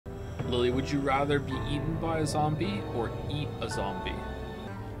Lily, would you rather be eaten by a zombie or eat a zombie?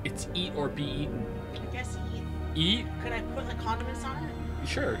 It's eat or be eaten. I guess eat. Eat? Could I put the condiments on it?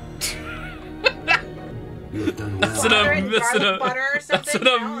 Sure. You have done well. Butter or something?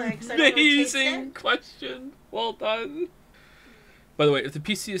 That's an amazing question. Well done. By the way, if the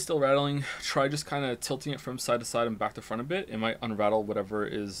PC is still rattling, try just kind of tilting it from side to side and back to front a bit. It might unrattle whatever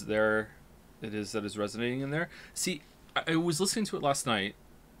is there. It is that is resonating in there. See, I was listening to it last night,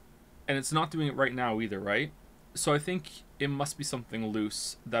 and it's not doing it right now either, right? So I think it must be something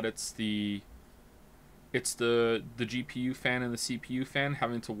loose. That it's the GPU fan and the CPU fan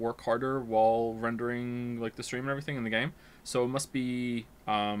having to work harder while rendering like the stream and everything in the game. So it must be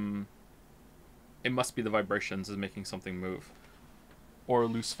the vibrations is making something move, or a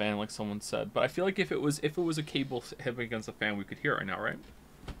loose fan, like someone said. But I feel like if it was a cable hit against a fan, we could hear it right now, right?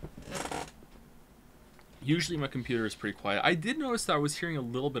 Usually my computer is pretty quiet. I did notice that I was hearing a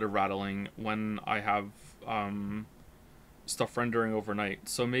little bit of rattling when I have stuff rendering overnight.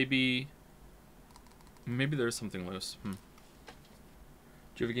 So maybe there's something loose. Do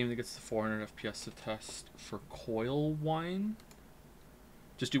you have a game that gets to 400 FPS to test for coil wine?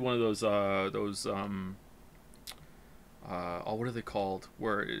 Just do one of those what are they called?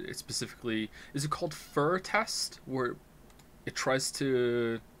 Where it specifically, is it called fur test? Where it tries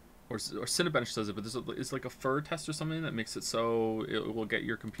to, or Cinebench does it, but it's like a fur test or something that makes it so it will get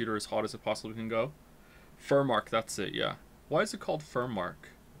your computer as hot as it possibly can go. Furmark, that's it, yeah. Why is it called Furmark?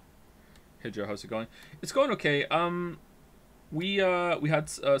 Hey Joe, how's it going? It's going okay. We had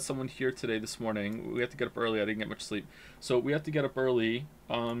someone here today this morning. We had to get up early. I didn't get much sleep, so we had to get up early.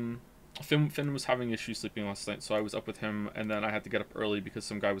 Finn was having issues sleeping last night, so I was up with him, and then I had to get up early because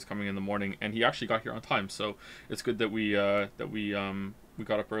some guy was coming in the morning, and he actually got here on time. So it's good that we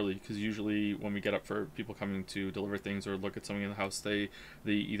got up early, because usually when we get up for people coming to deliver things or look at something in the house, they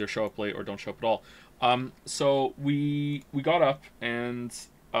either show up late or don't show up at all. So we got up, and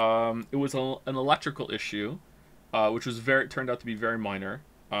it was an electrical issue, which was turned out to be very minor.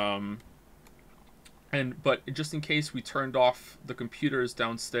 But just in case, we turned off the computers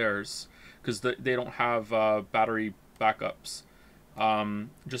downstairs because they don't have battery backups.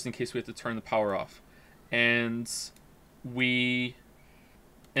 Just in case we had to turn the power off, and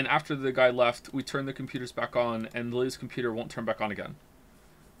after the guy left, we turned the computers back on, and Lily's computer won't turn back on again.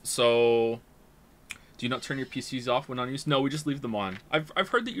 So, do you not turn your PCs off when on use? No, we just leave them on. I've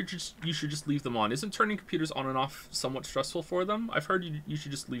heard that you should just leave them on. Isn't turning computers on and off somewhat stressful for them? I've heard you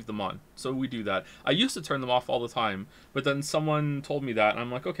should just leave them on. So we do that. I used to turn them off all the time, but then someone told me that, and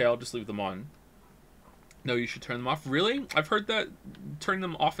I'm like, okay, I'll just leave them on. No, you should turn them off. Really? I've heard that turning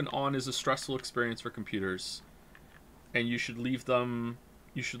them off and on is a stressful experience for computers, and you should leave them.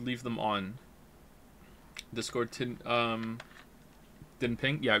 You should leave them on. Discord didn't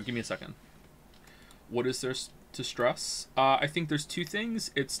ping? Yeah, give me a second. What is there to stress? I think there's two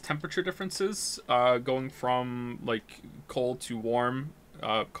things. It's temperature differences. Going from like cold to warm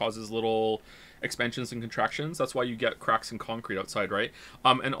causes little expansions and contractions. That's why you get cracks in concrete outside, right?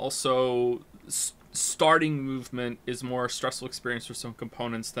 And also starting movement is more a stressful experience for some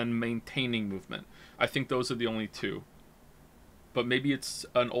components than maintaining movement. I think those are the only two. But maybe it's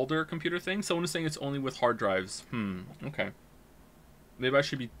an older computer thing. Someone is saying it's only with hard drives. Okay. Maybe I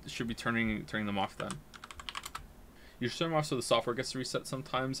should be turning them off then. You should turn them off so the software gets to reset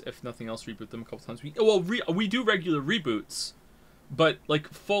sometimes. If nothing else, reboot them a couple times. We do regular reboots, but like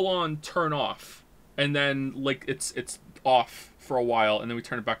full on turn off, and then like it's off for a while, and then we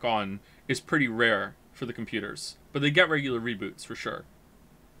turn it back on is pretty rare for the computers. But they get regular reboots for sure.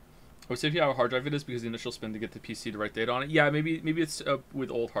 I would say if you have a hard drive, it is because the initial spin to get the PC to write data on it. Yeah, maybe it's with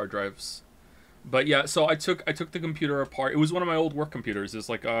old hard drives. But yeah, so I took the computer apart. It was one of my old work computers. It's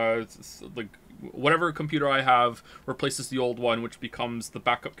like whatever computer I have replaces the old one, which becomes the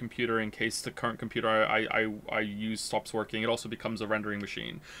backup computer in case the current computer I use stops working. It also becomes a rendering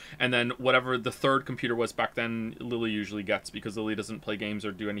machine. And then whatever the third computer was back then, Lily usually gets, because Lily doesn't play games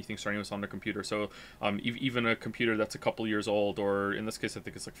or do anything strenuous on the computer. So even a computer that's a couple years old, or in this case I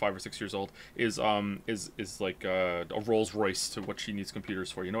think it's like 5 or 6 years old, is like a Rolls Royce to what she needs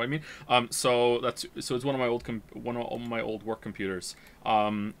computers for. You know what I mean? So it's one of my old work computers.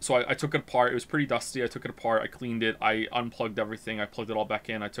 So I took it apart. It was pretty dusty. I took it apart. I cleaned it. I unplugged everything. I plugged it all back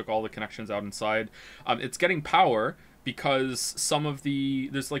in. I took all the connections out inside. It's getting power because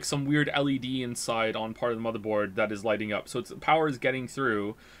there's like some weird LED inside on part of the motherboard that is lighting up. So power is getting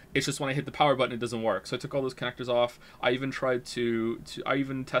through. It's just when I hit the power button, it doesn't work. So I took all those connectors off. I even tried I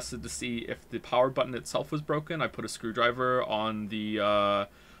even tested to see if the power button itself was broken. I put a screwdriver on the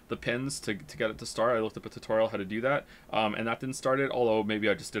the pins to get it to start. I looked up a tutorial how to do that, and that didn't start it. Although maybe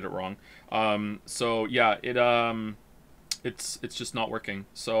I just did it wrong. So yeah, it's just not working.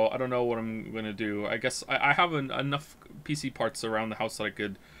 So I don't know what I'm gonna do. I guess I have enough PC parts around the house that I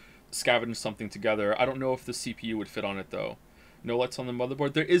could scavenge something together. I don't know if the CPU would fit on it though. No lights on the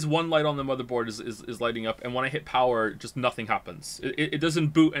motherboard. There is one light on the motherboard is lighting up, and when I hit power, just nothing happens. It doesn't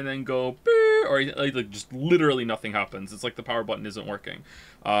boot and then go beep, or like just literally nothing happens. It's like the power button isn't working.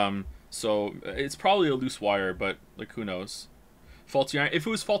 So it's probably a loose wire, but like who knows? Faulty RAM. If it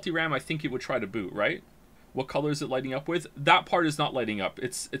was faulty RAM, I think it would try to boot, right? What color is it lighting up with? That part is not lighting up.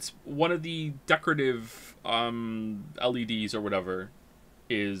 It's one of the decorative LEDs or whatever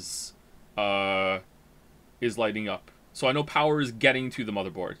is lighting up. So I know power is getting to the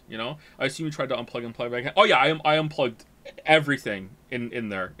motherboard, you know? I assume you tried to unplug and plug back. Oh yeah, I unplugged everything in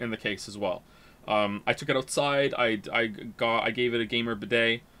there, in the case as well. I took it outside, I gave it a gamer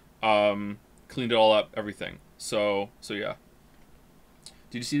bidet, cleaned it all up, everything. So yeah.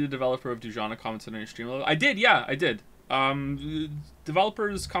 Did you see the developer of Dujana commented on your stream? I did, yeah, I did.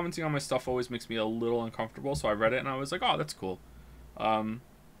 Developers commenting on my stuff always makes me a little uncomfortable, so I read it and I was like, oh, that's cool.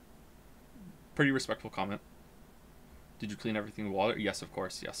 Pretty respectful comment. Did you clean everything with water? Yes, of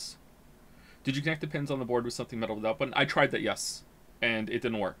course, yes. Did you connect the pins on the board with something metal without button? I tried that, yes, and it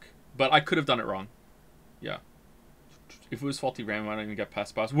didn't work. But I could have done it wrong. Yeah. If it was faulty RAM, I don't even get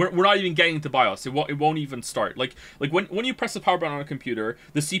past BIOS. We're not even getting to BIOS. It won't even start. Like when you press the power button on a computer,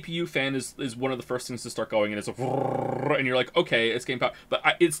 the CPU fan is one of the first things to start going, and it's like, and you're like, okay, it's getting power.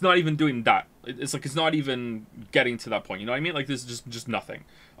 But it's not even doing that. It's like it's not even getting to that point. You know what I mean? Like there's just nothing.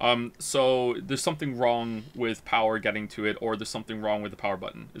 So there's something wrong with power getting to it, or there's something wrong with the power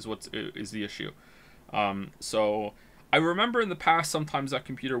button. Is the issue. So I remember in the past sometimes that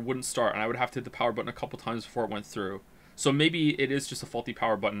computer wouldn't start, and I would have to hit the power button a couple times before it went through. So maybe it is just a faulty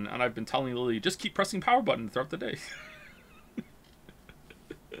power button, and I've been telling Lily, just keep pressing power button throughout the day.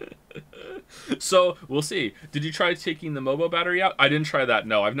 So, we'll see. Did you try taking the Mobo battery out? I didn't try that,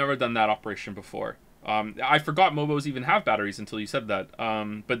 no. I've never done that operation before. I forgot Mobos even have batteries until you said that.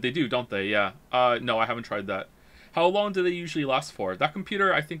 But they do, don't they? Yeah. No, I haven't tried that. How long do they usually last for? That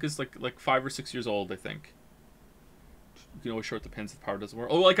computer, I think, is like 5 or 6 years old, I think. You can always short the pins if the power doesn't work.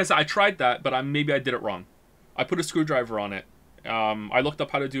 Oh, like I said, I tried that, but maybe I did it wrong. I put a screwdriver on it. I looked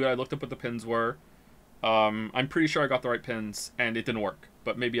up how to do it. I looked up what the pins were. I'm pretty sure I got the right pins, and it didn't work.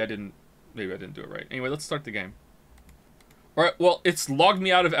 But maybe I didn't do it right. Anyway, let's start the game. Alright, well, it's logged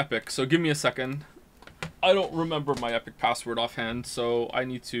me out of Epic, so give me a second. I don't remember my Epic password offhand, so I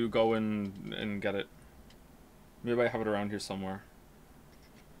need to go and get it. Maybe I have it around here somewhere.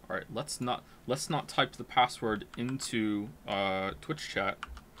 Alright, let's not type the password into Twitch chat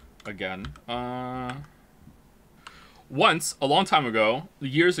again. Once, a long time ago,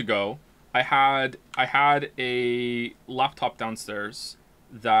 years ago, I had a laptop downstairs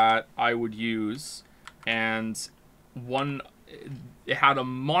that I would use, and it had a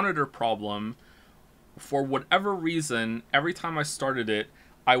monitor problem. For whatever reason, every time I started it,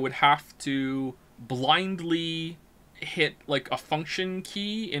 I would have to blindly hit like a function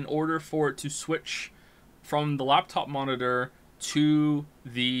key in order for it to switch from the laptop monitor to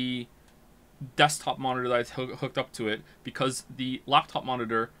the desktop monitor that I hooked up to it, because the laptop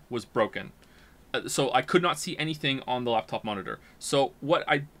monitor was broken. So I could not see anything on the laptop monitor. So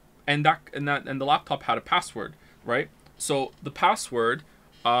and the laptop had a password, right? So the password,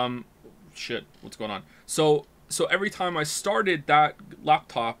 shit, what's going on? So every time I started that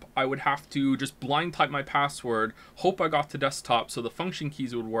laptop, I would have to just blind type my password, hope I got to desktop so the function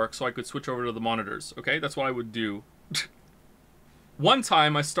keys would work so I could switch over to the monitors. Okay, that's what I would do. One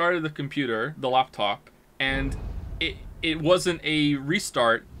time I started the laptop, and it wasn't a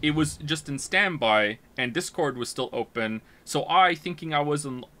restart, it was just in standby, and Discord was still open. So I, thinking I was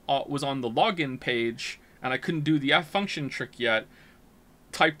on the login page and I couldn't do the F function trick yet,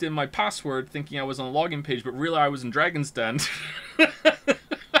 typed in my password thinking I was on the login page, but really I was in Dragon's Den.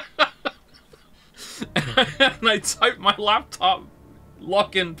 And I typed my laptop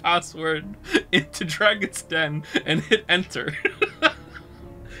login password into Dragon's Den and hit enter.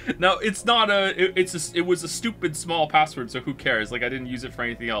 Now it's not it was a stupid small password, so who cares? Like I didn't use it for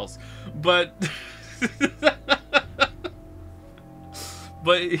anything else. But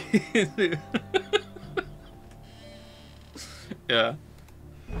yeah.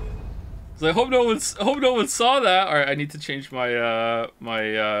 So I hope no one saw that. All right, I need to change my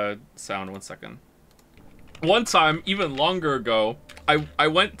my sound. 1 second. One time, even longer ago, I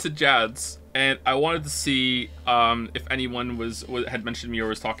went to Jad's and I wanted to see if anyone had mentioned me or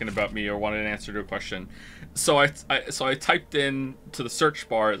was talking about me or wanted an answer to a question. So I typed in to the search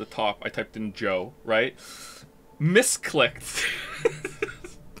bar at the top. I typed in Joe, right? Misclicked.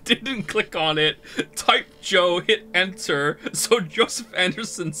 Didn't click on it. Typed Joe, hit enter. So Joseph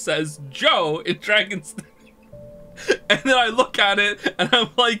Anderson says Joe in Dragon's Den. And then I look at it and I'm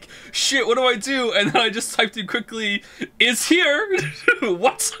like, shit, what do I do? And then I just typed in quickly, is here.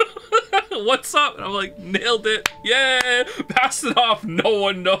 What's what's up? And I'm like, nailed it. Yeah, passed it off. No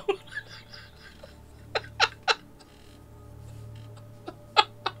one knows.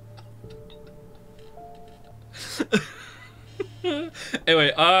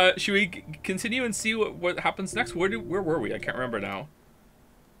 Anyway, should we continue and see what happens next? Where were we? I can't remember now.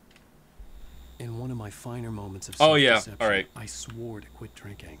 In one of my finer moments of self-deception, all right. I swore to quit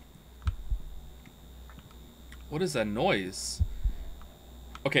drinking. What is that noise?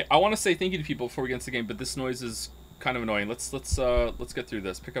 Okay, I want to say thank you to people before we get into the game, but this noise is kind of annoying. Let's get through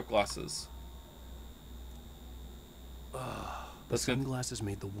this. Pick up glasses. The sunglasses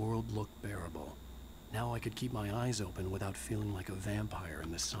made the world look bearable. Now I could keep my eyes open without feeling like a vampire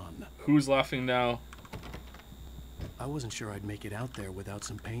in the sun. Who's laughing now? I wasn't sure I'd make it out there without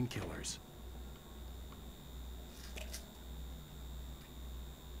some painkillers.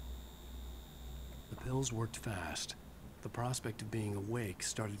 The pills worked fast. The prospect of being awake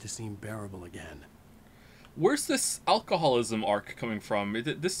started to seem bearable again. Where's this alcoholism arc coming from?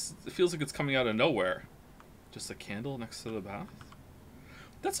 This feels like it's coming out of nowhere. Just a candle next to the bath?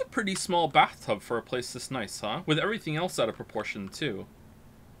 That's a pretty small bathtub for a place this nice, huh? With everything else out of proportion, too.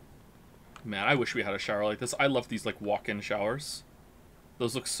 Man, I wish we had a shower like this. I love these, like, walk-in showers.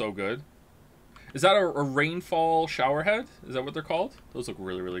 Those look so good. Is that a rainfall shower head? Is that what they're called? Those look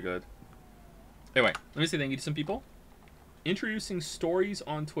really, really good. Anyway, let me say thank you to some people. Introducing stories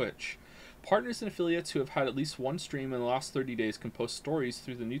on Twitch. Partners and affiliates who have had at least one stream in the last 30 days can post stories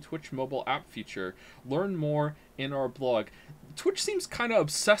through the new Twitch mobile app feature. Learn more in our blog. Twitch seems kind of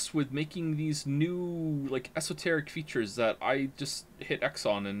obsessed with making these new, like, esoteric features that I just hit X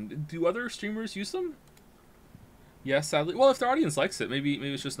on. And do other streamers use them? Yeah, sadly. Well, if their audience likes it, maybe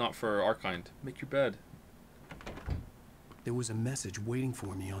it's just not for our kind. Make your bed. There was a message waiting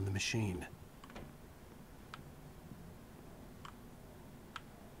for me on the machine.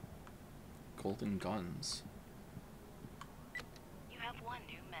 Golden guns. You have one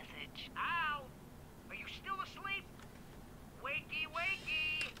new message. Ow! Are you still asleep? Wakey,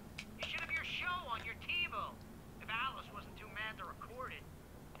 wakey! You should have your show on your TiVo. If Alice wasn't too mad to record it.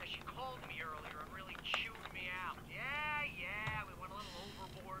 As she called me earlier and really chewed me out. Yeah, we went a little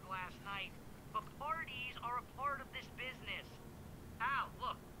overboard last night. But parties are a part of this business. Al,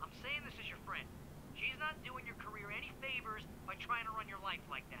 look, I'm saying this as your friend. She's not doing your career any favors by trying to run your life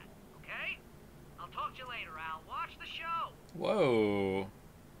like that, okay? I'll talk to you later, Al. Watch the show. Whoa.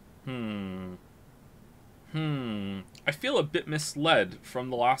 I feel a bit misled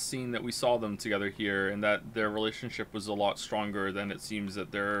from the last scene that we saw them together here, and that their relationship was a lot stronger than it seems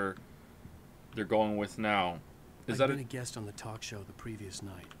that they're going with now. I'd been a guest on the talk show the previous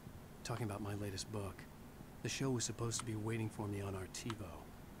night, talking about my latest book. The show was supposed to be waiting for me on our TiVo.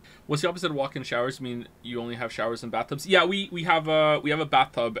 What's the opposite of walk-in showers? I mean, you only have showers and bathtubs? Yeah, we have a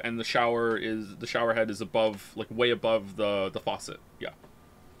bathtub, and the shower head is above, like, way above the faucet. Yeah.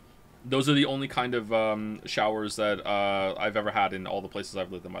 Those are the only kind of showers that I've ever had in all the places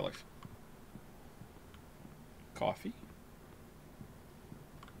I've lived in my life. Coffee?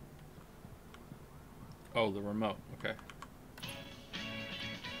 Oh, the remote. Okay.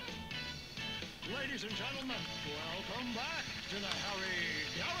 Ladies and gentlemen, welcome back to the Harry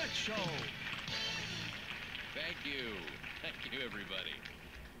Garrett Show. Thank you. Thank you, everybody.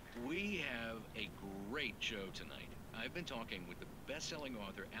 We have a great show tonight. I've been talking with the best-selling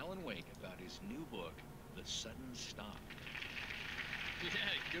author Alan Wake about his new book, The Sudden Stop. Yeah,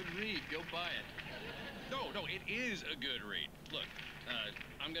 good read. Go buy it. No, it is a good read. Look,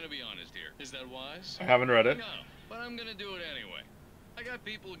 I'm gonna be honest here. Is that wise? I haven't read it. No, but I'm gonna do it anyway. I got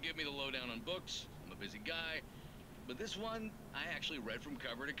people who give me the lowdown on books. I'm a busy guy. But this one, I actually read from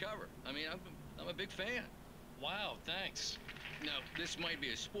cover to cover. I mean, I'm a big fan. Wow, thanks. Now, this might be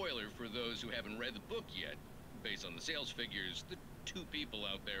a spoiler for those who haven't read the book yet. Based on the sales figures, the 2 people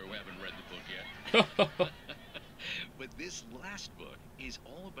out there who haven't read the book yet. But this last book is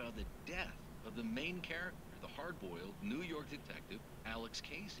all about the death of the main character, the hard-boiled New York detective, Alex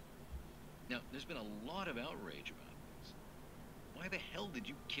Casey. Now, there's been a lot of outrage about this. Why the hell did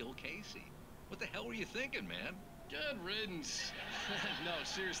you kill Casey? What the hell were you thinking, man? Good riddance. No,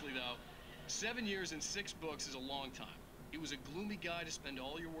 seriously, though. 7 years and 6 books is a long time. He was a gloomy guy to spend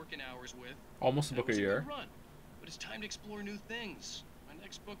all your working hours with. Almost a book a year. Run, but it's time to explore new things. My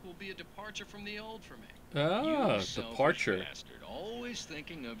next book will be a departure from the old for me. Ah, You selfish departure. bastard, always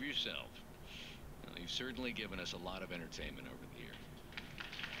thinking of yourself. Well, you've certainly given us a lot of entertainment over the years.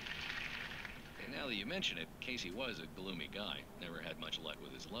 And now that you mention it, Casey was a gloomy guy. Never had much luck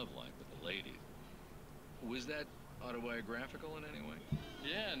with his love life with the ladies. Was that autobiographical in any way?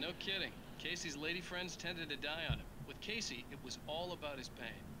 Yeah, no kidding. Casey's lady friends tended to die on him. With Casey, it was all about his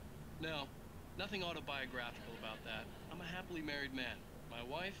pain. No, nothing autobiographical about that. I'm a happily married man. My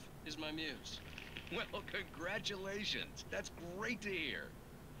wife is my muse. Well, congratulations. That's great to hear.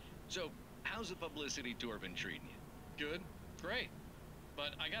 So, how's the publicity tour been treating you? Good, great.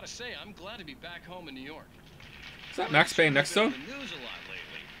 But I gotta say, I'm glad to be back home in New York. Is that Max Payne next to him? The news a lot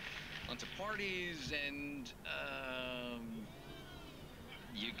lately. Lots of parties and,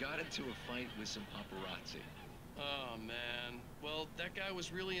 you got into a fight with some paparazzi. Oh, man. Well, that guy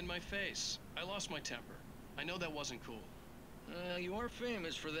was really in my face. I lost my temper. I know that wasn't cool. You are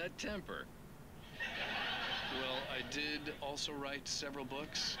famous for that temper. Well, I did also write several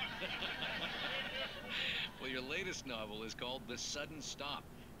books. Well, your latest novel is called The Sudden Stop,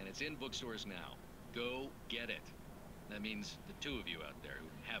 and it's in bookstores now. Go get it. That means the two of you out there who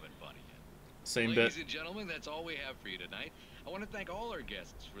haven't bought it yet. Same Ladies bit. and gentlemen, that's all we have for you tonight. I want to thank all our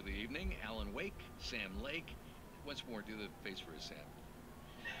guests for the evening. Alan Wake, Sam Lake. Once more, do the face for a Sam.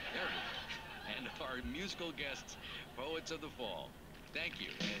 There it is. And our musical guests, Poets of the Fall. Thank you,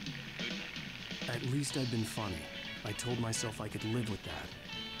 and good night. At least I'd been funny. I told myself I could live with that.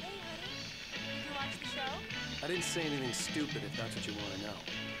 Hey, honey. Did you watch the show? I didn't say anything stupid if that's what you want to know.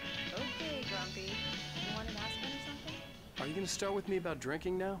 Okay, Grumpy. You want an aspirin or something? Are you going to start with me about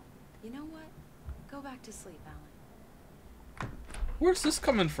drinking now? You know what? Go back to sleep, Alan. Where's this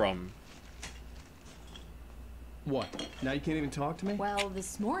coming from? What? Now you can't even talk to me? Well,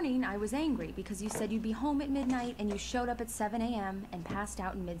 this morning I was angry because you said you'd be home at midnight and you showed up at 7 a.m. and passed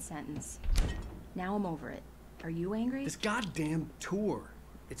out in mid-sentence. Now I'm over it. Are you angry? This goddamn tour.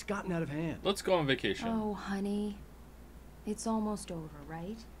 It's gotten out of hand. Let's go on vacation. Oh, honey. It's almost over,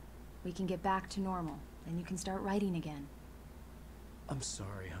 right? We can get back to normal. Then you can start writing again. I'm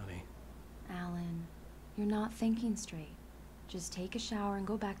sorry, honey. Alan, you're not thinking straight. Just take a shower and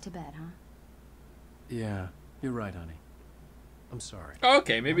go back to bed, huh? Yeah, you're right, honey. I'm sorry.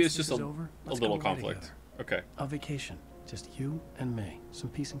 Okay, maybe Once it's just this a is over, a let's little go away conflict. together. Okay. A vacation. Just you and me. Some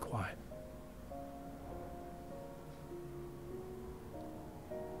peace and quiet.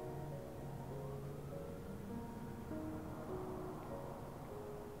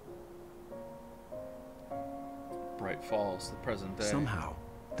 Bright Falls, the present day. Somehow,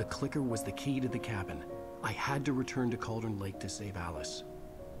 the clicker was the key to the cabin. I had to return to Cauldron Lake to save Alice.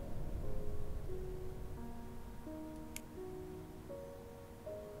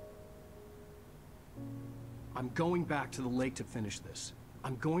 I'm going back to the lake to finish this.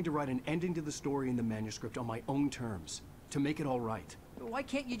 I'm going to write an ending to the story in the manuscript on my own terms, to make it all right. Why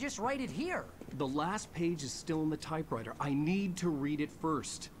can't you just write it here? The last page is still in the typewriter. I need to read it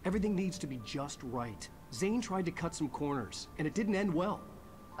first. Everything needs to be just right. Zane tried to cut some corners, and it didn't end well.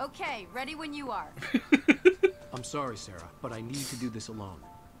 Okay, ready when you are. I'm sorry, Sarah, but I need to do this alone.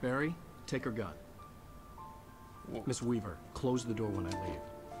 Barry, take her gun. Whoa. Miss Weaver, close the door when I leave.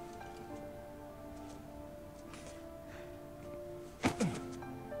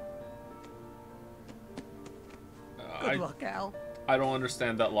 Good luck, Al. I don't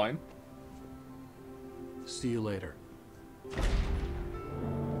understand that line. See you later.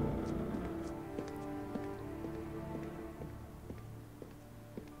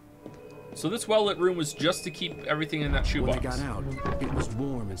 So this well-lit room was just to keep everything in that shoebox. When I got out, it was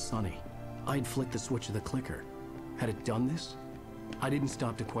warm and sunny. I'd flicked the switch of the clicker. Had it done this? I didn't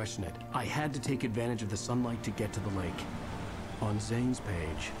stop to question it. I had to take advantage of the sunlight to get to the lake. On Zane's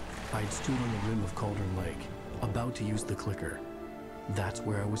page, I'd stood on the rim of Cauldron Lake, about to use the clicker. That's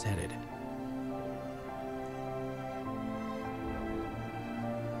where I was headed.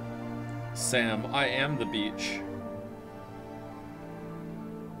 Sam, I am the beach.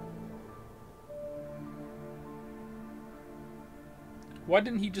 Why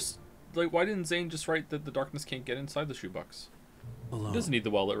didn't he just, like, why didn't Zane just write that the darkness can't get inside the shoebox? Alone, He doesn't need the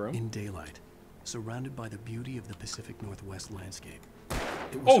well-lit room. in daylight, surrounded by the beauty of the Pacific Northwest landscape.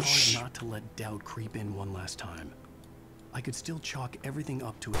 It Oh, was hard not to let doubt creep in one last time. I could still chalk everything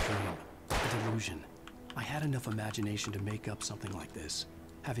up to a dream, a delusion. I had enough imagination to make up something like this.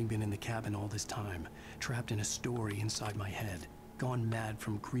 Having been in the cabin all this time, trapped in a story inside my head, gone mad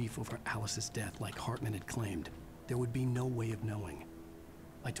from grief over Alice's death like Hartman had claimed, there would be no way of knowing.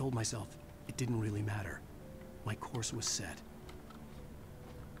 I told myself it didn't really matter. My course was set.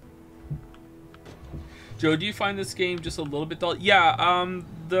 Joe, do you find this game just a little bit dull? Yeah,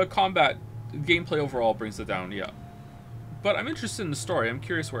 the combat gameplay overall brings it down, yeah. But I'm interested in the story. I'm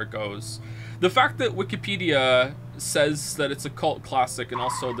curious where it goes. The fact that Wikipedia says that it's a cult classic and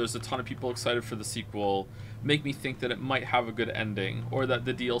also there's a ton of people excited for the sequel make me think that it might have a good ending, or that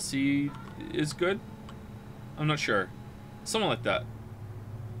the DLC is good. I'm not sure. Something like that.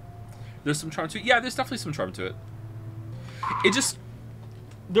 There's some charm to it. Yeah, there's definitely some charm to it. It just...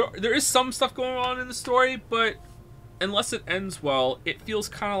 There is some stuff going on in the story, but unless it ends well, it feels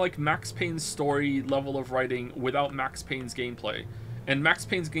kind of like Max Payne's story level of writing without Max Payne's gameplay. And Max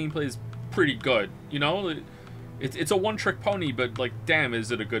Payne's gameplay is pretty good, you know? It's a one-trick pony, but, like, damn,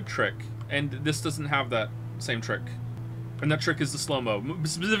 is it a good trick. And this doesn't have that same trick. And that trick is the slow-mo.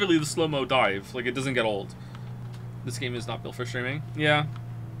 Specifically the slow-mo dive. Like, it doesn't get old. This game is not built for streaming. Yeah.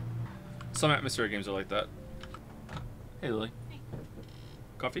 Some atmospheric games are like that. Hey, Lily. Hey.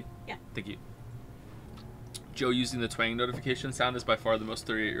 Coffee? Yeah. Thank you. Joe using the twang notification sound is by far the most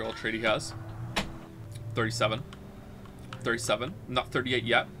 38-year-old trait he has. 37. 37. I'm not 38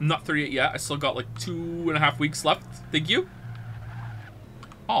 yet. I'm not 38 yet. I still got like 2.5 weeks left. Thank you.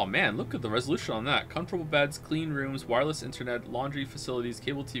 Oh man, look at the resolution on that. Comfortable beds, clean rooms, wireless internet, laundry facilities,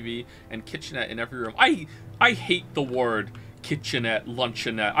 cable TV, and kitchenette in every room. I hate the word kitchenette,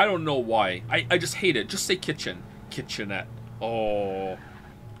 luncheonette. I don't know why. I just hate it. Just say kitchen. Kitchenette. Oh.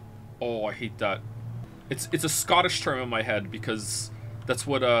 Oh, I hate that. It's a Scottish term in my head because that's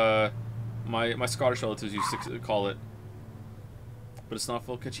what my Scottish relatives used to call it. But it's not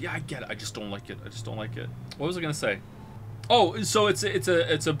full kitchen. Yeah, I get it. I just don't like it. I just don't like it. What was I gonna say? Oh, so it's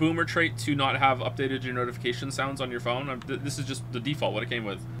a boomer trait to not have updated your notification sounds on your phone. This is just the default what it came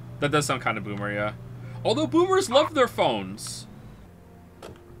with. That does sound kind of boomer, yeah. Although boomers love their phones. The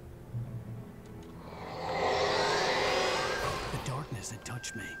darkness had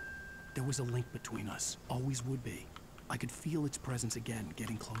touched me. There was a link between us. Always would be. I could feel its presence again,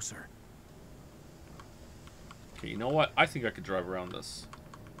 getting closer. Okay, you know what? I think I could drive around this.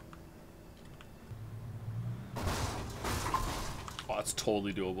 Oh, that's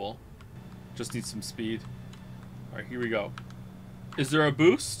totally doable. Just need some speed. Alright, here we go. Is there a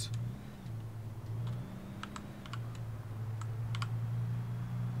boost?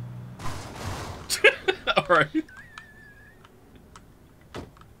 Alright.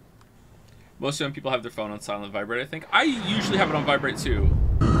 Most young people have their phone on silent vibrate, I think. I usually have it on vibrate too.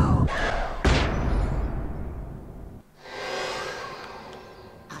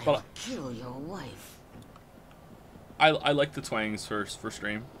 I'll kill your wife. I like the twangs for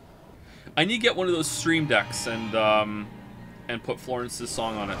stream. I need to get one of those stream decks and put Florence's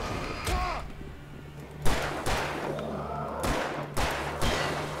song on it.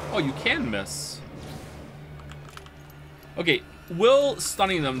 Oh, you can miss. Okay, will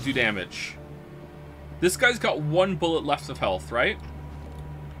stunning them do damage? This guy's got 1 bullet left of health, right?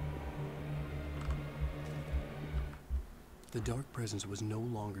 The dark presence was no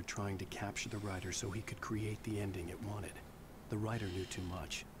longer trying to capture the rider so he could create the ending it wanted. The rider knew too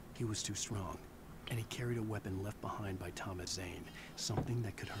much. He was too strong. And he carried a weapon left behind by Thomas Zane, something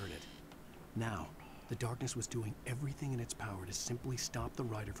that could hurt it. Now, the darkness was doing everything in its power to simply stop the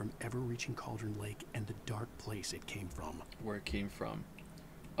rider from ever reaching Cauldron Lake and the dark place it came from. Where it came from.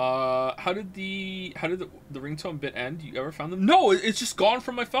 How did the ringtone bit end? You ever found them? No, it's just gone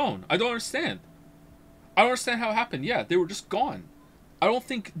from my phone. I don't understand. I don't understand how it happened. Yeah, they were just gone. I don't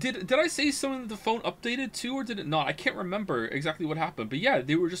think... Did I say something that the phone updated too, or did it not? I can't remember exactly what happened. But yeah,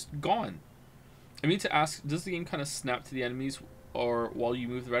 they were just gone. I mean to ask, does the game kind of snap to the enemies or while you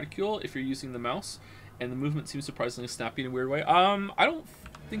move the reticule if you're using the mouse? And the movement seems surprisingly snappy in a weird way. I don't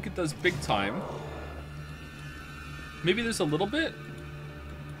think it does big time. Maybe there's a little bit.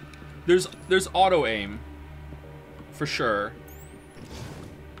 There's auto aim. For sure.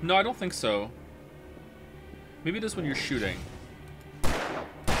 No, I don't think so. Maybe it is when you're shooting.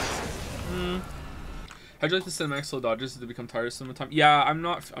 How'd you like the cinematic slow dodges? Did they become tiresome with time? Yeah, I'm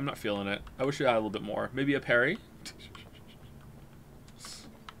not feeling it. I wish we had a little bit more. Maybe a parry.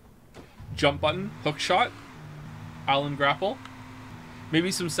 Jump button, hook shot, Allen grapple.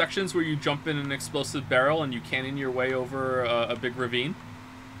 Maybe some sections where you jump in an explosive barrel and you cannon your way over a big ravine.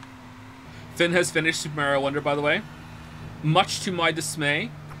 Finn has finished Super Mario Wonder, by the way. Much to my dismay,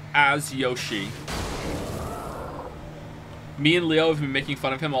 as Yoshi. Me and Leo have been making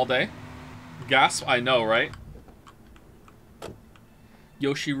fun of him all day. Gasp, I know, right?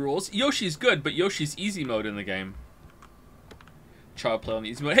 Yoshi rules. Yoshi's good, but Yoshi's easy mode in the game. Child play on the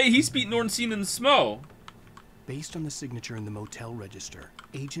easy mode. Hey, he's beat Norncine and Smo. Based on the signature in the motel register,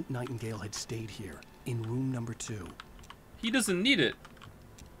 Agent Nightingale had stayed here, in room number 2. He doesn't need it.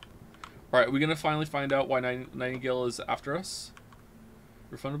 Alright, we're gonna finally find out why Nightingale is after us.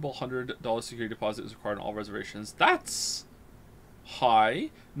 Refundable $100 security deposit is required on all reservations. That's high.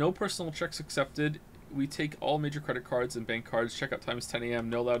 No personal checks accepted. We take all major credit cards and bank cards. Checkout time is 10 a.m.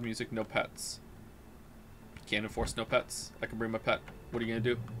 No loud music, no pets. Can't enforce no pets. I can bring my pet. What are you gonna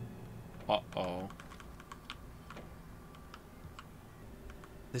do? Uh-oh.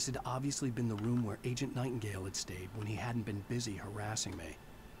 This had obviously been the room where Agent Nightingale had stayed when he hadn't been busy harassing me.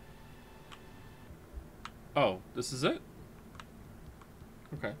 Oh, this is it?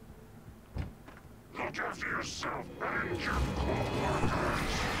 Okay. Look after yourself and your co-workers.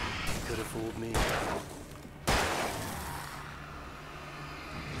 Could have fooled me.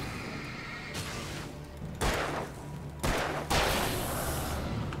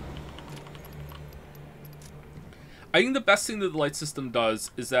 I think the best thing that the light system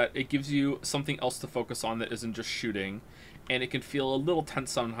does is that it gives you something else to focus on that isn't just shooting, and it can feel a little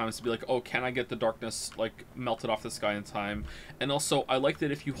tense sometimes to be like, oh, can I get the darkness like melted off the sky in time? And also, I like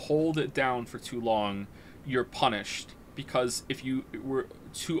that if you hold it down for too long, you're punished, because if you were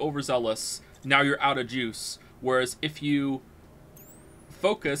too overzealous, now you're out of juice. Whereas if you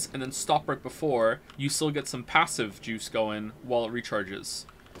focus and then stop right before, you still get some passive juice going while it recharges.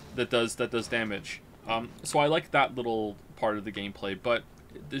 That does damage. So I like that little part of the gameplay, but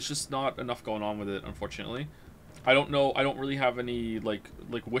there's just not enough going on with it, unfortunately. I don't know. I don't really have any like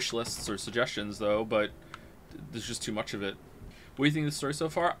wish lists or suggestions though, but there's just too much of it. What do you think of the story so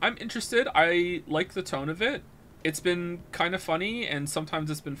far? I'm interested. I like the tone of it. It's been kind of funny, and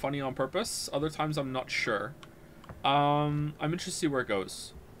sometimes it's been funny on purpose. Other times I'm not sure. I'm interested to see where it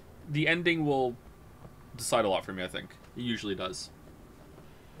goes. The ending will decide a lot for me, I think. It usually does.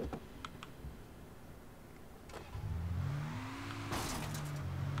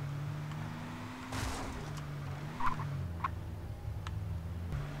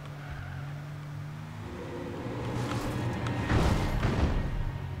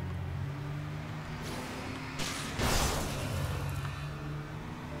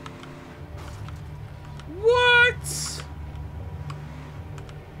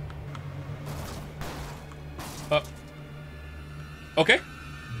 Okay.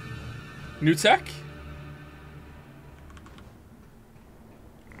 New tech?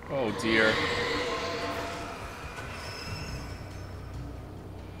 Oh dear.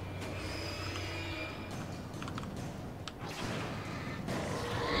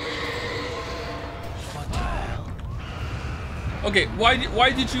 What the hell? Okay, why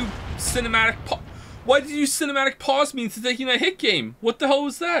did you cinematic pause me into taking that hit game? What the hell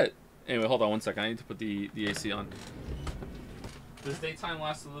was that? Anyway, hold on one second. I need to put the AC on. This daytime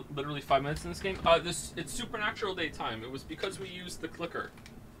lasts literally 5 minutes in this game. It's supernatural daytime. It was because we used the clicker.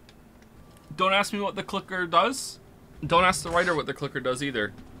 Don't ask me what the clicker does. Don't ask the writer what the clicker does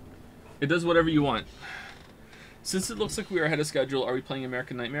either. It does whatever you want. Since it looks like we are ahead of schedule, are we playing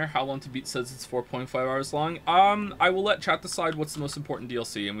American Nightmare? How Long to Beat says it's 4.5 hours long. I will let chat decide what's the most important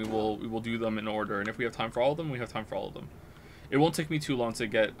DLC, and we will do them in order. And if we have time for all of them, we have time for all of them. It won't take me too long to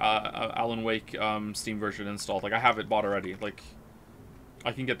get Alan Wake Steam version installed. Like, I have it bought already. Like,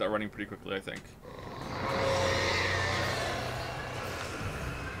 I can get that running pretty quickly, I think.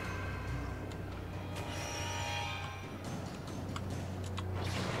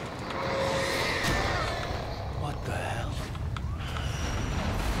 What the hell?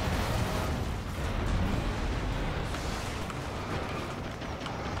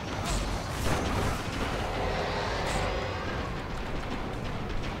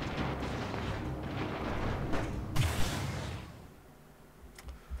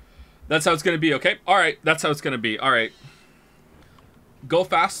 That's how it's going to be, okay? Alright, that's how it's going to be. Alright. Go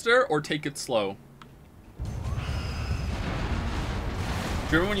faster or take it slow.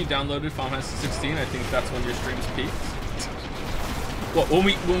 Do you remember when you downloaded Final Fantasy 16? I think that's when your streams peaked. What,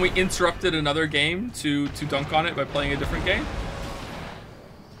 when we interrupted another game to dunk on it by playing a different game?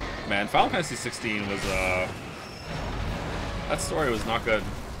 Man, Final Fantasy 16 was, that story was not good.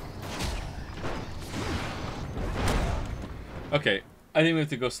 Okay, I think we have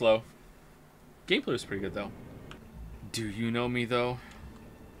to go slow. Gameplay was pretty good, though. Do you know me, though?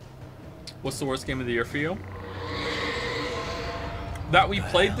 What's the worst game of the year for you? That we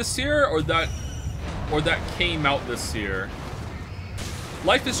played this year, or that came out this year?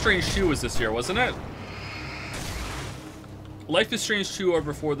 Life is Strange 2 was this year, wasn't it? Life is Strange 2 or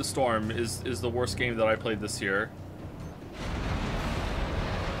Before the Storm is the worst game that I played this year.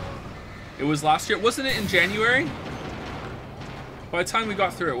 It was last year. Wasn't it in January? By the time we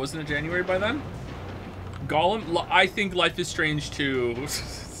got through it, wasn't it January by then? Gollum? I think Life is Strange 2.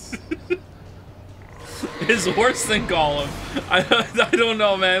 is worse than Gollum. I don't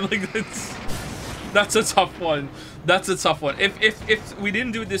know, man. Like that's a tough one. That's a tough one. If we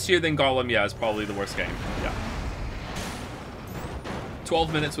didn't do it this year, then Gollum, yeah, is probably the worst game. Yeah.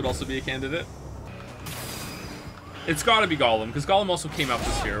 12 minutes would also be a candidate. It's got to be Gollum because Gollum also came out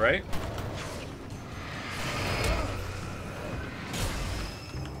this year, right?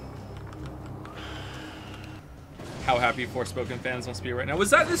 How happy Forspoken fans must be right now.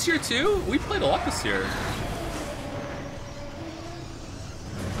 Was that this year too? We played a lot this year.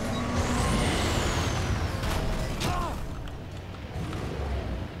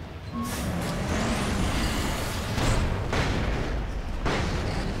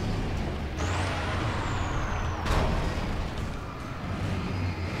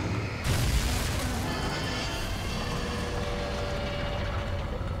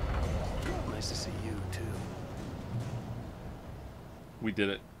 Nice to see you, too. We did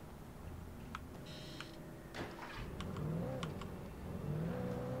it.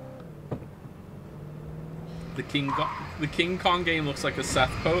 The King Kong game looks like a Seth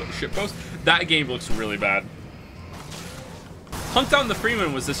shitpost. That game looks really bad. Hunt Down the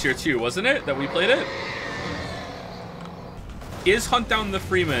Freeman was this year too, wasn't it? That we played it? Is Hunt Down the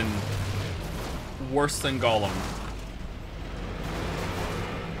Freeman worse than Gollum?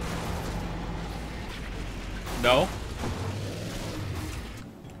 No?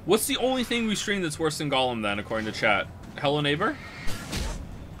 What's the only thing we streamed that's worse than Gollum then, according to chat? Hello Neighbor?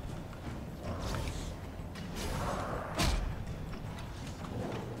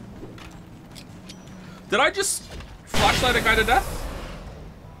 Did I just flashlight a guy to death?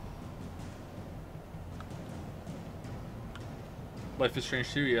 Life is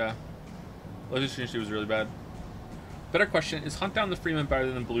Strange 2, yeah. Life is Strange 2 was really bad. Better question, is Hunt Down the Freeman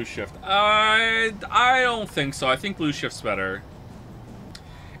better than Blue Shift? I don't think so. I think Blue Shift's better.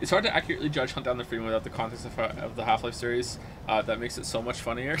 It's hard to accurately judge Hunt Down the Freeman without the context of the Half-Life series. That makes it so much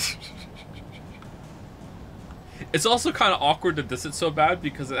funnier. It's also kind of awkward to diss it so bad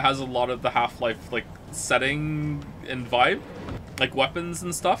because it has a lot of the Half-Life like setting and vibe, like weapons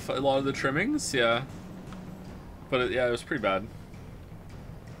and stuff. A lot of the trimmings, yeah. But yeah, it was pretty bad.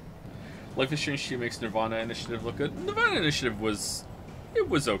 Life is Strange 2 makes Nirvana Initiative look good. Nirvana Initiative was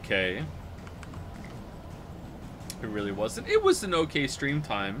okay. It really wasn't. It was an okay stream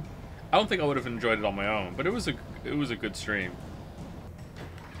time. I don't think I would have enjoyed it on my own, but it was a good stream.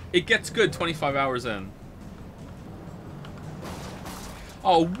 It gets good 25 hours in.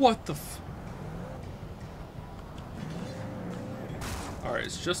 Oh, what the f... Alright,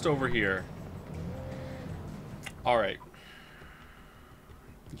 it's just over here. Alright.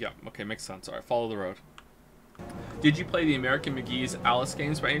 Yeah, okay, makes sense. Alright, follow the road. Did you play the American McGee's Alice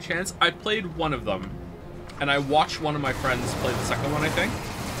games by any chance? I played one of them. And I watched one of my friends play the second one, I think.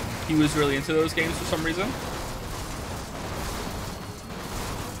 He was really into those games for some reason.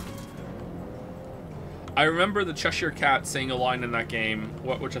 I remember the Cheshire Cat saying a line in that game,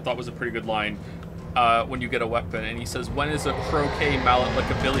 which I thought was a pretty good line, when you get a weapon. And he says, when is a croquet mallet like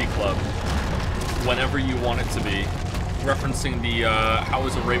a billy club? Whenever you want it to be. Referencing the, how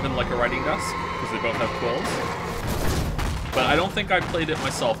is a raven like a writing desk? Because they both have quills. But I don't think I played it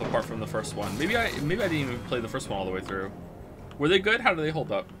myself apart from the first one. Maybe I didn't even play the first one all the way through. Were they good? How do they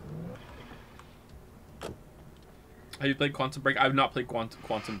hold up? Have you played Quantum Break? I've not played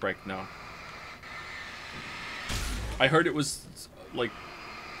Quantum Break, no. I heard it was, like,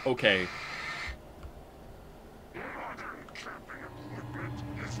 okay.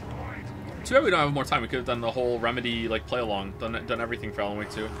 Too bad we don't have more time. We could have done the whole Remedy, like, play-along. Done everything for Alan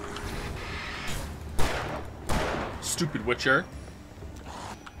Wake 2. Stupid Witcher.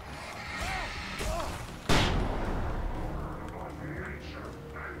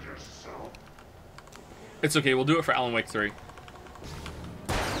 It's okay, we'll do it for Alan Wake 3.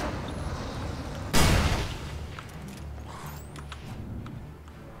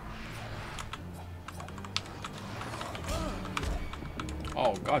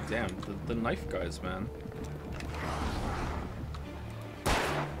 Oh, goddamn, the knife guys, man.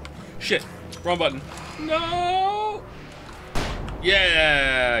 Shit, wrong button. No!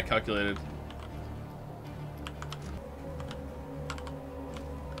 Yeah, calculated.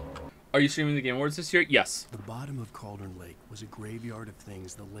 Are you streaming the Game Awards this year? Yes. The bottom of Cauldron Lake was a graveyard of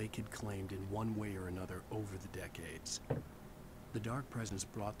things the lake had claimed in one way or another over the decades. The Dark Presence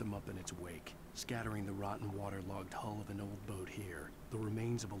brought them up in its wake, scattering the rotten waterlogged hull of an old boat here, the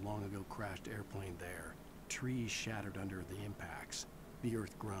remains of a long-ago crashed airplane there, trees shattered under the impacts. The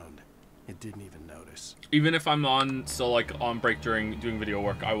earth groaned. It didn't even notice. Even if I'm on, still like on break during doing video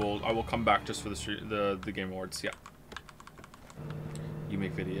work, I will come back just for the Game Awards. Yeah. You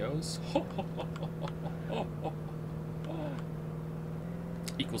make videos?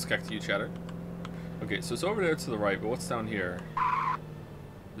 Equals kek to you, chatter. Okay, so it's over there to the right, but what's down here?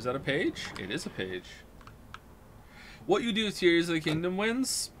 Is that a page? It is a page. What you do with Tears of the Kingdom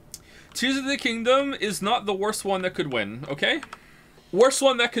wins? Tears of the Kingdom is not the worst one that could win, okay? Worst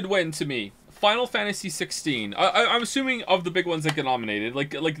one that could win to me. Final Fantasy 16. I'm assuming of the big ones that get nominated.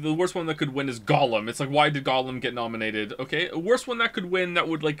 Like the worst one that could win is Gollum. It's like, why did Gollum get nominated? Okay, worst one that could win that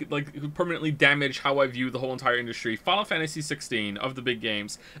would like permanently damage how I view the whole entire industry. Final Fantasy 16 of the big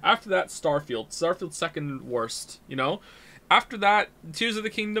games. After that, Starfield. Starfield's second worst. You know. After that, Tears of the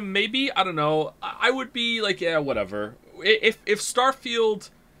Kingdom. Maybe, I don't know. I would be like, yeah, whatever. If Starfield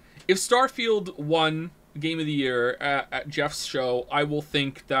won Game of the Year at Jeff's show, I will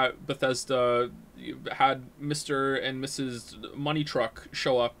think that Bethesda had Mr. and Mrs. Money Truck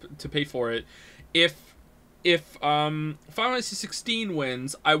show up to pay for it. If Final Fantasy 16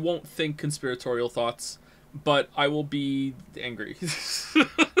 wins, I won't think conspiratorial thoughts, but I will be angry.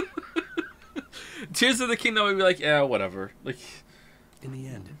 Tears of the Kingdom would be like, yeah, whatever. Like, in the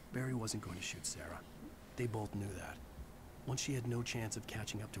end, Barry wasn't going to shoot Sarah. They both knew that. Once she had no chance of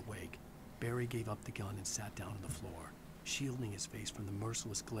catching up to Wake, Barry gave up the gun and sat down on the floor, shielding his face from the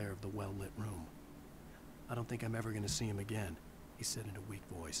merciless glare of the well-lit room. I don't think I'm ever going to see him again, he said in a weak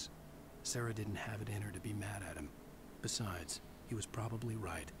voice. Sarah didn't have it in her to be mad at him. Besides, he was probably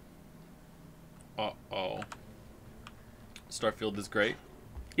right. Uh-oh. Starfield is great.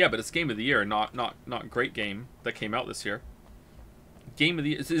 Yeah, but it's Game of the Year, not great game that came out this year. Game of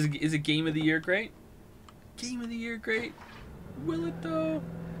the Year. Is it Game of the Year great? Game of the Year great? Will it though?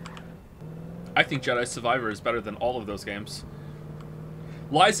 I think Jedi Survivor is better than all of those games.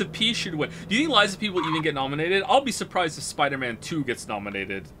 Lies of P should win. Do you think Lies of P will even get nominated? I'll be surprised if Spider-Man 2 gets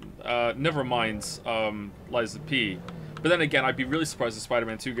nominated. Never mind Lies of P. But then again, I'd be really surprised if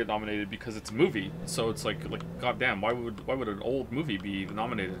Spider-Man 2 get nominated because it's a movie. So it's like goddamn, why would an old movie be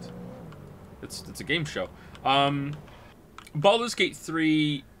nominated? It's a game show. Baldur's Gate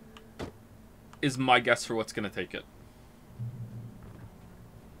 3 is my guess for what's gonna take it.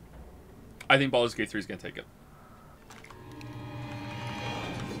 I think Baldur's Gate 3 is gonna take it.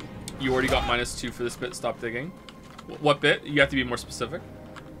 You already got -2 for this bit. Stop digging. What bit? You have to be more specific.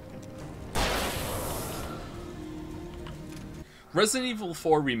 Resident Evil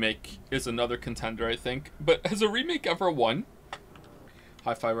 4 Remake is another contender, I think. But has a remake ever won?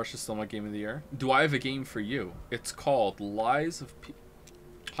 Hi-Fi Rush is still my Game of the Year. Do I have a game for you? It's called Lies of P.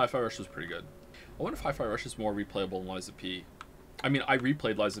 Hi-Fi Rush was pretty good. I wonder if Hi-Fi Rush is more replayable than Lies of P. I mean, I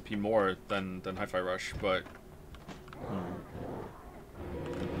replayed Lies of P more than Hi-Fi Rush, but...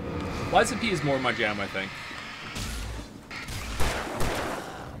 Lies of P is more my jam, I think.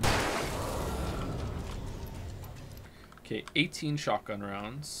 Okay, 18 shotgun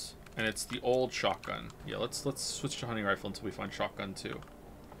rounds, and it's the old shotgun. Yeah, let's switch to hunting rifle until we find shotgun 2.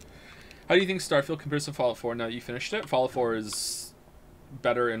 How do you think Starfield compares to Fallout 4 now that you finished it? Fallout 4 is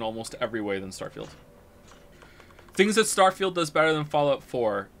better in almost every way than Starfield. Things that Starfield does better than Fallout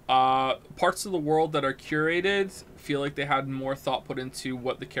 4. Parts of the world that are curated feel like they had more thought put into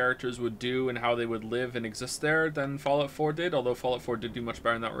what the characters would do and how they would live and exist there than Fallout 4 did, although Fallout 4 did do much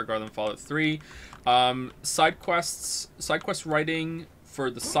better in that regard than Fallout 3. Side quest writing for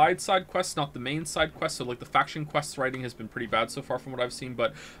the side quests, not the main side quests. So like the faction quests writing has been pretty bad so far from what I've seen,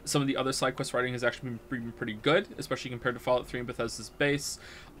 but some of the other side quest writing has actually been pretty good, especially compared to Fallout 3 and Bethesda's base.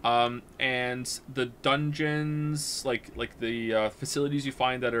 And the dungeons, like the facilities you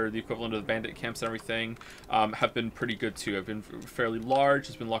find that are the equivalent of the bandit camps and everything, have been pretty good too. Have been fairly large.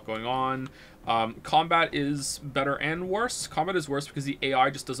 There's been a lot going on. Combat is better and worse. Combat is worse because the AI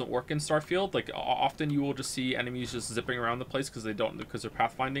just doesn't work in Starfield. Like often you will just see enemies just zipping around the place because their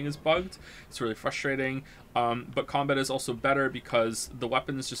pathfinding is bugged. It's really frustrating. But combat is also better because the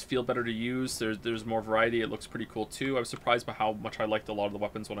weapons just feel better to use. There's more variety. It looks pretty cool too. I was surprised by how much I liked a lot of the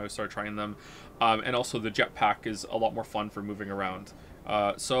weapons when I started trying them. And also the jetpack is a lot more fun for moving around.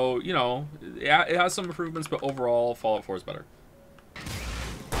 So, you know, it has some improvements, but overall Fallout 4 is better.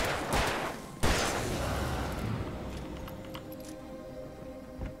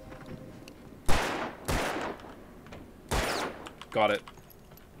 Got it.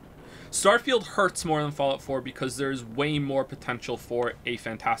 Starfield hurts more than Fallout 4 because there's way more potential for a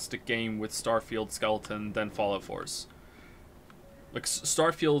fantastic game with Starfield skeleton than Fallout 4's. Like,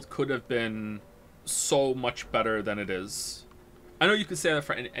 Starfield could have been so much better than it is. I know you could say that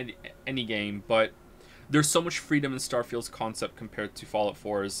for any game, but there's so much freedom in Starfield's concept compared to Fallout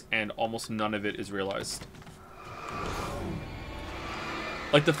 4's, and almost none of it is realized.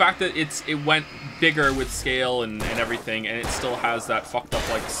 Like, the fact that it went bigger with scale and everything, and it still has that fucked up,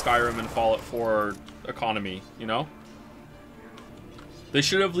 like, Skyrim and Fallout 4 economy, you know? They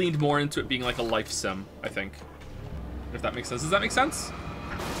should have leaned more into it being like a life sim, I think. If that makes sense. Does that make sense?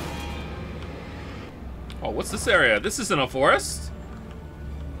 Oh, what's this area? This isn't a forest?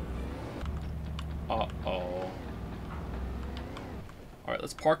 Uh-oh. Alright,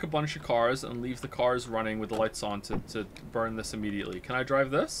 let's park a bunch of cars and leave the cars running with the lights on to burn this immediately. Can I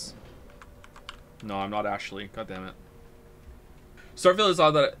drive this? No, I'm not Ashley. God damn it. Starfield is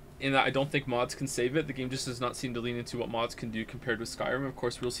odd that in that I don't think mods can save it. The game just does not seem to lean into what mods can do compared with Skyrim. Of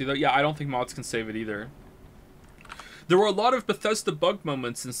course, we'll see that. Yeah, I don't think mods can save it either. There were a lot of Bethesda bug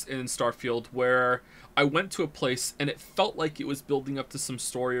moments in Starfield where I went to a place and it felt like it was building up to some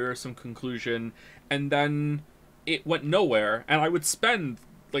story or some conclusion, and then it went nowhere, and I would spend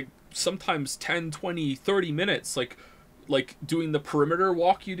like sometimes 10, 20, 30 minutes like doing the perimeter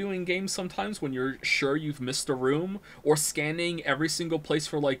walk you do in games sometimes when you're sure you've missed a room, or scanning every single place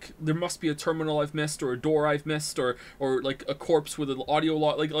for like there must be a terminal I've missed or a door I've missed or like a corpse with an audio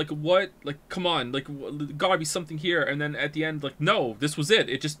log, like what, like come on, like gotta be something here, and then at the end like no, this was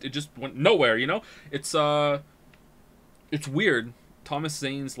it just went nowhere, you know. It's weird. Thomas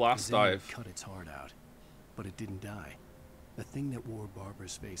Zane's last dive cut its heart out, but it didn't die. The thing that wore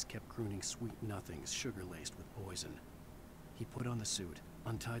Barbara's face kept crooning sweet nothings sugar-laced with poison. He put on the suit,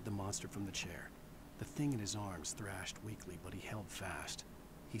 untied the monster from the chair. The thing in his arms thrashed weakly, but he held fast.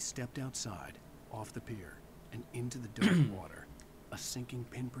 He stepped outside, off the pier, and into the dark water. A sinking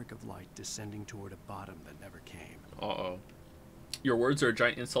pinprick of light descending toward a bottom that never came. Uh-oh. Your words are a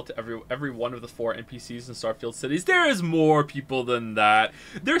giant insult to every one of the 4 NPCs in Starfield cities. There is more people than that.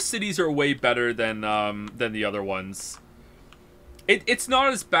 Their cities are way better than the other ones. It's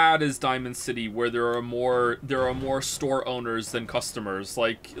not as bad as Diamond City, where there are more store owners than customers.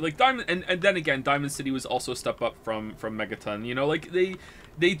 Like Diamond, and then again, Diamond City was also a step up from Megaton. You know, like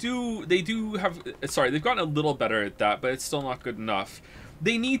they do have. Sorry, they've gotten a little better at that, but it's still not good enough.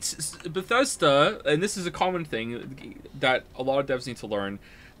 They need Bethesda, and this is a common thing that a lot of devs need to learn.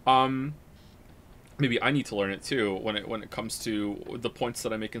 Maybe I need to learn it too when it comes to the points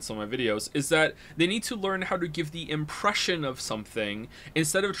that I make in some of my videos, is that they need to learn how to give the impression of something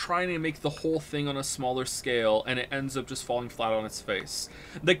instead of trying to make the whole thing on a smaller scale and it ends up just falling flat on its face.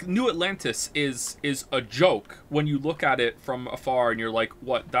 Like New Atlantis is a joke when you look at it from afar and you're like,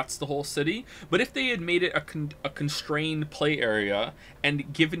 what, that's the whole city? But if they had made it a constrained play area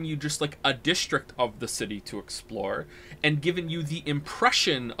and given you just like a district of the city to explore and given you the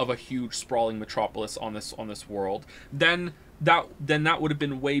impression of a huge sprawling metropolis on this world, then that would have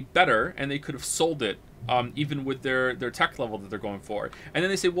been way better, and they could have sold it even with their tech level that they're going for. And then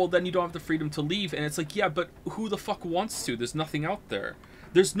they say, well, then you don't have the freedom to leave, and it's like, yeah, but who the fuck wants to? There's nothing out there.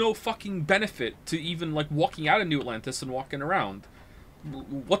 There's no fucking benefit to even like walking out of New Atlantis and walking around.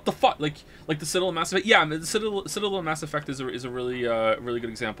 What the fuck? Like the Citadel of Mass Effect. Yeah, I mean, the Citadel of Mass Effect is a really really good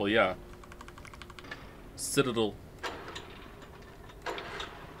example. Yeah, Citadel.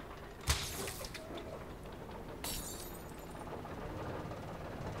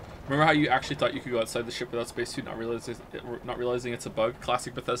 Remember how you actually thought you could go outside the ship without spacesuit, not realizing it's a bug?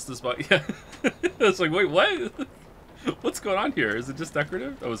 Classic Bethesda's bug. Yeah, it's like, wait, what? What's going on here? Is it just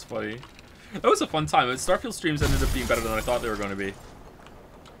decorative? That was funny. That was a fun time. Starfield streams ended up being better than I thought they were going to be.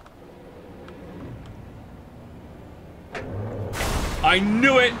 I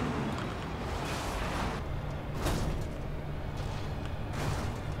knew it!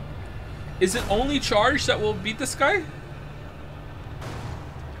 Is it only charge that will beat this guy?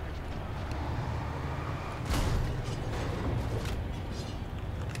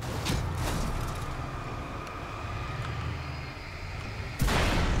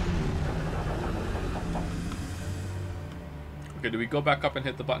 Okay, do we go back up and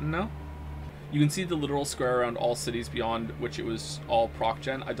hit the button now? You can see the literal square around all cities beyond which it was all proc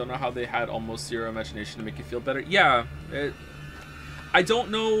gen. I don't know how they had almost zero imagination to make you feel better. Yeah, I don't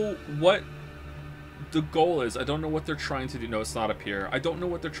know what the goal is. I don't know what they're trying to do. No, it's not up here. I don't know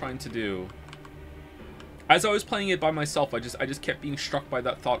what they're trying to do. As I was playing it by myself, I just kept being struck by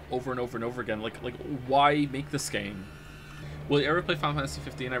that thought over and over and over again. Like why make this game? Will you ever play Final Fantasy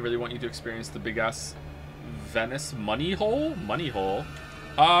 15? I really want you to experience the big ass Venice money hole.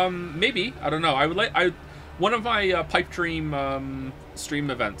 Maybe, I don't know. I would like one of my pipe dream stream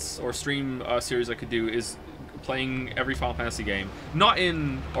events or stream series I could do is playing every Final Fantasy game, not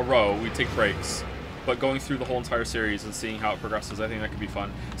in a row. We take breaks, but going through the whole entire series and seeing how it progresses. I think that could be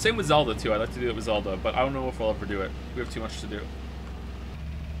fun. Same with Zelda too. I'd like to do it with Zelda, but I don't know if we'll ever do it. We have too much to do.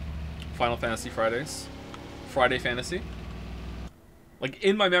 Final Fantasy Fridays, Friday Fantasy. Like,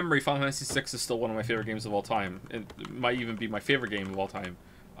 in my memory, Final Fantasy VI is still one of my favorite games of all time. It might even be my favorite game of all time.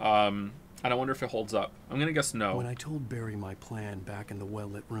 And I wonder if it holds up. I'm gonna guess no. When I told Barry my plan back in the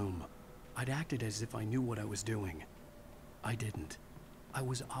well-lit room, I'd acted as if I knew what I was doing. I didn't. I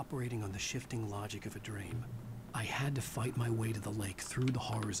was operating on the shifting logic of a dream. I had to fight my way to the lake through the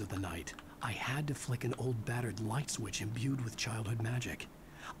horrors of the night. I had to flick an old battered light switch imbued with childhood magic.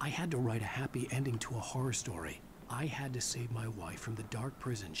 I had to write a happy ending to a horror story. I had to save my wife from the dark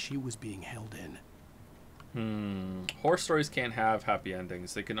prison she was being held in. Horror stories can't have happy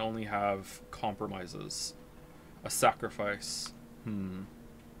endings. They can only have compromises. A sacrifice. One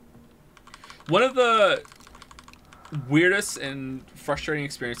of the weirdest and frustrating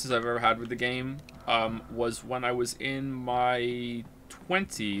experiences I've ever had with the game was when I was in my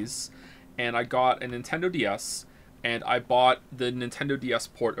 20s and I got a Nintendo DS and I bought the Nintendo DS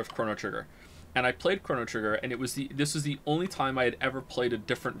port of Chrono Trigger. And I played Chrono Trigger, and this was the only time I had ever played a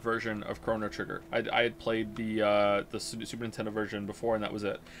different version of Chrono Trigger. I had played the Super Nintendo version before, and that was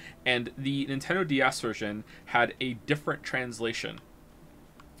it. And the Nintendo DS version had a different translation.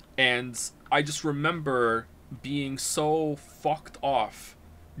 And I just remember being so fucked off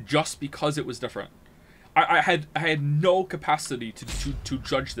just because it was different. I had no capacity to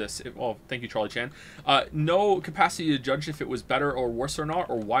judge this. Well, thank you, trolley-chan. No capacity to judge if it was better or worse or not,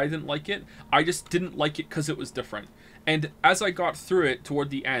 or why I didn't like it. I just didn't like it because it was different. And as I got through it toward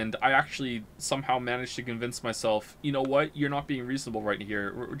the end, I actually somehow managed to convince myself, you know what, you're not being reasonable right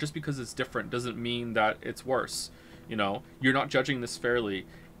here. Just because it's different doesn't mean that it's worse. You know, you're not judging this fairly.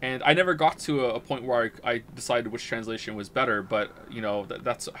 And I never got to a point where I decided which translation was better, but, you know,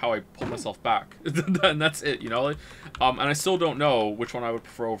 that's how I pulled myself back. And that's it, you know? And I still don't know which one I would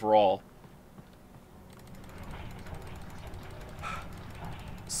prefer overall.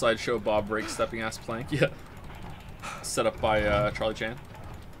 Sideshow Bob break stepping ass plank. Yeah. Set up by trolley-chan.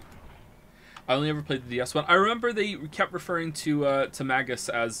 I only ever played the DS one. I remember they kept referring to Magus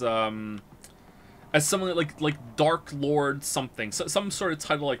as someone like Dark Lord something, some sort of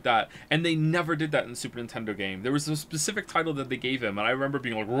title like that, and they never did that in the Super Nintendo game. There was a specific title that they gave him, and I remember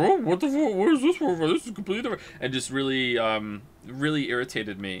being like, "Whoa, what the fuck? What is this for? This is completely different," and just really, really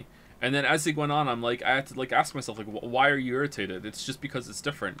irritated me. And then as it went on, I'm like, I had to like ask myself, like, why are you irritated? It's just because it's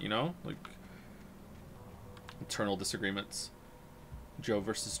different, you know, like internal disagreements. Joe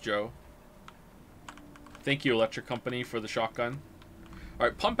versus Joe. Thank you, Electric Company, for the shotgun.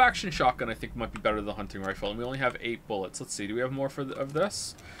 Alright, pump action shotgun I think might be better than the hunting rifle, and we only have 8 bullets. Let's see, do we have more of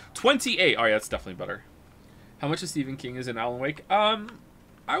this? 28! Oh yeah, that's definitely better. How much of Stephen King is in Alan Wake? I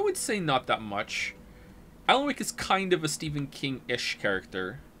would say not that much. Alan Wake is kind of a Stephen King-ish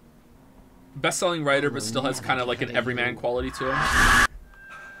character. Best-selling writer, but still has kind of like an everyman quality to him.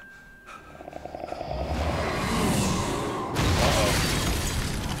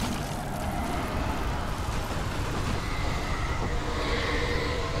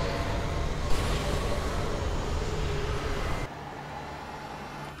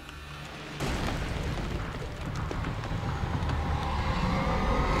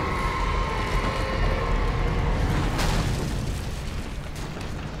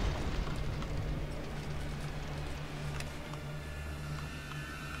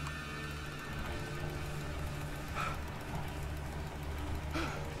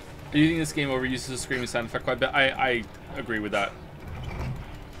 Do you think this game overuses the screaming sound effect quite a bit? I agree with that.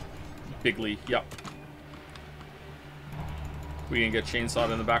 Bigly, yep. We gonna get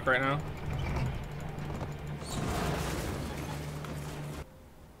chainsawed in the back right now?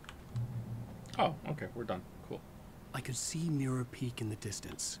 Oh, okay, we're done. Cool. I could see Mirror Peak in the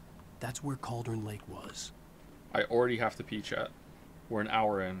distance. That's where Cauldron Lake was. I already have to pee, chat. We're an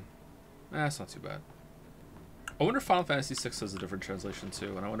hour in. That's not too bad. I wonder if Final Fantasy VI has a different translation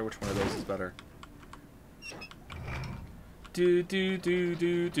too, and I wonder which one of those is better. Do do do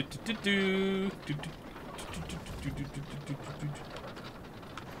do do do do do.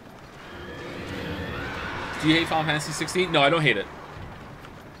 Do you hate Final Fantasy 16? No, I don't hate it.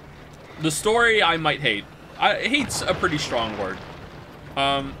 The story I might hate. Hate's a pretty strong word.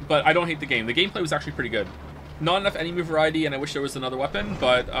 But I don't hate the game. The gameplay was actually pretty good. Not enough enemy variety, and I wish there was another weapon,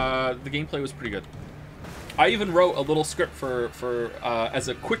 but the gameplay was pretty good. I even wrote a little script for as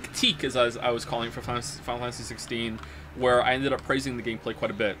a quick critique, as I was calling it, for Final Fantasy 16, where I ended up praising the gameplay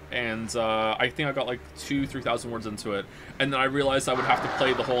quite a bit, and I think I got like 2,000-3,000 words into it, and then I realized I would have to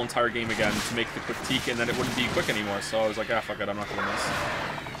play the whole entire game again to make the quick critique, and then it wouldn't be quick anymore. So I was like, ah, fuck it, I'm not doing this.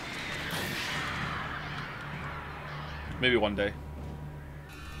 Maybe one day.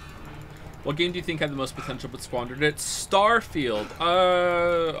 What game do you think had the most potential but squandered it? Starfield.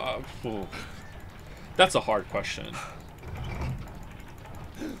 That's a hard question.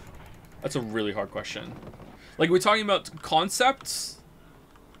 That's a really hard question. Like, we're talking about concepts?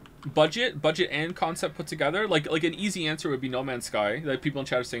 budget and concept put together, like an easy answer would be No Man's Sky. Like people in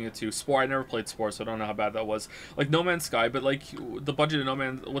chat are saying it too. Spore, I never played Spore, so I don't know how bad that was. Like No Man's Sky, but like the budget of No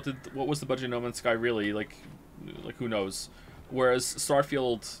Man, what was the budget of No Man's Sky really? Like who knows? Whereas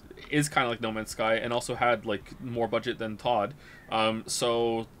Starfield is kind of like No Man's Sky and also had like more budget than Todd.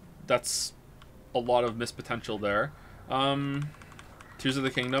 So that's a lot of missed potential there. Tears of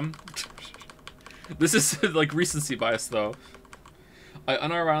the Kingdom. This is like recency bias though. I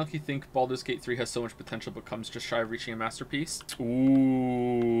unironically think Baldur's Gate 3 has so much potential but comes just shy of reaching a masterpiece.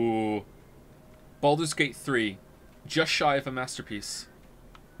 Ooh. Baldur's Gate 3, just shy of a masterpiece.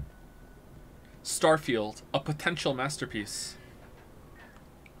 Starfield, a potential masterpiece.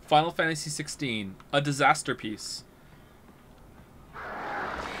 Final Fantasy 16, a disaster piece.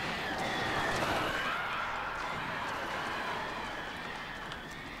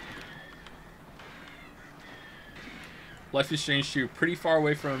 Life is Strange 2, pretty far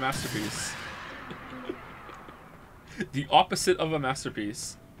away from a masterpiece. The opposite of a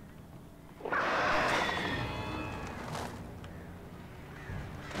masterpiece.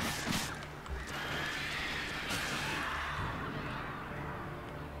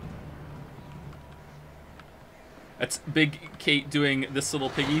 That's Big Kate doing This Little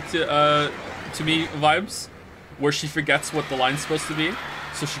Piggy to me vibes, where she forgets what the line's supposed to be.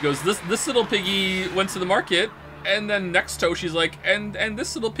 So she goes, this little piggy went to the market, and then next toe she's like, and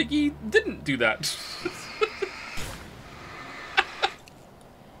this little piggy didn't do that.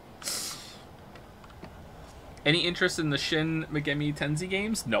 Any interest in the Shin Megami Tensei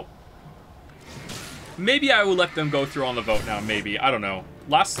games? No. Maybe I will let them go through on the vote now, maybe. I don't know.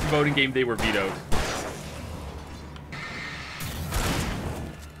 Last voting game, they were vetoed.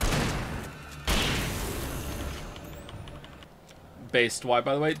 Based. Why,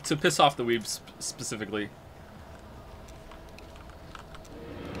 by the way? To piss off the weebs, specifically.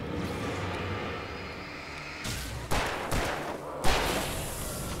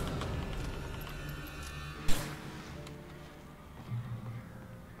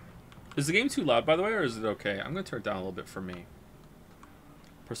 Is the game too loud, by the way, or is it okay? I'm going to turn it down a little bit for me.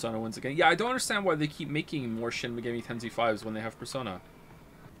 Persona wins again. Yeah, I don't understand why they keep making more Shin Megami Tensei 5s when they have Persona.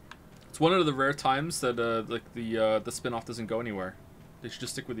 It's one of the rare times that like the spin-off doesn't go anywhere. They should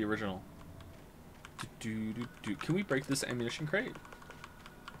just stick with the original. Can we break this ammunition crate?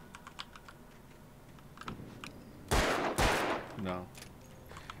 No.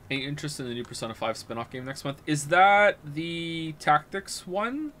 Any interest in the new Persona 5 spin-off game next month? Is that the Tactics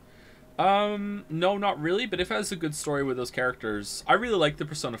one? No, not really, but if it has a good story with those characters, I really like the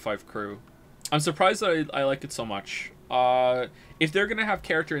Persona 5 crew. I'm surprised that I like it so much. If they're gonna have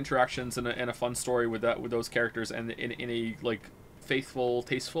character interactions and a fun story with those characters and in a like faithful,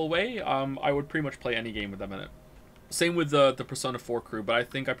 tasteful way, I would pretty much play any game with them in it. Same with the Persona 4 crew, but I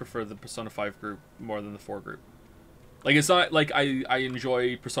think I prefer the Persona 5 group more than the 4 group. Like, it's not like I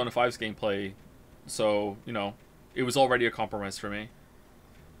enjoy Persona 5's gameplay, so, you know, it was already a compromise for me.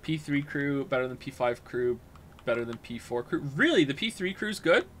 P3 crew better than P5 crew, better than P4 crew. Really? The P3 crew's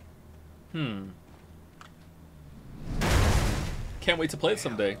good? Can't wait to play it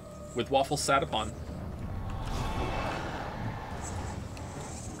someday with Waffle sat upon.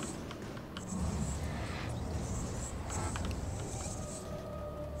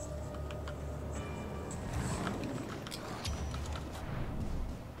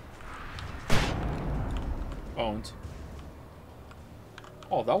 Owned.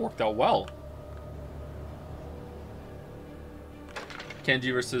 Oh, that worked out well.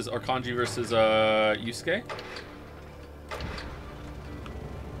 Kanji versus, or Kanji versus Yusuke.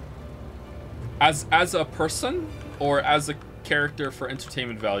 As a person, or as a character for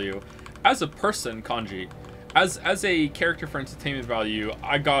entertainment value? As a person, Kanji. As a character for entertainment value,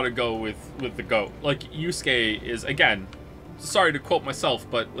 I gotta go with the GOAT. Like, Yusuke is, again, sorry to quote myself,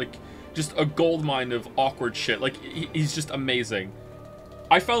 but like, just a goldmine of awkward shit. Like, he's just amazing.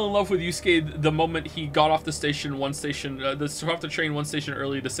 I fell in love with Yusuke the moment he got off the station off the train one station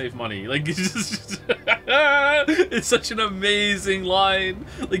early to save money. Like, it's such an amazing line.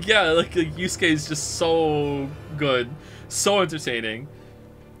 Like, yeah, like Yusuke is just so good, so entertaining,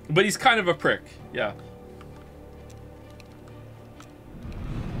 but he's kind of a prick. Yeah.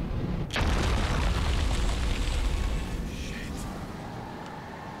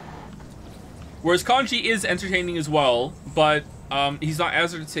 Whereas Kanji is entertaining as well, but he's not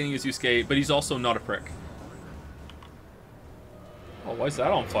as entertaining as Yusuke, but he's also not a prick. Oh, why is that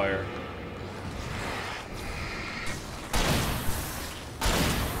on fire?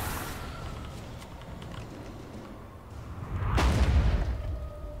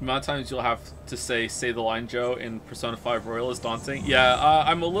 The amount of times you'll have to say the line, Joe, in Persona 5 Royal is daunting. Yeah,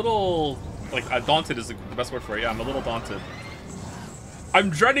 I'm a little, like, daunted is the best word for it. Yeah, I'm a little daunted. I'm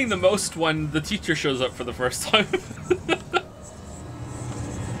dreading the most when the teacher shows up for the first time.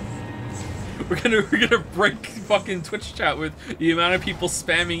 We're gonna break fucking Twitch chat with the amount of people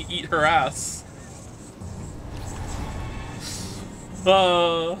spamming eat her ass.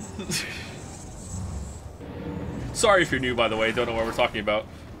 Sorry if you're new, by the way, don't know what we're talking about.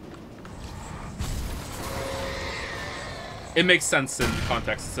 It makes sense in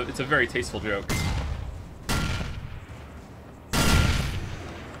context. It's a very tasteful joke.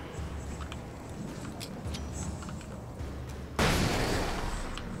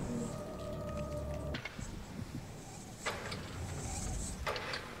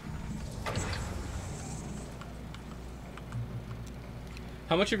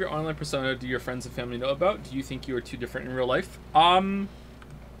 How much of your online persona do your friends and family know about? Do you think you are too different in real life?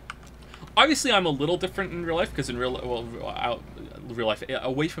 Obviously, I'm a little different in real life because in real life,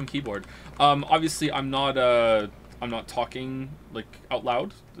 away from keyboard. Obviously, I'm not talking like out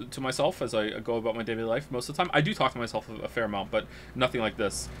loud to myself as I go about my daily life most of the time. I do talk to myself a fair amount, but nothing like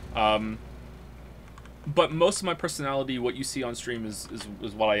this. But most of my personality, what you see on stream, is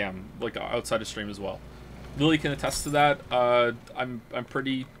what I am, like outside of stream as well. Lily can attest to that. I'm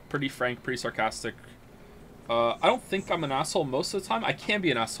pretty frank, pretty sarcastic. I don't think I'm an asshole most of the time. I can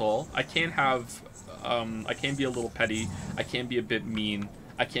be an asshole. I can have, I can be a little petty. I can be a bit mean.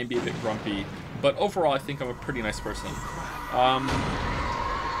 I can be a bit grumpy. But overall, I think I'm a pretty nice person.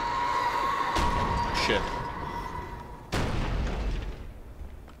 Shit.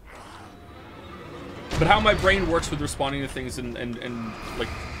 But how my brain works with responding to things and like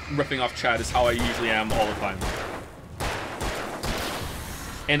ripping off chat is how I usually am all the time.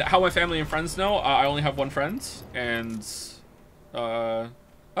 And how my family and friends know, I only have one friend, and I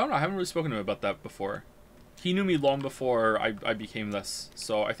don't know, I haven't really spoken to him about that before. He knew me long before I became this,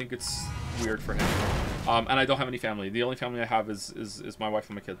 so I think it's weird for him. And I don't have any family. The only family I have is my wife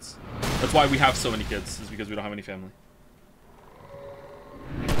and my kids. That's why we have so many kids, is because we don't have any family.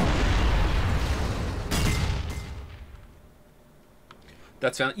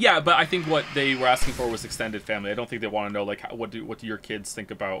 That's family. Yeah, but I think what they were asking for was extended family. I don't think they want to know, like, what do your kids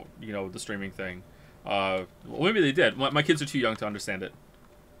think about, you know, the streaming thing. Well, maybe they did. My kids are too young to understand it.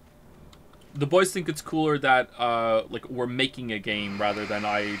 The boys think it's cooler that, like, we're making a game rather than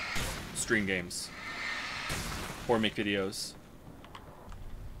I stream games. Or make videos.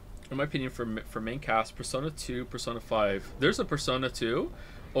 In my opinion, for main cast, Persona 2, Persona 5. There's a Persona 2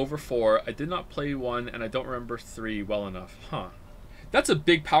 over 4. I did not play 1, and I don't remember 3 well enough. Huh. That's a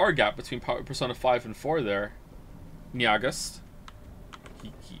big power gap between Persona 5 and 4 there. Niagust.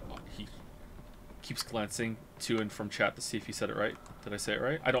 He keeps glancing to and from chat to see if he said it right. Did I say it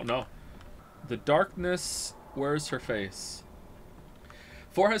right? I don't know. The darkness, where's her face?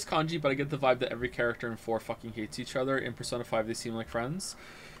 4 has kanji, but I get the vibe that every character in 4 fucking hates each other. In Persona 5, they seem like friends.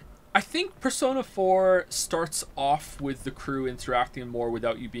 I think Persona 4 starts off with the crew interacting more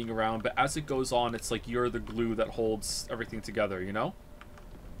without you being around, but as it goes on, it's like you're the glue that holds everything together, you know?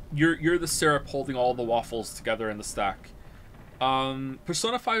 You're the syrup holding all the waffles together in the stack.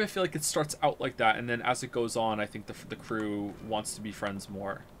 Persona 5, I feel like it starts out like that, and then as it goes on, I think the crew wants to be friends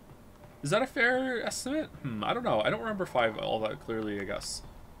more. Is that a fair estimate? I don't know. I don't remember 5 all that clearly, I guess.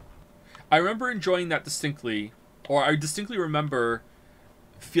 I remember enjoying that distinctly, or I distinctly remember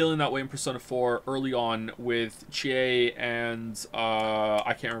feeling that way in Persona 4 early on with Chie and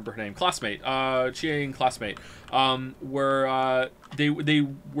I can't remember her name, classmate, Chie and classmate, where they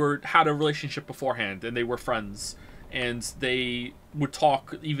had a relationship beforehand and they were friends and they would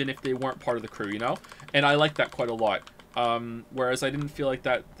talk even if they weren't part of the crew, you know, and I liked that quite a lot. Whereas I didn't feel like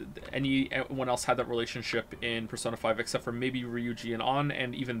that anyone else had that relationship in Persona 5 except for maybe Ryuji and An,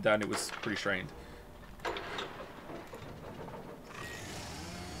 and even then it was pretty strained.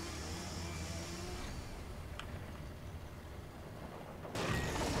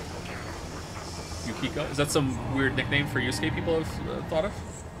 Yukiko? Is that some weird nickname for Yusuke people have thought of?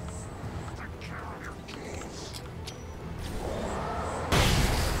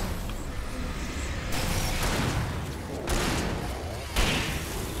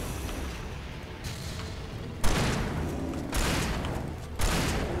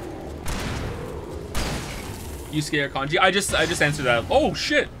 Yusuke or kanji? I just answered that. Oh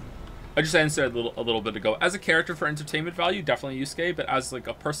shit! I just answered a little bit ago. As a character for entertainment value, definitely Yusuke, but as like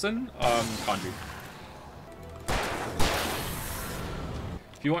a person, kanji.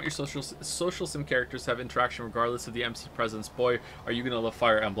 If you want your social sim characters to have interaction regardless of the MC presence, boy, are you gonna love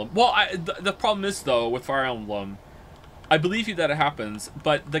Fire Emblem. Well, the problem is though with Fire Emblem, I believe you that it happens,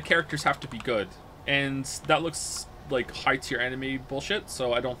 but the characters have to be good. And that looks like high-tier anime bullshit,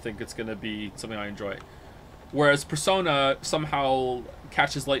 so I don't think it's going to be something I enjoy. Whereas Persona somehow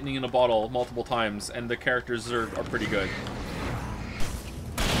catches lightning in a bottle multiple times, and the characters are pretty good.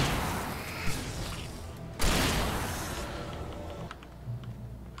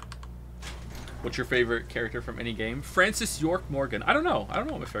 What's your favorite character from any game? Francis York Morgan. I don't know. I don't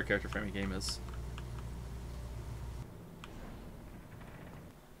know what my favorite character from any game is.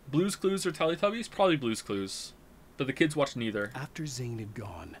 Blue's Clues or Teletubbies? Probably Blue's Clues. But the kids watch neither. After Zane had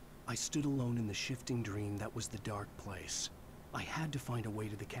gone, I stood alone in the shifting dream that was the dark place. I had to find a way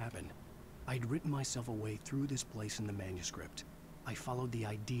to the cabin. I'd written myself a way through this place in the manuscript. I followed the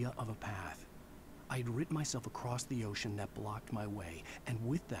idea of a path. I'd written myself across the ocean that blocked my way, and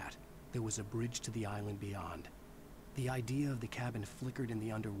with that, there was a bridge to the island beyond. The idea of the cabin flickered in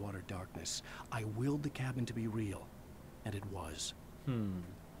the underwater darkness. I willed the cabin to be real, and it was.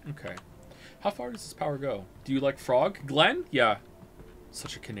 Okay. How far does this power go? Do you like Frog? Glenn? Yeah.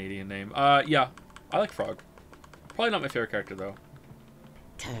 Such a Canadian name. Yeah. I like Frog. Probably not my favorite character, though.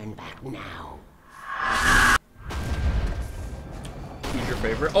 Turn back now. Who's your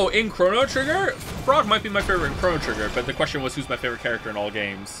favorite? Oh, in Chrono Trigger? Frog might be my favorite in Chrono Trigger, but the question was who's my favorite character in all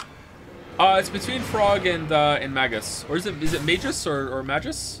games. It's between Frog and Magus. Or is it Magus or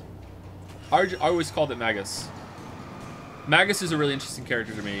Magus? I always called it Magus. Magus is a really interesting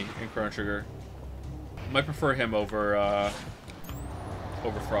character to me in Chrono Trigger. Might prefer him over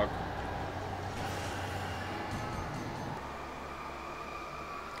Frog.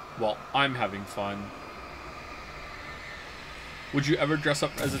 Well, I'm having fun. Would you ever dress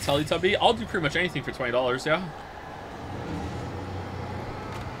up as a Teletubby? I'll do pretty much anything for $20, yeah.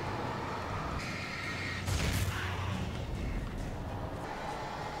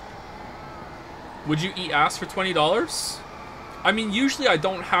 Would you eat ass for $20? I mean, usually I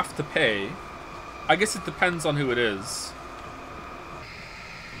don't have to pay. I guess it depends on who it is.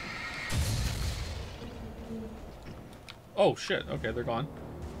 Oh, shit. Okay, they're gone.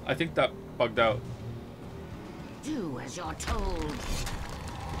 I think that bugged out. Do as you're told.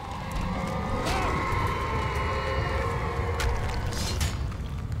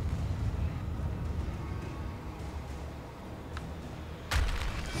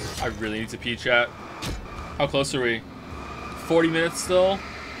 I really need to pee, chat. How close are we? 40 minutes still?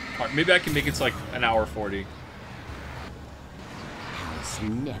 Alright, maybe I can make it to like an hour 40. Alice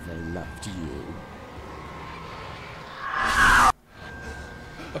never loved you.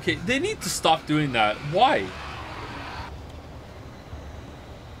 Okay, they need to stop doing that. Why?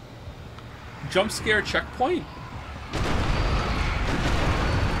 Jump scare checkpoint?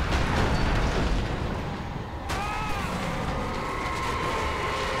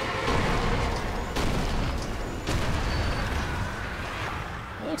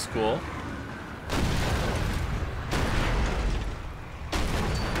 That looks cool.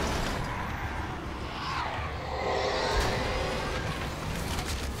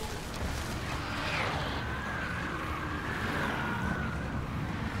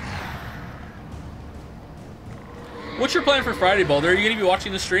 What's your plan for Friday, Boulder? Are you going to be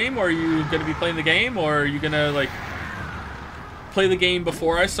watching the stream, or are you going to be playing the game, or are you going to, like, play the game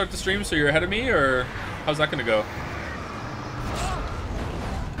before I start the stream so you're ahead of me, or how's that going to go?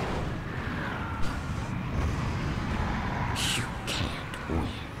 You can't win.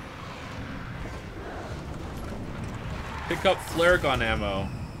 Pick up flare gun ammo.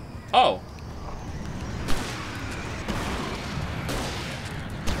 Oh.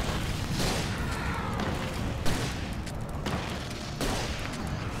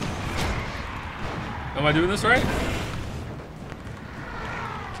 Am I doing this right?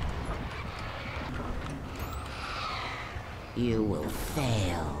 You will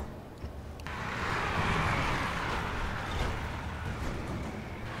fail.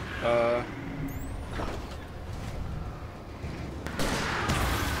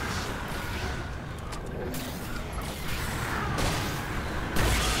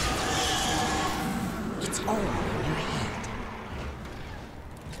 It's all in your head.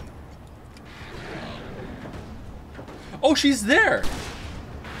 Oh, she's there.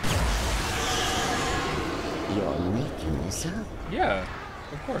 You're making this up. Yeah,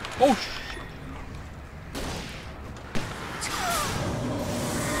 of course. Oh,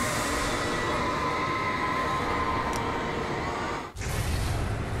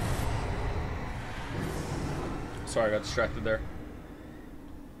 sorry, I got distracted there.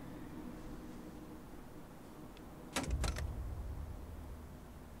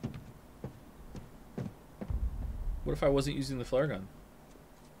 What if I wasn't using the flare gun?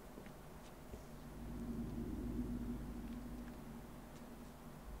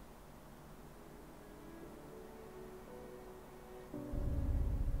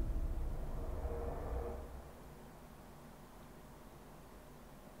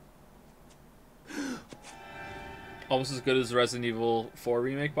 Almost as good as Resident Evil 4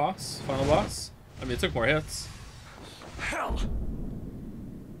 remake boss, final boss. I mean, it took more hits. Hell!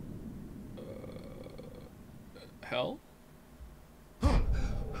 Hell?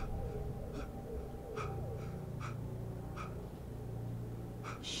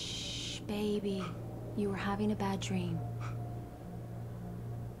 Shh, baby. You were having a bad dream.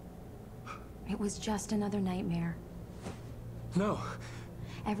 It was just another nightmare. No,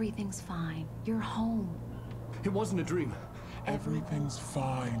 Everything's fine. You're home. it wasn't a dream. Everything's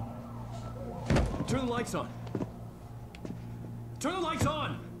fine. Turn the lights on. Turn the lights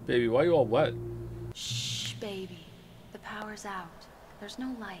on! Baby, why are you all wet? Shh, baby. The power's out. There's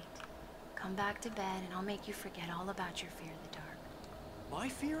no light. Come back to bed and I'll make you forget all about your fear in the dark. My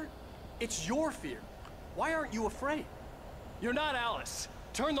fear? It's your fear. Why aren't you afraid? You're not Alice.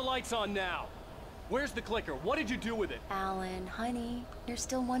 Turn the lights on now. Where's the clicker? What did you do with it? Alan, honey, you're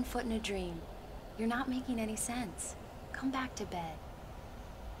still 1 foot in a dream. You're not making any sense. Come back to bed.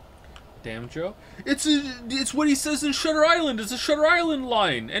 Damn, Joe. It's what he says in Shutter Island. It's a Shutter Island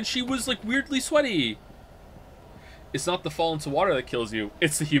line. And she was, like, weirdly sweaty. It's not the fall into water that kills you.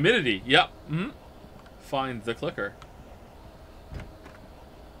 It's the humidity. Yep. Find the clicker.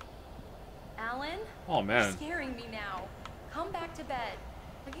 Alan? Oh, man. You're scaring me now. Come back to bed.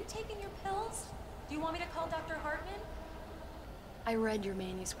 Have you taken your pills? Do you want me to call Dr. Hartman? I read your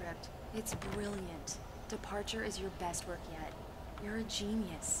manuscript. It's brilliant. Departure is your best work yet. You're a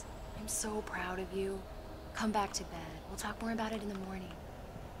genius. I'm so proud of you. Come back to bed. We'll talk more about it in the morning.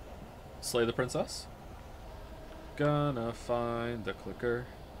 Slay the princess. Gonna find the clicker.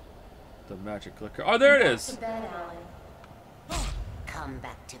 The magic clicker. Oh, there it is. Come back to bed, Alan. Come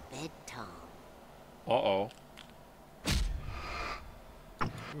back to bed, Tom. Uh-oh.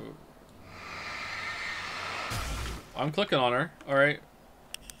 Ooh. I'm clicking on her. All right.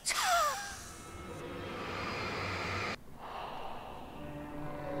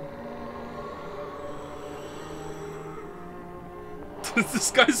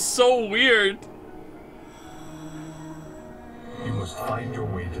 This guy's so weird. You must find your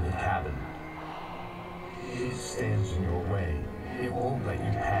way to the cabin. It stands in your way. It won't let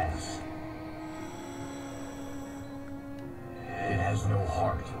you pass. It has no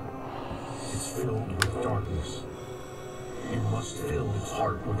heart. It's filled with darkness. You must fill its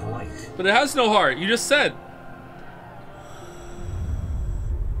heart with light. But it has no heart. You just said.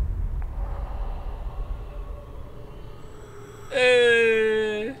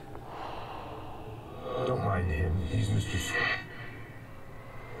 Don't mind him. He's Mr.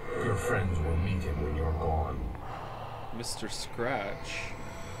 Your friends will meet him when you're gone. Mr. Scratch.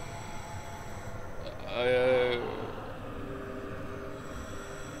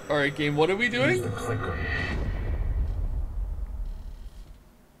 Alright, game, what are we doing? Use the clicker.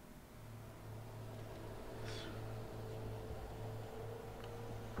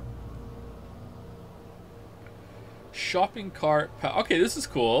 Shopping cart. Okay, this is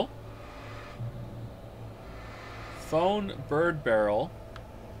cool. Phone, bird barrel.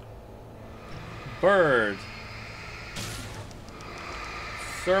 Bird.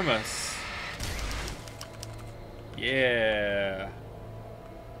 Thermos. Yeah.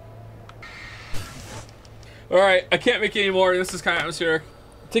 Alright, I can't make any more. This is kind of atmospheric.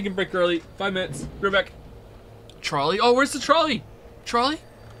 Taking a break early. 5 minutes. Be right back. Trolley. Oh, where's the trolley? Trolley?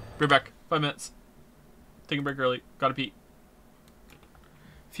 Be right back. 5 minutes. Taking a break early. Gotta pee.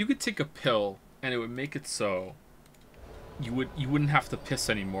 If you could take a pill and it would make it so you wouldn't have to piss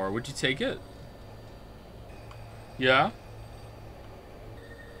anymore, would you take it? Yeah?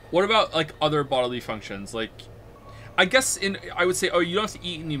 What about like other bodily functions? Like I guess I would say, oh, you don't have to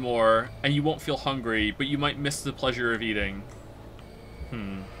eat anymore and you won't feel hungry, but you might miss the pleasure of eating.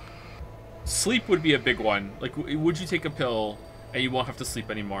 Sleep would be a big one. Like would you take a pill and you won't have to sleep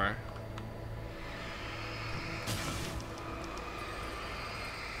anymore?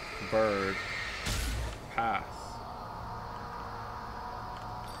 Bird. Path.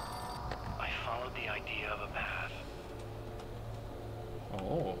 I followed the idea of a path.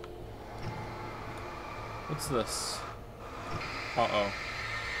 Oh. What's this? Uh-oh.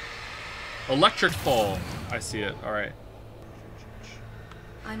 Electric pole. I see it. Alright.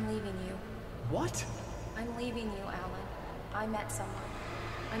 I'm leaving you. What? I'm leaving you, Alan. I met someone.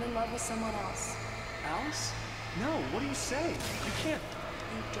 I'm in love with someone else. Alice? No, what are you saying? You can't.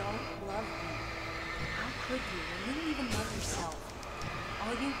 You don't love me. How could you when you don't even love yourself?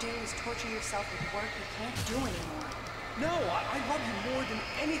 All you do is torture yourself with work you can't do anymore. No, I love you more than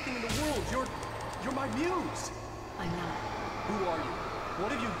anything in the world. You're my muse. I'm not. Who are you?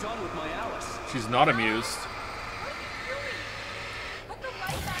 What have you done with my Alice? She's not amused. What are you doing? Put the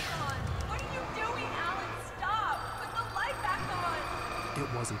light back on. What are you doing, Alan? Stop. Put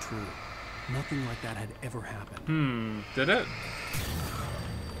It wasn't true. Nothing like that had ever happened. Did it?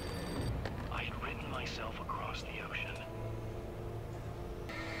 I'd written myself across the ocean.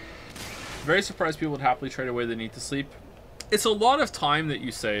 Very surprised people would happily trade away the need to sleep. It's a lot of time that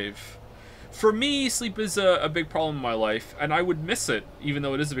you save. For me, sleep is a big problem in my life, and I would miss it, even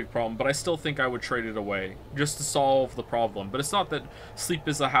though it is a big problem, but I still think I would trade it away, just to solve the problem. But it's not that sleep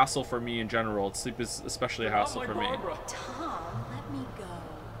is a hassle for me in general. Sleep is especially a hassle for me. Tom, let me go.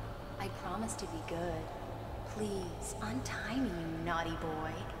 I promise to be good. Please, untie me, you naughty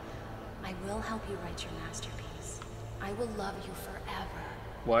boy. I will help you write your masterpiece. I will love you forever.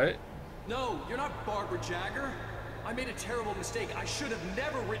 What? No, you're not Barbara Jagger. I made a terrible mistake. I should have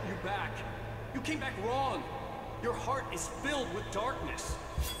never written you back. You came back wrong. Your heart is filled with darkness.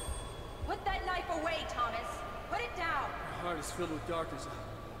 Put that knife away, Thomas. Put it down. Your heart is filled with darkness.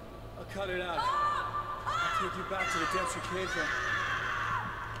 I'll cut it out. I'll take you back to the depths you came from.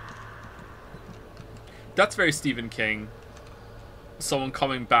 That's very Stephen King. Someone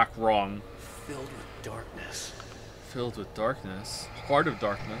coming back wrong. Filled with darkness. Filled with darkness. Heart of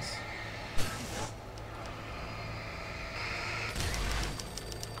darkness.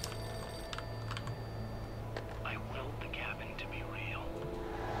 I willed the cabin to be real.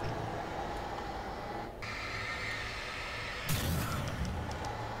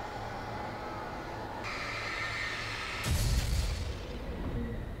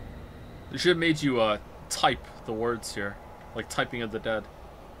 They should have made you type the words here. Like typing of the dead.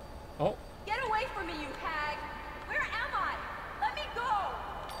 Oh. Get away from me, you hag! Where am I? Let me go!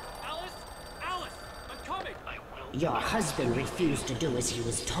 Alice! Alice! I'm coming! Your husband refused to do as he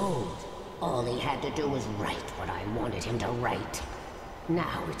was told. All he had to do was write what I wanted him to write.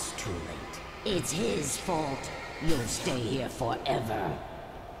 Now it's too late. It's his fault. You'll stay here forever.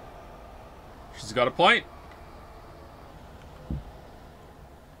 She's got a point.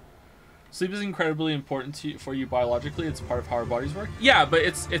 Sleep is incredibly important for you biologically. It's part of how our bodies work. Yeah, but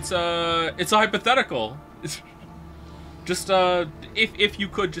it's a hypothetical. Just if you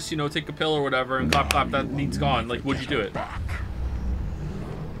could just, you know, take a pill or whatever and clap that need's gone, like, would you do it?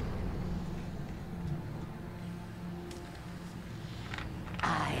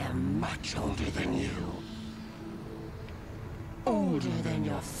 I am much older than you. Older than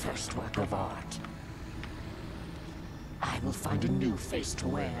your first work of art. I will find a new face to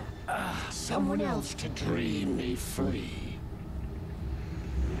wear. Someone else to dream me free.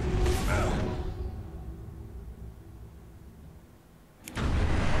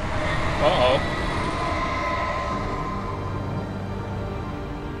 Uh-oh.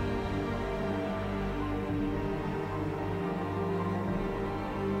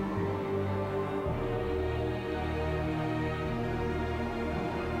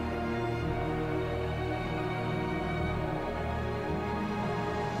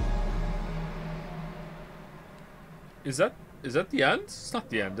 Is that the end? It's not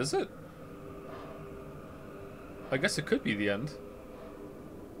the end, is it? I guess it could be the end.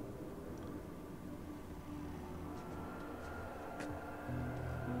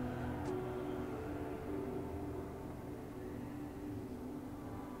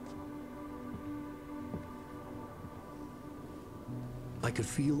 I could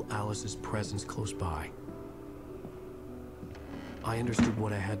feel Alice's presence close by. I understood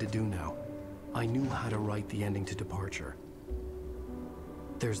what I had to do now. I knew how to write the ending to Departure.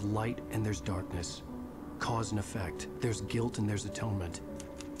 There's light and there's darkness. Cause and effect. There's guilt and there's atonement.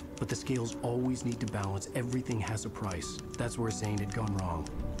 But the scales always need to balance. Everything has a price. That's where Zane had gone wrong.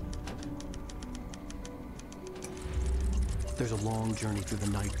 There's a long journey through the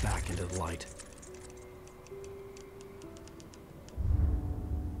night back into the light.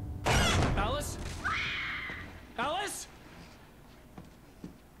 Alice? Alice?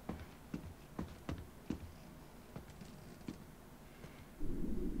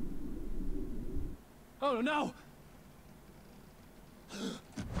 Oh no!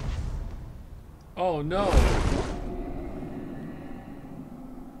 Oh no!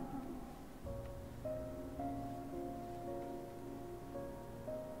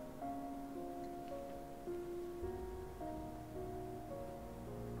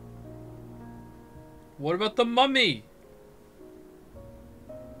 What about the mummy?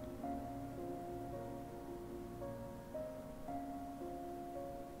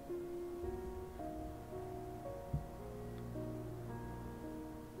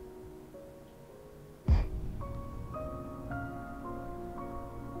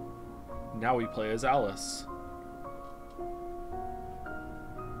 Now we play as Alice.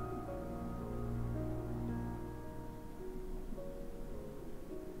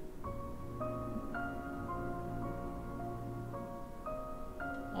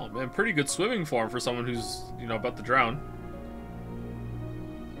 Man, pretty good swimming form for someone who's, you know, about to drown.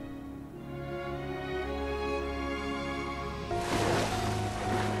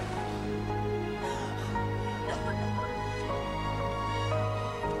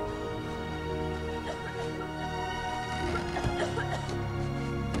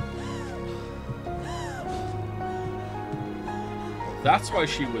 That's why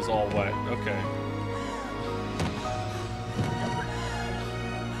she was all wet. Okay.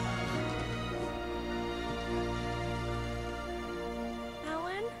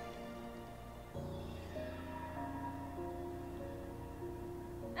 Alan?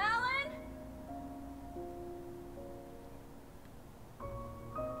 Alan?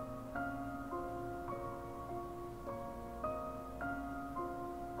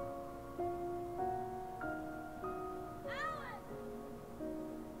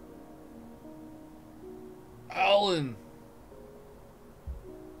 Alan!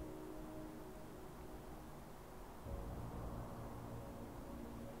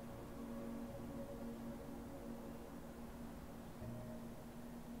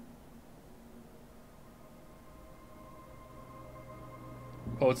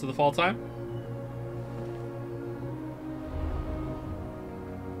 Poets of the Fall time?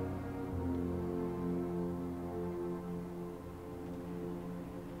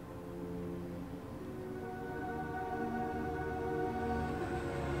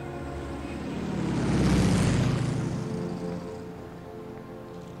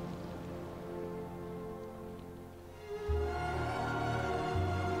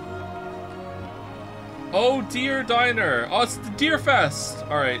 Oh, Deer Diner. Oh, it's the Deer Fest.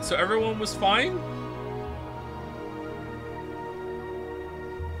 All right, so everyone was fine?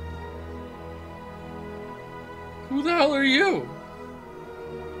 Who the hell are you?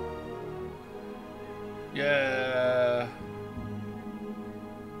 Yeah.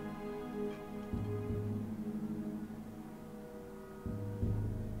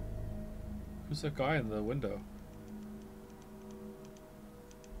 Who's that guy in the window?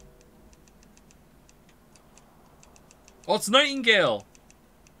 Oh, it's Nightingale.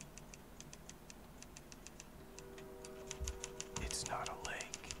 It's not a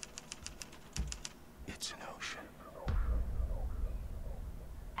lake. It's an ocean.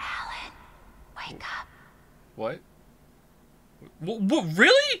 Alan, wake up. What? What?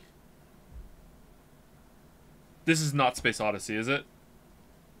 Really? This is not Space Odyssey, is it?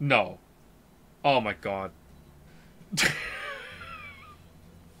 No. Oh my god.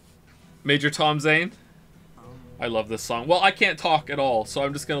 Major Tom Zane? I love this song. Well, I can't talk at all, so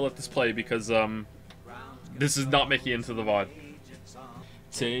I'm just gonna let this play because this is not making it into the VOD.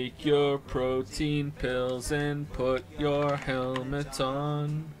 Take your protein pills and put your helmet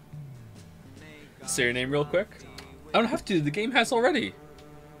on. Say your name real quick. I don't have to, the game has already.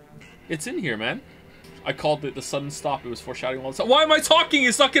 It's in here, man. I called it the sudden stop, it was foreshadowing all the time. Why am I talking?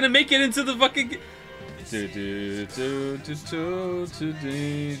 It's not gonna make it into the fucking...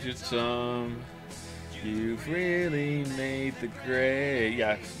 You've really made the grade.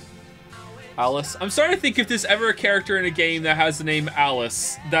 Yeah. Alice. I'm starting to think if there's ever a character in a game that has the name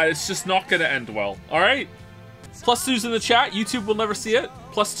Alice, that it's just not going to end well. Alright? +2s in the chat. YouTube will never see it.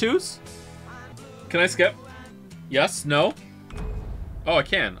 +2s. Can I skip? Yes? No? Oh, I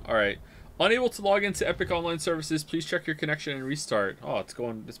can. Alright. Unable to log into Epic Online Services. Please check your connection and restart. Oh, it's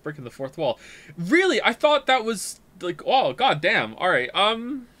breaking the fourth wall. Really? I thought that was like, oh, god damn. Alright.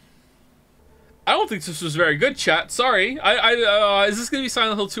 I don't think this was very good, chat. Sorry. Is this going to be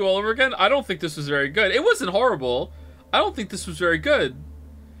Silent Hill 2 all over again? I don't think this was very good. It wasn't horrible. I don't think this was very good.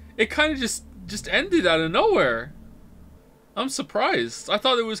 It kind of just ended out of nowhere. I'm surprised. I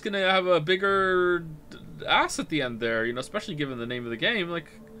thought it was going to have a bigger ass at the end there, you know, especially given the name of the game. Like,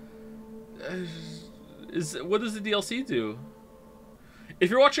 what does the DLC do? If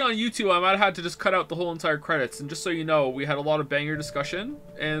you're watching on YouTube, I might have had to just cut out the whole entire credits. And just so you know, we had a lot of banger discussion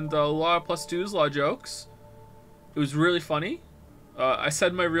and a lot of +2s, a lot of jokes. It was really funny. I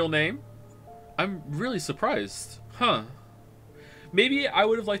said my real name. I'm really surprised. Huh. Maybe I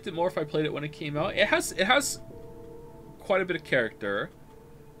would have liked it more if I played it when it came out. It has quite a bit of character.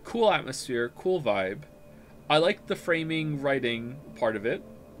 Cool atmosphere, cool vibe. I liked the framing, writing part of it.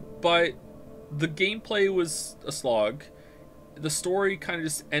 But the gameplay was a slog. The story kind of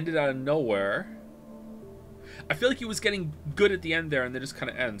just ended out of nowhere. I feel like it was getting good at the end there and then just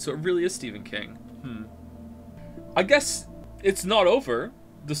kind of ends. So it really is Stephen King. I guess it's not over.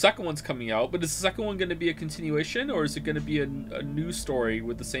 The second one's coming out, but is the second one going to be a continuation or is it going to be a new story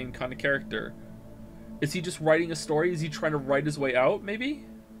with the same kind of character? Is he just writing a story? Is he trying to write his way out, maybe?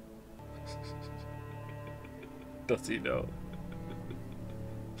 Does he know?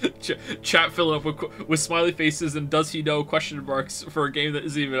 Chat filling up with smiley faces and does he know question marks for a game that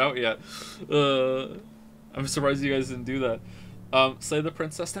isn't even out yet. I'm surprised you guys didn't do that. Slay the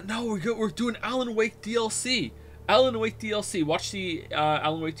Princess. No, we're doing Alan Wake DLC. Alan Wake DLC. Watch the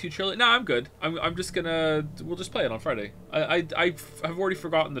Alan Wake 2 trailer. No, I'm good. I'm just gonna. We'll just play it on Friday. I've already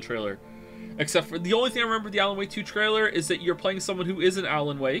forgotten the trailer. Except for the only thing I remember the Alan Wake 2 trailer is that you're playing someone who isn't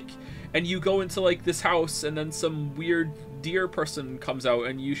Alan Wake, and you go into like this house, and then some weird deer person comes out,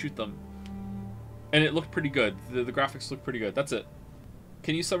 and you shoot them. And it looked pretty good. The graphics look pretty good. That's it.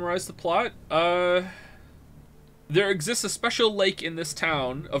 Can you summarize the plot? There exists a special lake in this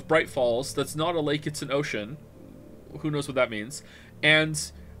town of Bright Falls that's not a lake, it's an ocean. Who knows what that means? And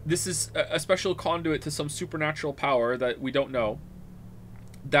this is a special conduit to some supernatural power that we don't know,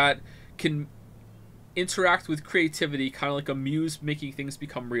 that can interact with creativity, kind of like a muse making things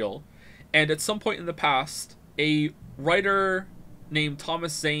become real. And at some point in the past, a writer named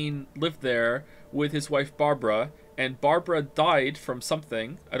Thomas Zane lived there with his wife Barbara, and Barbara died from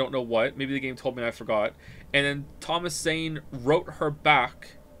something. I don't know what. Maybe the game told me, I forgot. And then Thomas Zane wrote her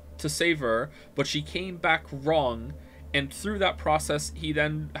back to save her, but she came back wrong, and through that process he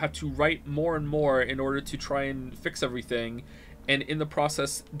then had to write more and more in order to try and fix everything, and in the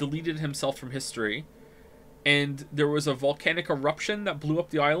process deleted himself from history. And there was a volcanic eruption that blew up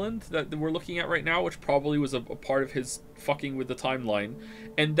the island that we're looking at right now, which probably was a part of his fucking with the timeline.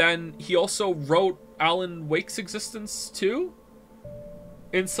 And then he also wrote Alan Wake's existence too,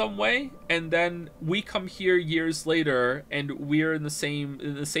 in some way. And then we come here years later, and we're in the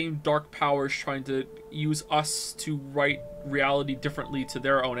same dark powers trying to use us to write reality differently to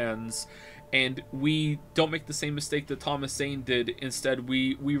their own ends. And we don't make the same mistake that Thomas Zane did. Instead,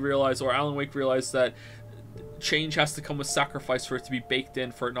 we realize, or Alan Wake realized, that change has to come with sacrifice for it to be baked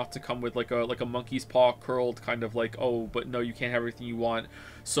in, for it not to come with like a monkey's paw curled, kind of like, oh, but no, you can't have everything you want.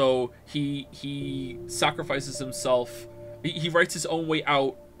 So he sacrifices himself. He writes his own way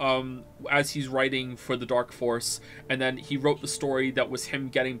out as he's writing for the Dark Force, and then he wrote the story that was him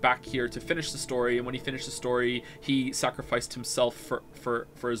getting back here to finish the story. And when he finished the story, he sacrificed himself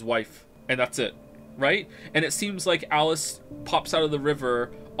for his wife. And that's it, right? And it seems like Alice pops out of the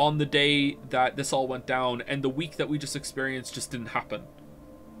river on the day that this all went down, and the week that we just experienced just didn't happen,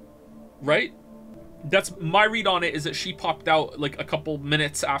 right? That's my read on it, is that she popped out like a couple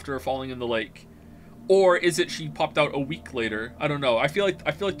minutes after falling in the lake. Or is it she popped out a week later? I don't know. I feel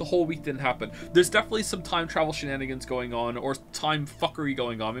like the whole week didn't happen. There's definitely some time travel shenanigans going on, or time fuckery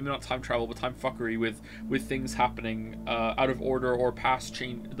going on. Maybe not time travel, but time fuckery with things happening out of order, or the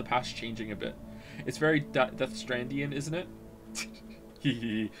past changing a bit. It's very Death Strandian, isn't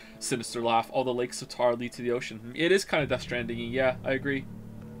it? Sinister laugh. All the lakes of tar lead to the ocean. It is kind of Death Stranding. Yeah, I agree.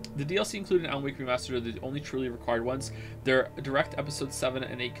 The DLC included an Alan Wake remastered are the only truly required ones. They're a direct episode 7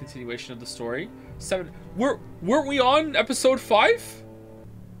 and 8 continuation of the story. 7. Weren't we on episode 5?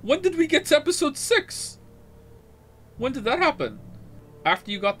 When did we get to episode 6? When did that happen?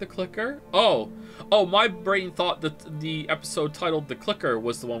 After you got the clicker? Oh, my brain thought that the episode titled The Clicker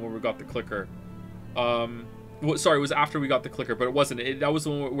was the one where we got the clicker. Sorry, it was after we got the clicker, but it wasn't. That was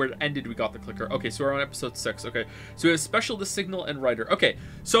the one where it ended, we got the clicker. Okay, so we're on episode 6. Okay, so we have Special, The Signal, and Writer. Okay,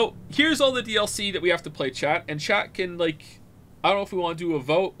 so here's all the DLC that we have to play, chat. And chat can, like, I don't know if we want to do a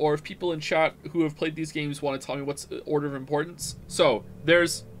vote, or if people in chat who have played these games want to tell me what's the order of importance. So,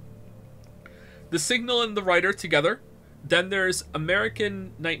 there's The Signal and The Writer together. Then there's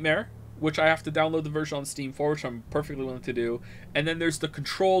American Nightmare, which I have to download the version on Steam for, which I'm perfectly willing to do. And then there's the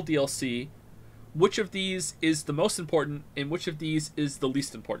Control DLC. Which of these is the most important, and which of these is the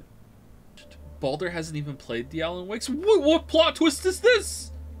least important? Baldur hasn't even played the Alan Wakes. What plot twist is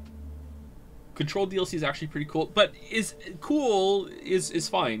this? Control DLC is actually pretty cool, but is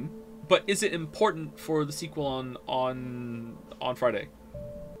fine. But is it important for the sequel on Friday?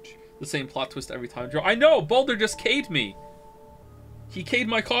 The same plot twist every time. I know, Baldur just K'd me. He K'd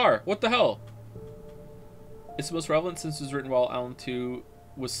my car. What the hell? It's the most relevant since it was written while Alan 2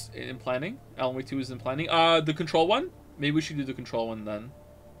 was in planning. Alan Wake 2 was in planning. The Control one? Maybe we should do the Control one then.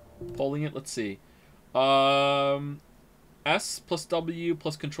 Polling it, let's see. S plus W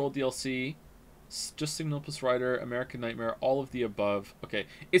plus Control DLC. Just Signal plus Writer, American Nightmare, all of the above. Okay.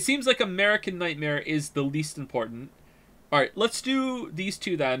 It seems like American Nightmare is the least important. Alright, let's do these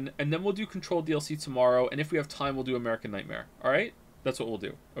two then, and then we'll do Control DLC tomorrow, and if we have time, we'll do American Nightmare. Alright? That's what we'll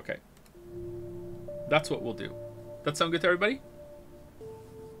do. Okay. That's what we'll do. That sound good to everybody?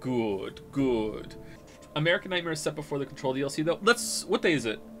 Good, good. American Nightmare is set before the Control DLC, though. What day is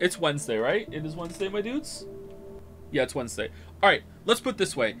it? It's Wednesday, right? It is Wednesday, my dudes? Yeah, it's Wednesday. Alright, let's put it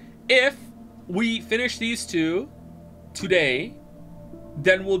this way. If we finish these two today,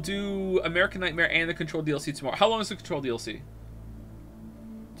 Then we'll do American Nightmare and the Control DLC tomorrow. How long is the Control DLC? Do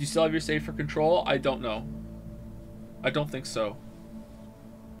you still have your save for Control? I don't know. I don't think so.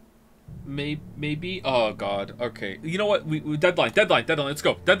 Maybe. Oh God. Okay. You know what? We deadline. Let's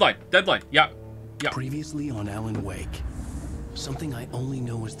go. Deadline. Yeah. Previously on Alan Wake, something I only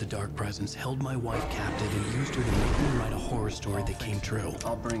know as the Dark Presence held my wife captive and used her to make me write a horror story that came true.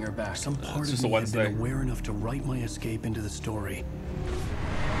 I'll bring her back. Some part of me had been aware enough to write my escape into the story.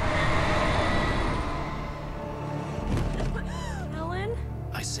 Alan?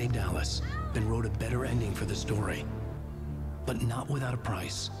 I saved Alice, then wrote a better ending for the story. But not without a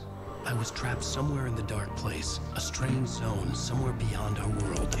price. I was trapped somewhere in the dark place, a strange zone somewhere beyond our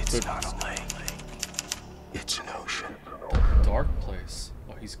world. It's not a lake. It's an ocean. Dark place.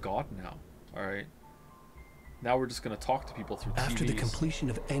 Oh, he's God now. Alright. Now we're just gonna talk to people through TVs. After the completion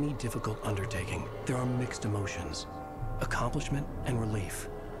of any difficult undertaking, there are mixed emotions. Accomplishment and relief.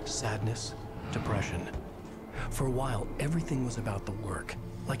 Sadness, depression. For a while, everything was about the work.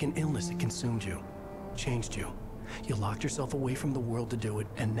 Like an illness, it consumed you. Changed you. You locked yourself away from the world to do it,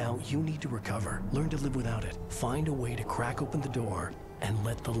 and now you need to recover. Learn to live without it. Find a way to crack open the door and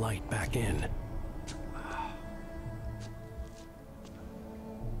let the light back in.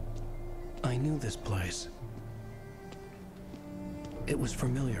 I knew this place. It was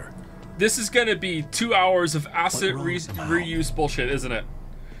familiar. This is gonna be 2 hours of asset reuse bullshit, isn't it?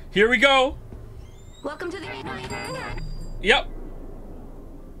 Here we go. Welcome to the... Yep.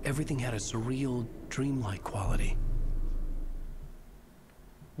 Everything had a surreal, dreamlike quality.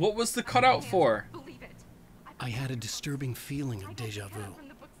 What was the cutout for? I had a disturbing feeling of deja vu.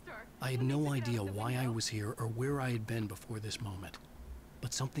 I had no idea why I was here or where I had been before this moment.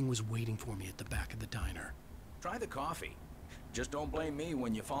 But something was waiting for me at the back of the diner. Try the coffee. Just don't blame me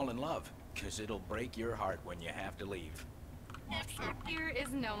when you fall in love, because it'll break your heart when you have to leave. Here is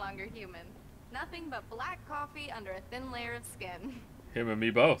no longer human. Nothing but black coffee under a thin layer of skin. Him and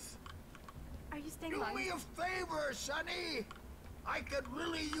me both. Are you staying Do long? me a favor, Sonny. I could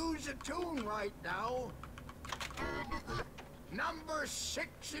really use a tune right now. Number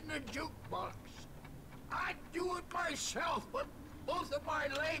 6 in the jukebox. I'd do it myself, but both of my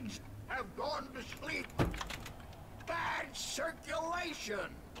legs have gone to sleep. Bad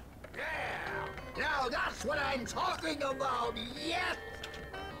circulation. Yeah. Now that's what I'm talking about. Yes.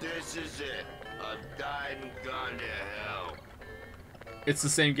 This is it. I've died and gone to hell. It's the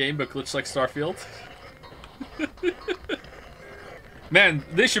same game, but glitched like Starfield. Man,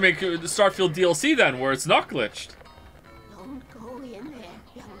 they should make the Starfield DLC then, where it's not glitched. Don't go in there,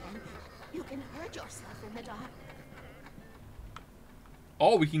 young man. You can hurt yourself in the dark.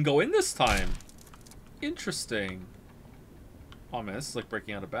 Oh, we can go in this time. Interesting. Oh man, this is like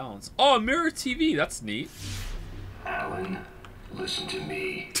breaking out of balance. Oh, mirror TV. That's neat. Alan, listen to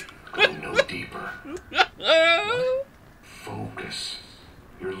me. Go no deeper. What? Focus.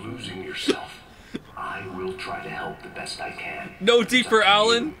 You're losing yourself. I will try to help the best I can. No deeper,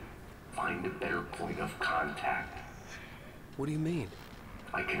 Alan. Find a better point of contact. What do you mean?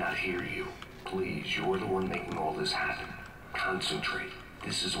 I cannot hear you. Please, you're the one making all this happen. Concentrate.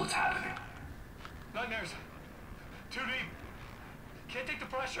 This is what's happening. Nightmares. Too deep. Can't take the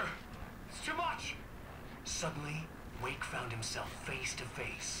pressure. It's too much. Suddenly, Wake found himself face to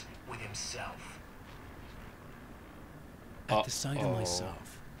face with himself. At the sight of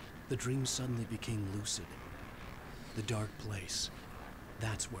myself, the dream suddenly became lucid. The dark place.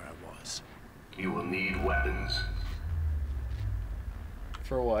 That's where I was. You will need weapons.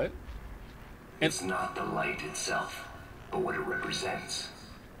 For what? It's not the light itself, but what it represents.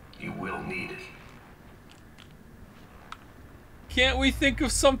 You will need it. Can't we think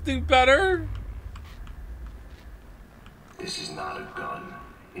of something better? This is not a gun.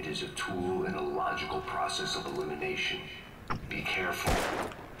 It is a tool in a logical process of elimination. Be careful.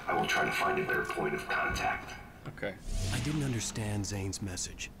 I will try to find a better point of contact. Okay. I didn't understand Zane's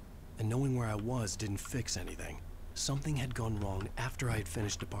message, and knowing where I was didn't fix anything. Something had gone wrong after I had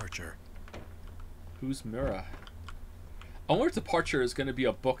finished Departure. Who's Mira? I wonder if Departure is going to be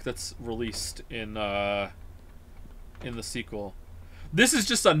a book that's released in the sequel. This is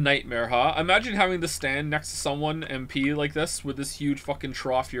just a nightmare, huh? Imagine having to stand next to someone MP like this with this huge fucking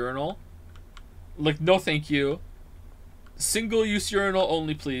trough urinal. Like, no thank you. Single-use urinal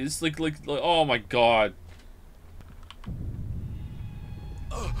only, please. Like, oh my god.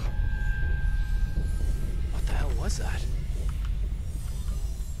 What the hell was that?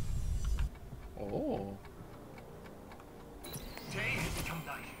 Oh. Day had become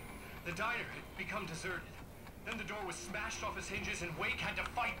night. The diner had become deserted. Then the door was smashed off its hinges and Wake had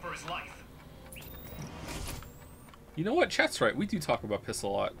to fight for his life. You know what? Chat's right. We do talk about piss a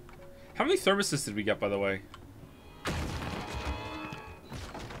lot. How many thermoses did we get, by the way?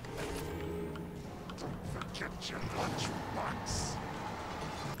 Forget your lunchbox.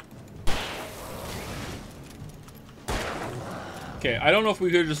 Okay, I don't know if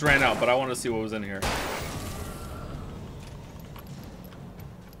we could have just ran out, but I want to see what was in here.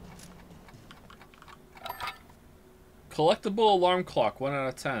 Collectible alarm clock, 1 out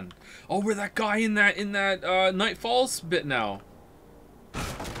of 10. Oh, we're that guy in that Night Falls bit now.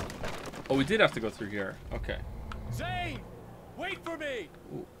 Oh, we did have to go through here. Okay. Zane, wait for me.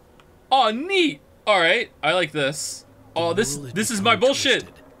 Ooh. Oh, neat. All right, I like this. Oh, this is my bullshit.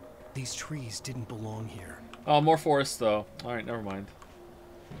 Twisted. These trees didn't belong here. Oh, more forest though. All right, never mind.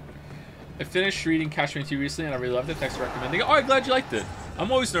 I finished reading Catch Me 2 recently, and I really loved it. Thanks for recommending it. Oh, I'm glad you liked it.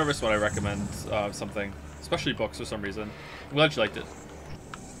 I'm always nervous when I recommend something, especially books for some reason. I'm glad you liked it.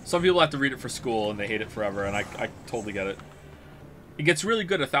 Some people have to read it for school and they hate it forever, and I totally get it. It gets really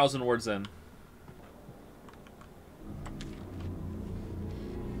good 1,000 words in.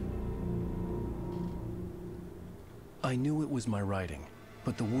 I knew it was my writing,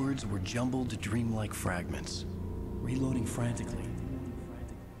 but the words were jumbled, dreamlike fragments. Reloading frantically.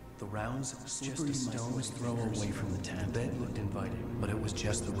 The rounds, just a stone's throw away from the tent. The bed looked inviting, but it was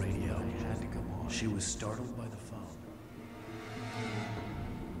just the radio. It had to go on. She was startled by the phone.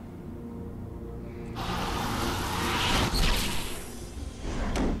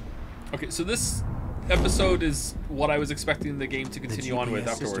 Okay, so this episode is what I was expecting the game to continue on with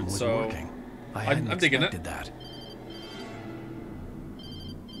afterwards, so I'm digging it. That.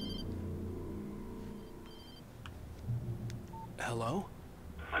 Hello?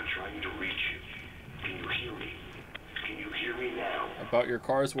 I'm trying to reach you. Can you hear me? Can you hear me now? About your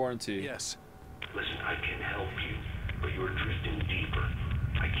car's warranty. Yes. Listen, I can help you, but you're drifting deeper.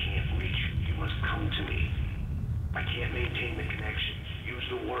 I can't reach you. You must come to me. I can't maintain the connection. Use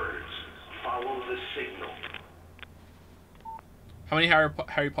the words. Follow the signal. How many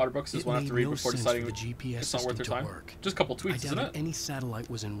Harry Potter books does one have to read before deciding the GPS it's not worth their time? Work. Just a couple tweets, isn't it? Any satellite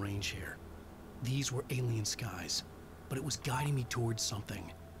was in range here. These were alien skies, but it was guiding me towards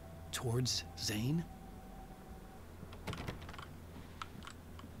something. Towards Zane?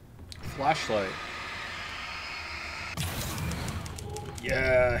 Flashlight.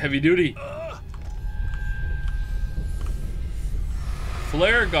 Yeah, heavy duty.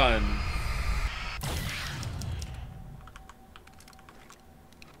 Flare gun.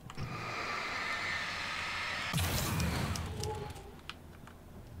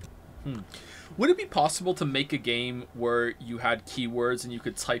 Would it be possible to make a game where you had keywords and you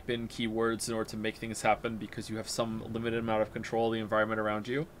could type in keywords in order to make things happen because you have some limited amount of control of the environment around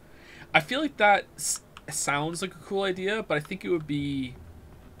you? I feel like that sounds like a cool idea, but I think it would be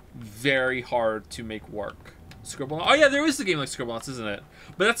very hard to make work. Scribblenauts. Oh yeah, there is a game like Scribblenauts, isn't it?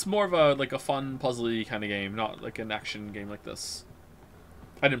 But that's more of a like a fun, puzzly kind of game, not like an action game like this.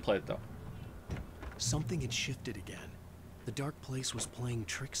 I didn't play it though. Something had shifted again. The dark place was playing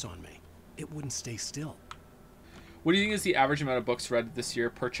tricks on me. It wouldn't stay still. What do you think is the average amount of books read this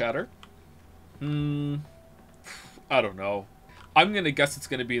year per chatter? I don't know. I'm gonna guess it's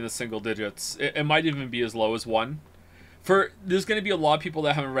gonna be in the single digits. It might even be as low as 1. There's gonna be a lot of people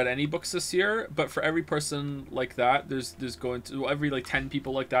that haven't read any books this year, but for every person like that, there's going to every like 10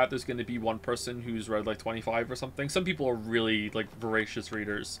 people like that, there's gonna be one person who's read like 25 or something. Some people are really like voracious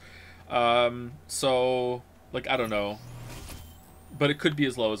readers. So like I don't know. But it could be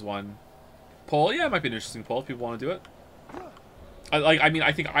as low as 1. Poll, yeah, it might be an interesting poll if people want to do it. I mean,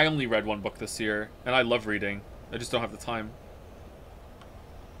 I think I only read 1 book this year, and I love reading. I just don't have the time.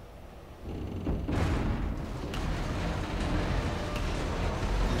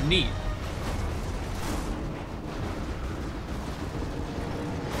 Neat.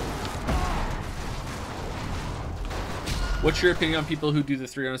 What's your opinion on people who do the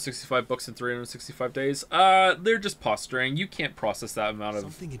 365 books in 365 days? They're just posturing. You can't process that amount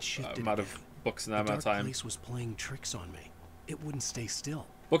of books in that amount of time. The dark place was playing tricks on me. It wouldn't stay still.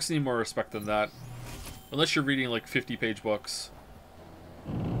 Books need more respect than that. Unless you're reading like 50-page books.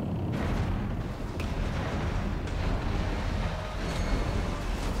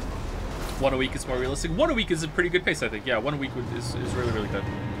 One a week is more realistic. 1 a week is a pretty good pace, I think. Yeah, 1 a week is really, really good.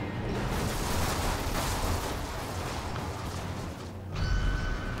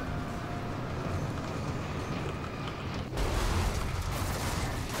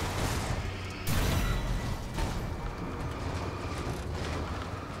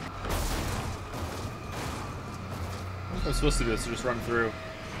 I was supposed to do this, just run through.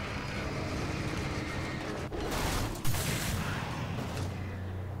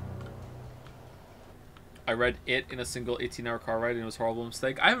 I read It in a single 18-hour car ride and it was a horrible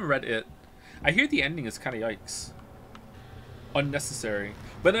mistake. I haven't read It. I hear the ending is kind of yikes. Unnecessary.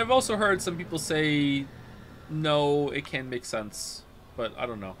 But I've also heard some people say, no, it can make sense. But I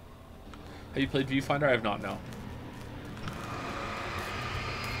don't know. Have you played Viewfinder? I have not, no.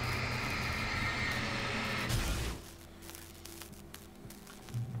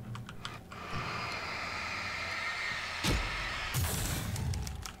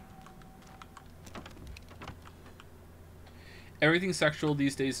 Everything sexual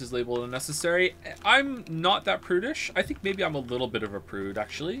these days is labeled unnecessary. I'm not that prudish. I think maybe I'm a little bit of a prude,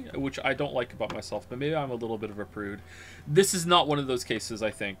 actually, which I don't like about myself, but maybe I'm a little bit of a prude. This is not one of those cases, I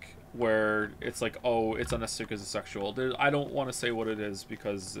think, where it's like, oh, it's unnecessary because it's sexual. I don't want to say what it is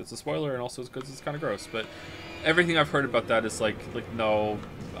because it's a spoiler and also because it's kind of gross, but everything I've heard about that is like no,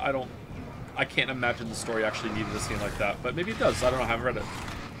 I can't imagine the story actually needed a scene like that, but maybe it does. I don't know, I haven't read it.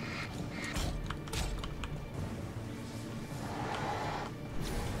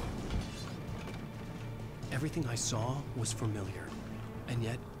 Everything I saw was familiar, and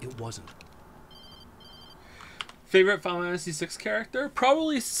yet it wasn't. Favorite Final Fantasy VI character?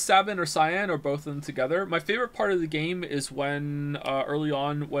 Probably Sabin or Cyan, or both of them together. My favorite part of the game is when, early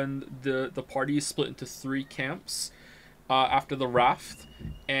on, when the party is split into 3 camps after the raft,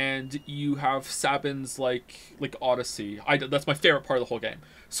 and you have Sabin's, like Odyssey. That's my favorite part of the whole game.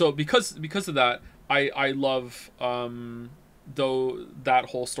 So because of that, I love... though that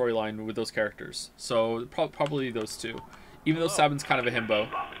whole storyline with those characters, so probably those two. Even though Sabin's kind of a himbo.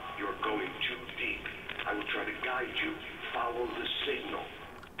 You're going too deep. I will try to guide you. Follow the signal.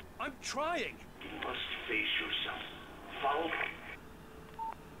 I'm trying. You must face yourself. Follow.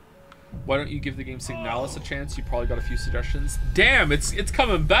 Why don't you give the game Signalis a chance? You probably got a few suggestions. Damn, it's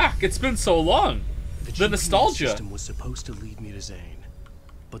coming back. It's been so long. The nostalgia. The system was supposed to lead me to Zane,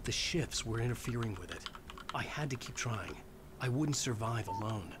 but the shifts were interfering with it. I had to keep trying. I wouldn't survive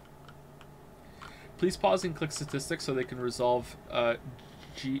alone. Please pause and click statistics so they can resolve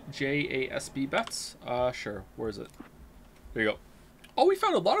JASB bets. Sure. Where is it? There you go. Oh, we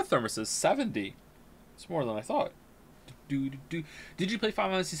found a lot of thermoses. 70. It's more than I thought. Did you play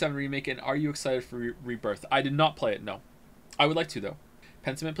Final Fantasy VII Remake, and are you excited for Rebirth? I did not play it, no. I would like to, though.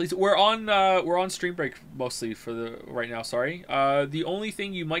 Pentiment, please. We're on stream break mostly for the right now. Sorry. The only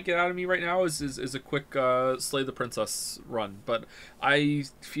thing you might get out of me right now is a quick Slay the Princess run, but I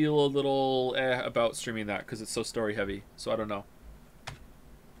feel a little about streaming that because it's so story heavy. So I don't know.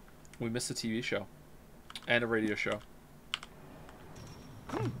 We missed a TV show and a radio show.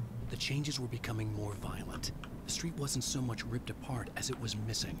 The changes were becoming more violent. The street wasn't so much ripped apart as it was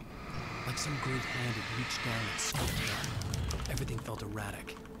missing, like some great hand had reached down and scooped it up. Everything felt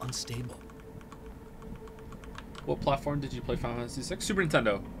erratic, unstable. What platform did you play Final Fantasy VI? Super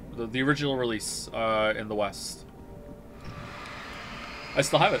Nintendo, the original release in the West. I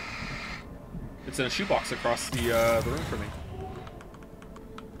still have it. It's in a shoebox across the room for me.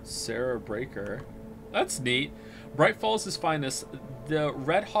 Sarah Breaker. That's neat. Bright Falls is finest. The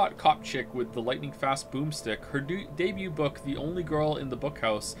red-hot cop chick with the lightning-fast boomstick. Her debut book, The Only Girl in the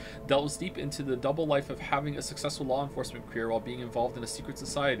Bookhouse, delves deep into the double life of having a successful law enforcement career while being involved in a secret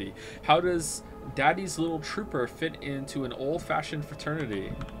society. How does Daddy's Little Trooper fit into an old-fashioned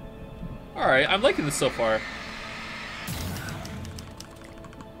fraternity? Alright, I'm liking this so far.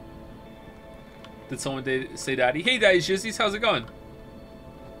 Did someone say Daddy? Hey, Daddy Jizzies, how's it going?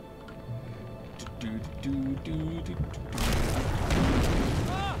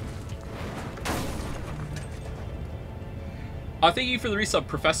 Thank you for the resub,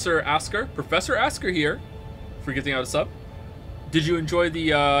 Professor Asker. Professor Asker here for giving out a sub. Did you enjoy the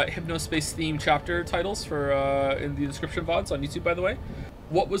Hypnospace theme chapter titles for in the description VODs on YouTube, by the way?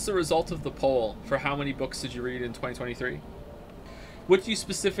 What was the result of the poll for how many books did you read in 2023? What do you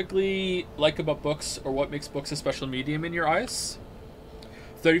specifically like about books, or what makes books a special medium in your eyes?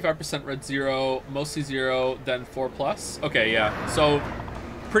 35% read 0, mostly 0, then 4+. Okay, yeah. So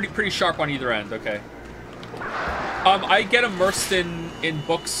pretty sharp on either end. Okay. I get immersed in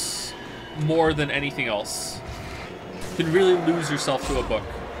books more than anything else. You can really lose yourself to a book.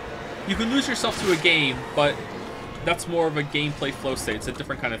 You can lose yourself to a game, but that's more of a gameplay flow state. It's a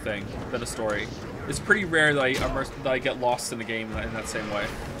different kind of thing than a story. It's pretty rare that I get lost in a game in that same way.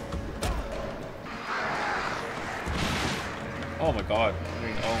 Oh my god, I'm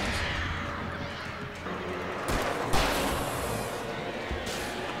getting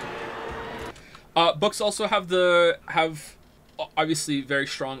owned. Books also have obviously very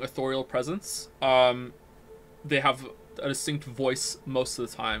strong authorial presence. They have a distinct voice most of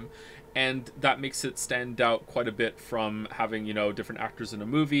the time, and that makes it stand out quite a bit from having, you know, different actors in a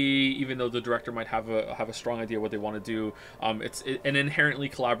movie. Even though the director might have a strong idea what they want to do, it's an inherently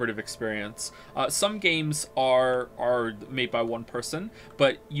collaborative experience. Some games are made by one person,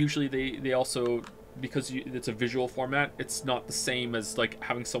 but usually they also, because it's a visual format, it's not the same as like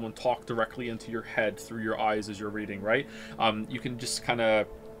having someone talk directly into your head through your eyes as you're reading, right? You can just kind of,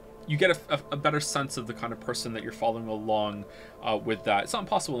 you get a better sense of the kind of person that you're following along with that. It's not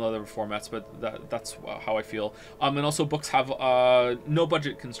possible in other formats, but that's how I feel. And also books have no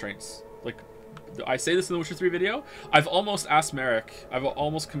budget constraints. Like, I say this in the Witcher 3 video. I've almost asked Merrick, I've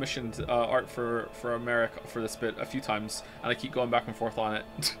almost commissioned art for Merrick for this bit a few times, and I keep going back and forth on it.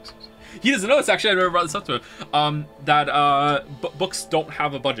 He doesn't know this, actually. I never brought this up to him. That books don't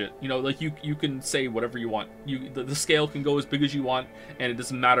have a budget. You know, like you can say whatever you want. The scale can go as big as you want, and it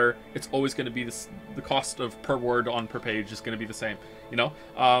doesn't matter. It's always going to be this. The cost of per word on per page is going to be the same. You know.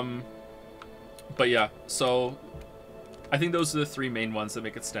 But yeah, so I think those are the three main ones that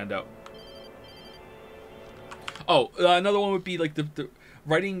make it stand out. Oh, another one would be like the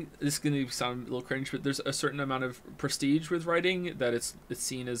writing. This is going to sound a little cringe, but there's a certain amount of prestige with writing that it's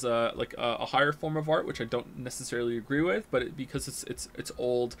seen as a higher form of art, which I don't necessarily agree with. But because it's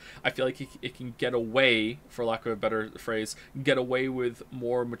old, I feel like it can get away, for lack of a better phrase, get away with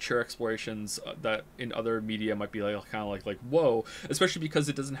more mature explorations that in other media might be like kind of like whoa, especially because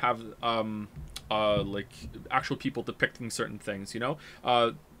it doesn't have like actual people depicting certain things. You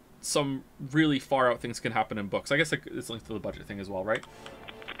know. Some really far out things can happen in books. I guess it's linked to the budget thing as well, right?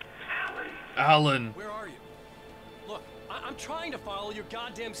 Alan. Where are you? Look, I'm trying to follow your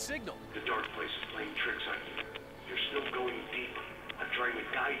goddamn signal. The dark place is playing tricks on you. You're still going deep. I'm trying to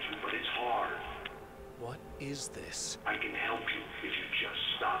guide you, but it's hard. What is this? I can help you if you just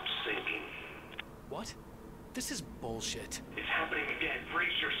stop sinking. What? This is bullshit. It's happening again. Brace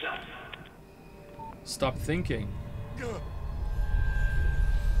yourself. Stop thinking.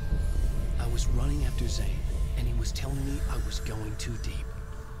 I was running after Zane, and he was telling me I was going too deep.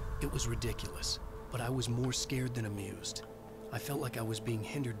 It was ridiculous, but I was more scared than amused. I felt like I was being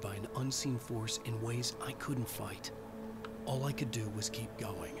hindered by an unseen force in ways I couldn't fight. All I could do was keep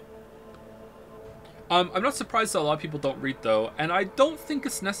going. I'm not surprised that a lot of people don't read, though, and I don't think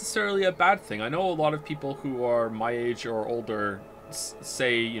it's necessarily a bad thing. I know a lot of people who are my age or older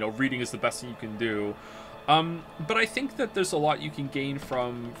say, you know, reading is the best thing you can do. But I think that there's a lot you can gain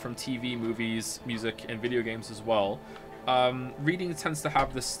from TV, movies, music, and video games as well. Reading tends to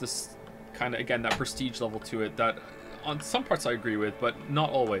have this kind of, again, that prestige level to it that on some parts I agree with, but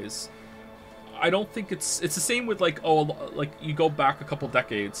not always. I don't think it's the same with like, oh, like you go back a couple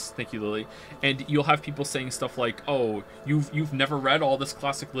decades, thank you, Lily, and you'll have people saying stuff like, oh, you've never read all this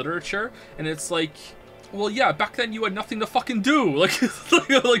classic literature, and it's like, well, yeah, back then you had nothing to fucking do. Like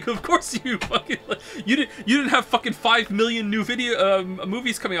of course you fucking, like, you didn't have fucking 5 million new video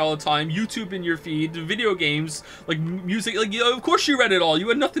movies coming out all the time, YouTube in your feed, video games, like music, like, yeah, of course you read it all. You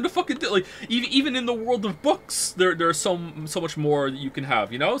had nothing to fucking do. Like even in the world of books, there's so much more that you can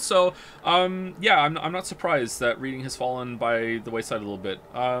have, you know. So yeah, I'm not surprised that reading has fallen by the wayside a little bit.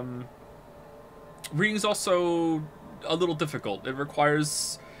 Reading is also a little difficult. It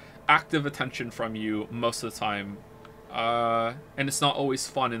requires active attention from you most of the time, and it's not always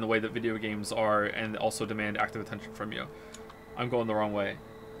fun in the way that video games are and also demand active attention from you. I'm going the wrong way.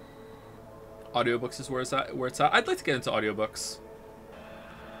 Audiobooks is where it's at. I'd like to get into audiobooks.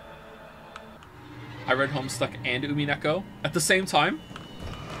 I read Homestuck and Umineko at the same time,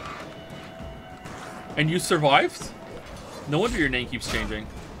 and you survived? No wonder your name keeps changing.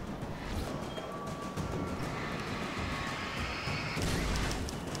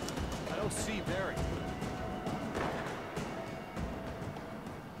 See Barry.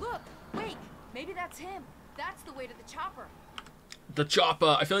 Look, wait, maybe that's him. That's the way to the chopper. The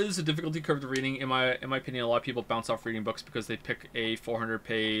chopper. I feel like there's a difficulty curve to reading. In my opinion, a lot of people bounce off reading books because they pick a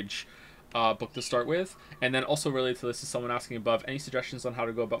 400-page book to start with. And then also related to this is someone asking above, any suggestions on how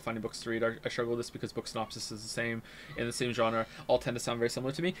to go about finding books to read? I struggle with this because book synopsis is the same in the same genre. All tend to sound very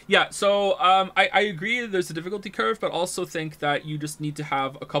similar to me. Yeah, so I agree there's a difficulty curve, but also think that you just need to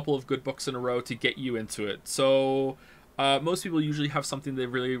have a couple of good books in a row to get you into it. So most people usually have something they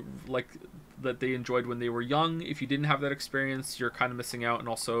really like, that they enjoyed when they were young. If you didn't have that experience, you're kind of missing out, and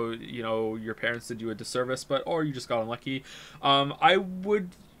also, you know, your parents did you a disservice, or you just got unlucky. I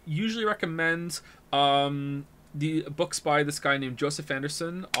would usually recommend the books by this guy named Joseph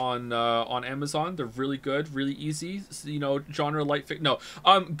Anderson on Amazon. They're really good, really easy, you know, genre light fic. No,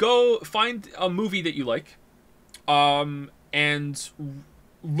 go find a movie that you like, and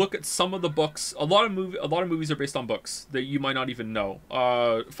look at some of the books. A lot of movies are based on books that you might not even know.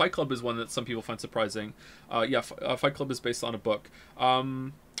 Fight Club is one that some people find surprising. Fight Club is based on a book.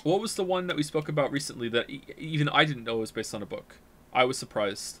 What was the one that we spoke about recently that even I didn't know was based on a book? I was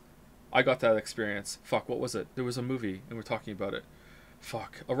surprised. I got that experience. Fuck, what was it? There was a movie, and we're talking about it.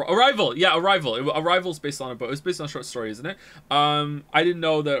 Fuck. Arrival! Yeah, Arrival. Arrival's based on a book. It was based on a short story, isn't it? I didn't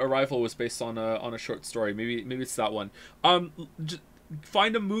know that Arrival was based on a short story. Maybe it's that one. Just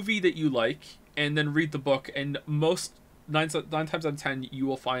find a movie that you like, and then read the book, and nine times out of 10 you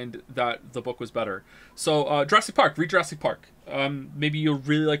will find that the book was better. So Jurassic Park, read Jurassic Park. Maybe you'll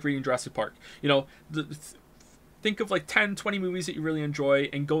really like reading Jurassic Park. You know, think of like 10-20 movies that you really enjoy,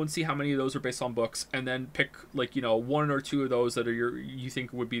 and go and see how many of those are based on books, and then pick like, you know, 1 or 2 of those that are you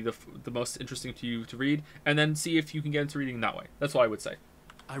think would be the most interesting to you to read, and then see if you can get into reading that way. That's what I would say.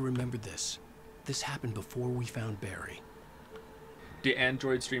 I remember this. This happened before we found Barry. The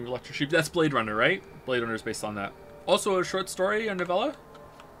Androids Dream of Electric Sheep. That's Blade Runner, right? Blade Runner is based on that. Also a short story, a novella.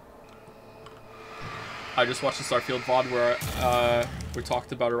 I just watched the Starfield VOD where we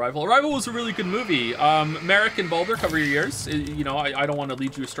talked about Arrival. Arrival was a really good movie. Merrick and Balder, cover your ears. You know, I don't want to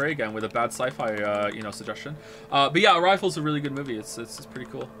lead you astray again with a bad sci-fi, you know, suggestion. But yeah, Arrival's a really good movie. It's pretty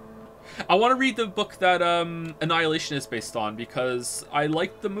cool. I want to read the book that Annihilation is based on, because I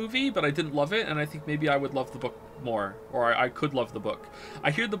liked the movie, but I didn't love it, and I think maybe I would love the book more, or I could love the book.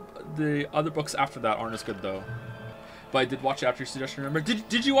 I hear the other books after that aren't as good, though. But I did watch it after your suggestion, remember?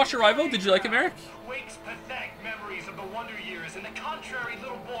 Did you watch Arrival? Did you like it, Merrick? Wakes pathetic memories of the wonder years and the contrary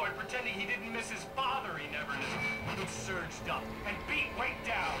little boy pretending he didn't miss his father he never knew. He surged up and beat weight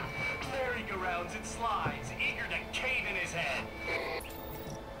down. Merry-go-rounds and slides, eager to cave in his head.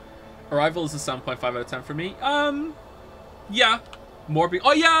 Arrival is a 7.5 out of 10 for me. Yeah. Morbing.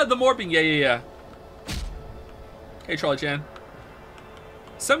 Oh, yeah, the Morbing. Yeah. Hey, trolley-chan.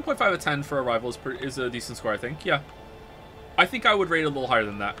 7.5 out of 10 for Arrival is a decent score, I think. Yeah. I think I would rate it a little higher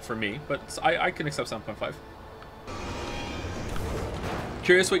than that for me, but I can accept 7.5.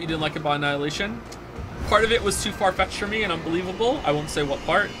 Curious what you didn't like about Annihilation? Part of it was too far-fetched for me and unbelievable. I won't say what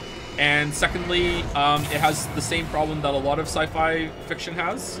part. And secondly, it has the same problem that a lot of sci-fi fiction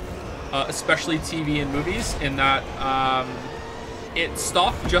has, especially TV and movies, in that it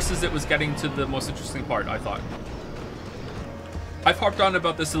stopped just as it was getting to the most interesting part, I thought. I've harped on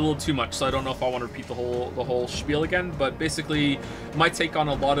about this a little too much, so I don't know if I want to repeat the whole spiel again, but basically my take on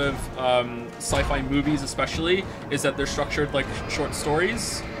a lot of sci-fi movies especially is that they're structured like short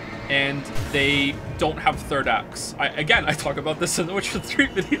stories, and they don't have third acts. I talk about this in the Witcher 3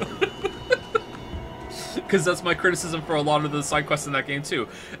 video. Because that's my criticism for a lot of the side quests in that game too.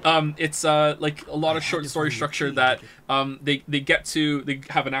 It's like a lot of short story structure that they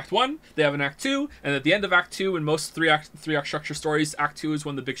have an act 1, they have an act 2, and at the end of act 2, in most three act structure stories, act 2 is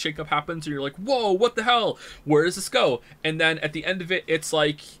when the big shakeup happens, and you're like, whoa, what the hell? Where does this go? And then at the end of it, it's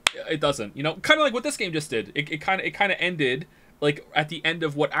like it doesn't. You know, kind of like what this game just did. It kind of ended like at the end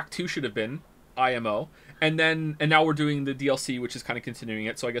of what act 2 should have been, IMO. And now we're doing the DLC, which is kind of continuing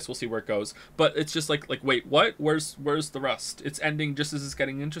it, so I guess we'll see where it goes. But it's just like wait, what? Where's the rest? It's ending just as it's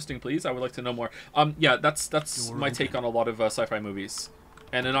getting interesting, please. I would like to know more. Yeah, that's my take on a lot of sci-fi movies.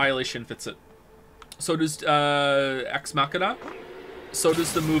 And Annihilation fits it. So does Ex Machina. So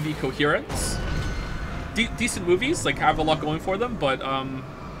does the movie Coherence. Decent movies, like have a lot going for them, but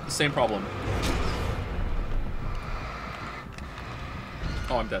same problem.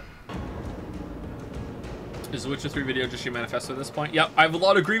 Oh, I'm dead. Is the Witcher 3 video just your manifesto at this point? Yep, I have a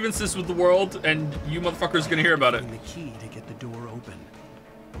lot of grievances with the world, and you motherfuckers are gonna hear about it. The key to get the door open.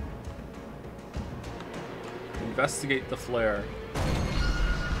 Investigate the flare.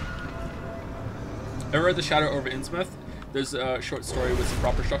 Ever read The Shadow over Innsmouth? There's a short story with some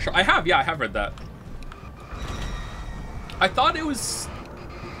proper structure. I have read that. I thought it was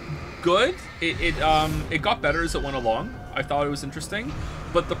good. It got better as it went along. I thought it was interesting,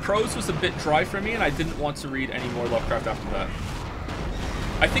 but the prose was a bit dry for me, and I didn't want to read any more Lovecraft after that.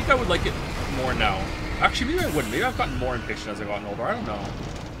 I think I would like it more now. Actually, maybe I wouldn't. Maybe I've gotten more impatient as I've gotten older. I don't know.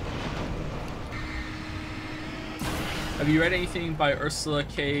 Have you read anything by Ursula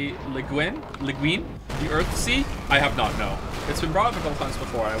K. Le Guin? The Earthsea? I have not, no. It's been brought up a couple times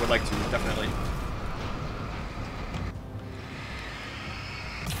before. I would like to, definitely.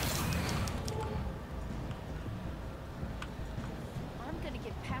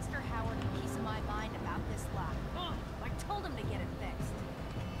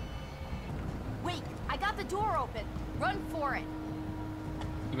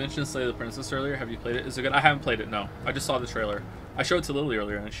 You mentioned Slay the Princess earlier. Have you played it? Is it good? I haven't played it, no. I just saw the trailer. I showed it to Lily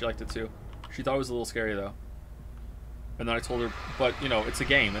earlier, and she liked it too. She thought it was a little scary, though. And then I told her, but, you know, it's a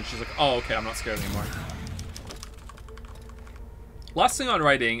game. And she's like, oh, okay, I'm not scared anymore. Last thing on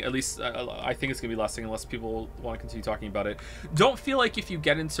writing, at least I think it's going to be last thing unless people want to continue talking about it. Don't feel like if you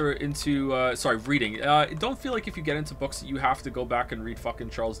get into sorry, reading. Don't feel like if you get into books that you have to go back and read fucking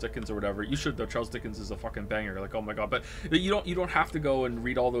Charles Dickens or whatever. You should, though. Charles Dickens is a fucking banger. Like, oh my god. But you don't have to go and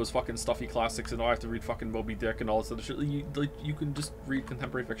read all those fucking stuffy classics and I have to read fucking Moby Dick and all this other shit. You can just read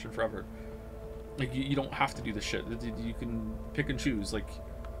contemporary fiction forever. Like, you don't have to do this shit. You can pick and choose. Like,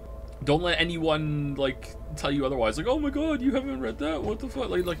 don't let anyone, like, tell you otherwise. Like, oh my god, you haven't read that? What the fuck?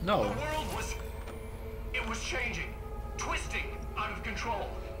 Like no. The world was changing, twisting out of control.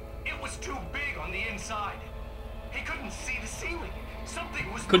 It was too big on the inside. He couldn't see the ceiling.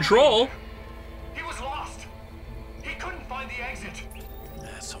 Something was control. moving. He was lost. He couldn't find the exit.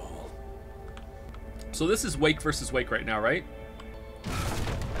 Asshole. So this is Wake versus Wake right now, right?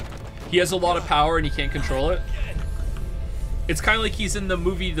 He has a lot of power and he can't control it. It's kind of like he's in the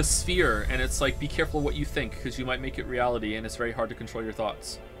movie The Sphere, and it's like, be careful what you think, because you might make it reality, and it's very hard to control your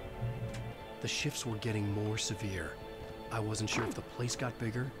thoughts. The shifts were getting more severe. I wasn't sure if the place got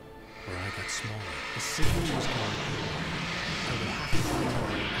bigger, or I got smaller. The signal was gone. I would have to find my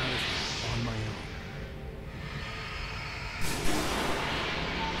way out of here on my own.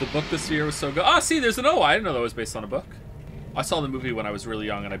 The book The Sphere was so good. Ah, see, there's an O. I didn't know that was based on a book. I saw the movie when I was really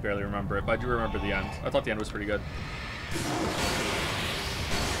young, and I barely remember it, but I do remember the end. I thought the end was pretty good.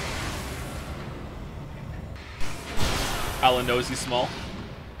 Alan knows he's small.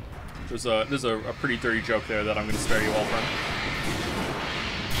 There's a pretty dirty joke there that I'm going to spare you all from.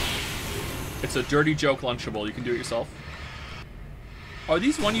 It's a dirty joke Lunchable. You can do it yourself. Are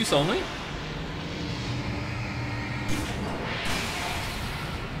these one use only?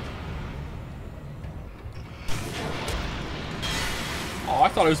 Oh, I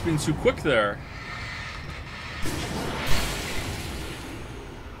thought I was being too quick there.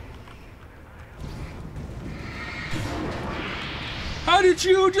 How did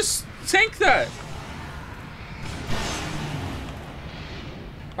you just tank that?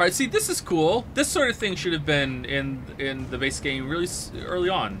 Alright, see, this is cool. This sort of thing should have been in the base game really early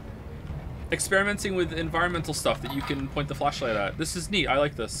on. Experimenting with environmental stuff that you can point the flashlight at. This is neat. I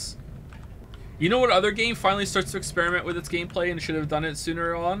like this. You know what other game finally starts to experiment with its gameplay and should have done it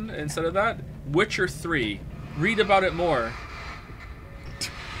sooner on instead of that? Witcher 3. Read about it more.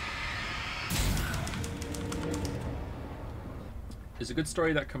 Is a good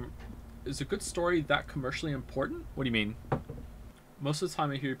story that commercially important? What do you mean? Most of the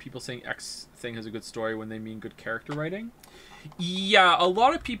time I hear people saying X thing has a good story when they mean good character writing. Yeah, a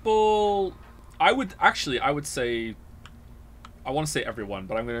lot of people... I would say... I want to say everyone,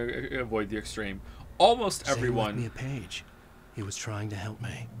 but I'm going to avoid the extreme. Almost everyone... Sam left me a page. He was trying to help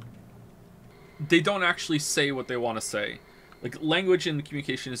me. They don't actually say what they want to say. Like, language and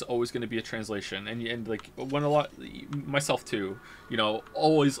communication is always going to be a translation. And like, when a lot... Myself too. You know,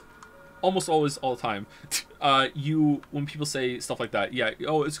 always... Almost always, all the time. When people say stuff like that, yeah,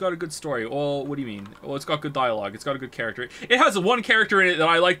 oh, it's got a good story. Well, what do you mean? Well, it's got good dialogue. It's got a good character. It has one character in it that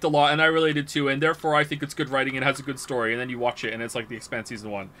I liked a lot and I related to, and therefore I think it's good writing and has a good story. And then you watch it and it's like The Expanse season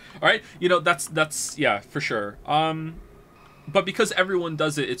 1. All right, you know, that's yeah, for sure. But because everyone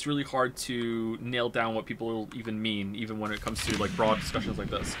does it, it's really hard to nail down what people even mean, even when it comes to like broad discussions like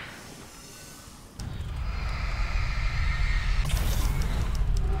this.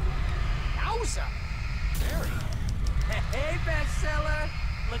 Yowza! Mary. Hey, bestseller!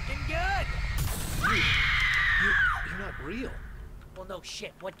 Looking good! You're not real. Well, no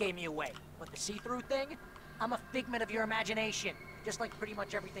shit. What gave me away? What, the see-through thing? I'm a figment of your imagination, just like pretty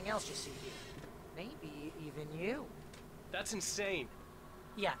much everything else you see here. Maybe even you. That's insane.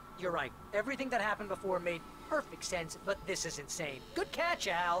 Yeah, you're right. Everything that happened before made perfect sense, but this is insane. Good catch,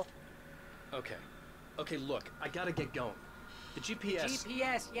 Al. Okay. Okay, look, I gotta get going. The GPS...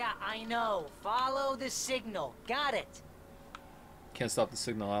 GPS, yeah, I know. Follow the signal. Got it. Can't stop the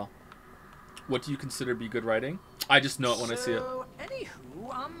signal, Al. What do you consider to be good writing? I just know it when I see it. So,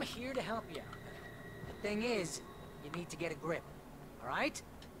 anywho, I'm here to help you out. The thing is, you need to get a grip, alright?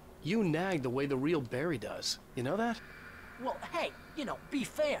 You nag the way the real Barry does. You know that? Well, hey, you know, be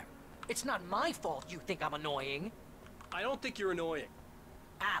fair. It's not my fault you think I'm annoying. I don't think you're annoying.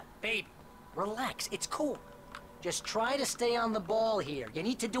 Ow, baby. Relax, it's cool. Just try to stay on the ball here. You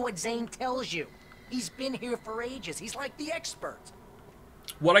need to do what Zane tells you. He's been here for ages. He's like the expert.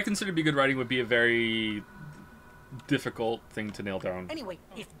 What I consider to be good writing would be a very difficult thing to nail down. Anyway,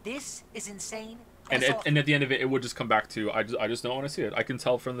 if this is insane... And at the end of it, it would just come back to, I just don't want to see it. I can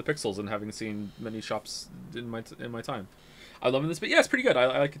tell from the pixels and having seen many shops in my time. I'm loving this, but yeah, it's pretty good.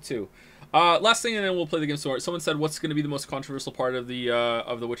 I like it too. Last thing, and then we'll play the game some more. Someone said, what's going to be the most controversial part of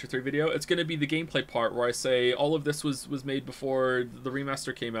the Witcher 3 video? It's going to be the gameplay part, where I say all of this was made before the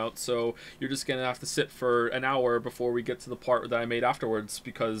remaster came out, so you're just going to have to sit for an hour before we get to the part that I made afterwards,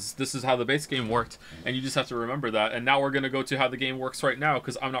 because this is how the base game worked, and you just have to remember that. And now we're going to go to how the game works right now,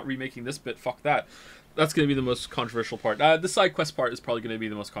 because I'm not remaking this bit. Fuck that. That's going to be the most controversial part. The side quest part is probably going to be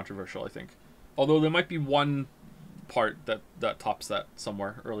the most controversial, I think. Although there might be one part that tops that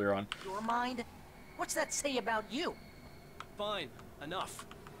somewhere earlier on. Your mind? What's that say about you? Fine, enough.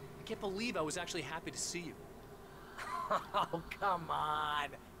 I can't believe I was actually happy to see you. Oh, come on.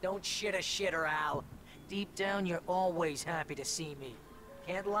 Don't shit a shitter, Al. Deep down, you're always happy to see me.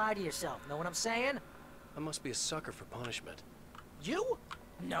 Can't lie to yourself, know what I'm saying? I must be a sucker for punishment. You?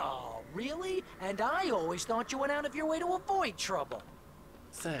 No, really? And I always thought you went out of your way to avoid trouble.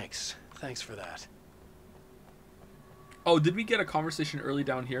 Thanks. Thanks for that. Oh, did we get a conversation early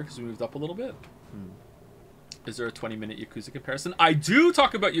down here because we moved up a little bit? Is there a 20-minute Yakuza comparison? I do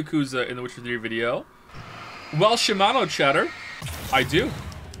talk about Yakuza in the Witcher 3 video. Well, Shimano chatter, I do.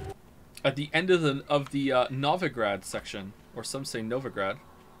 At the end of the Novigrad section, or some say Novigrad.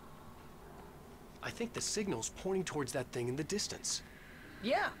 I think the signal's pointing towards that thing in the distance.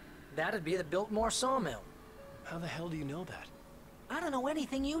 Yeah, that'd be the Biltmore sawmill. How the hell do you know that? I don't know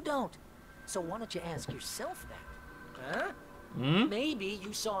anything you don't. So why don't you ask yourself that? Huh? Maybe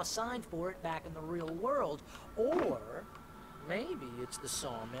you saw a sign for it back in the real world. Or maybe it's the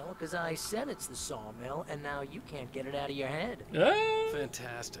sawmill, because I said it's the sawmill, and now you can't get it out of your head.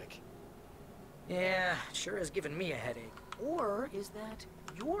 Fantastic. Yeah, sure has given me a headache. Or is that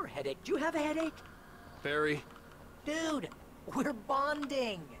your headache? Do you have a headache? Barry. Dude, we're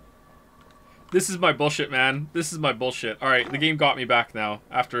bonding. This is my bullshit, man. This is my bullshit. Alright, the game got me back now.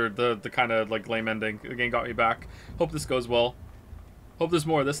 After the kind of, like, lame ending. The game got me back. Hope this goes well. Hope there's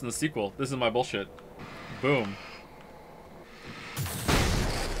more of this in the sequel. This is my bullshit. Boom.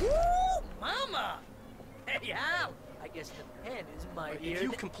 Woo, mama! Hey, Al! I guess the pen is mightier. If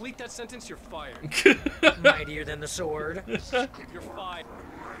you complete that sentence, you're fired. Mightier than the sword. You're fired.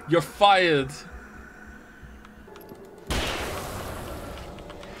 You're fired.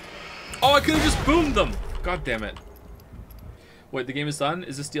 Oh, I could have just boomed them. God damn it. Wait, the game is done?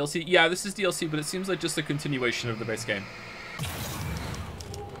 Is this DLC? Yeah, this is DLC, but it seems like just a continuation of the base game.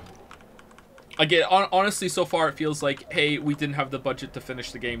 Again, honestly, so far it feels like, hey, we didn't have the budget to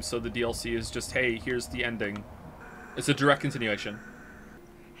finish the game, so the DLC is just, hey, here's the ending. It's a direct continuation.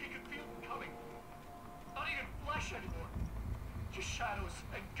 He could feel them coming. Not even flesh anymore. Just shadows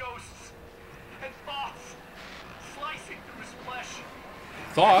and ghosts and thoughts slicing through his flesh.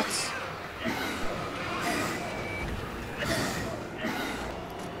 Thoughts?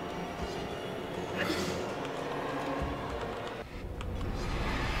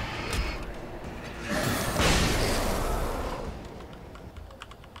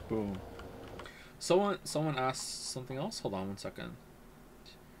 Boom. Someone asked something else. Hold on one second.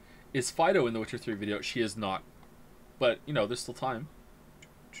 Is Fido in the Witcher 3 video? She is not. But, you know, there's still time.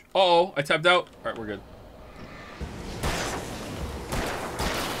 Uh-oh, I tapped out. Alright, we're good.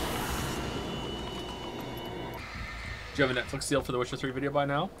 Do you have a Netflix deal for the Witcher 3 video by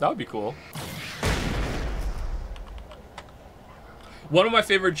now? That would be cool. One of my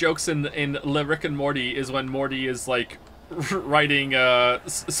favorite jokes in Rick and Morty is when Morty is like writing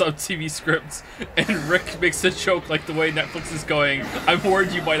some TV scripts and Rick makes a joke like the way Netflix is going, I'm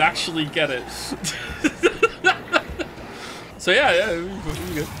worried you might actually get it. So yeah,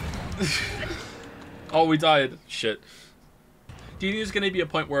 we good. Oh, we died. Shit. Do you think there's going to be a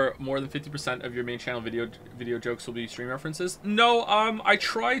point where more than 50% of your main channel video jokes will be stream references? No, I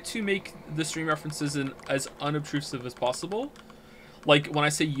try to make the stream references as unobtrusive as possible. Like, when I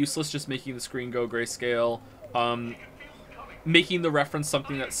say useless, just making the screen go grayscale, making the reference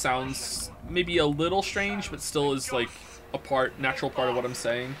something that sounds maybe a little strange, but still is, like, natural part of what I'm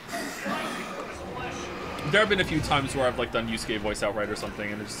saying. There have been a few times where I've, like, done Yusuke voice outright or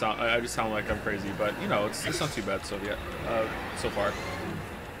something, and I just sound like I'm crazy, but, you know, it's not too bad so far.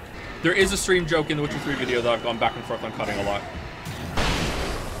 There is a stream joke in the Witcher 3 video that I've gone back and forth on cutting a lot.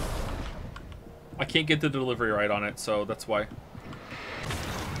 I can't get the delivery right on it, so that's why.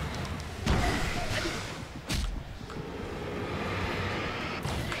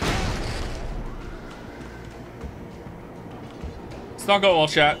 It's not going well,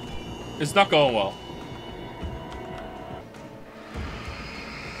 chat. It's not going well.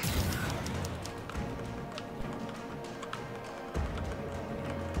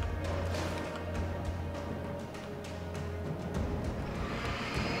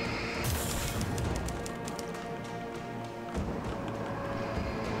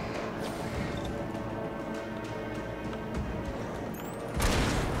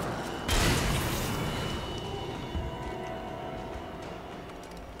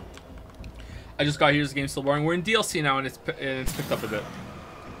 I just got here. This game's still boring. We're in DLC now, and it's picked up a bit.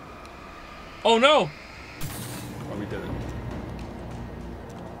 Oh no! Oh, we did it.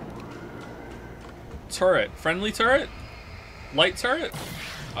 Turret. Friendly turret? Light turret?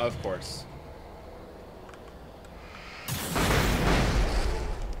 Of course.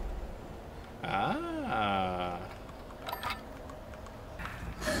 Ah.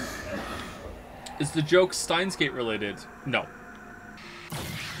 Is the joke Steins Gate related? No.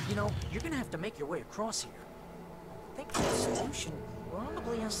 You know, you're gonna have to make your way across here. I think the institution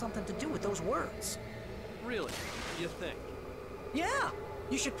probably has something to do with those words. Really? You think? Yeah,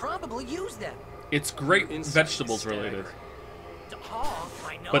 you should probably use them. It's great vegetables related.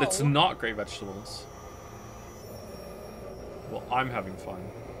 I know. But it's not great vegetables. Well, I'm having fun.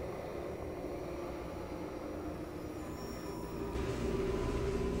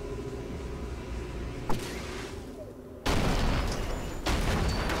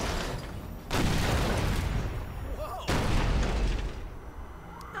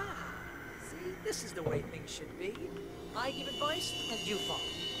 This is the way things should be. I give advice, and you follow.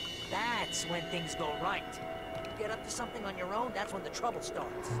 That's when things go right. You get up to something on your own, that's when the trouble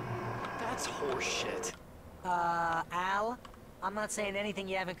starts. That's horseshit. Al, I'm not saying anything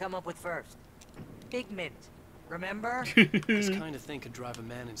you haven't come up with first. Pigment, remember? This kind of thing could drive a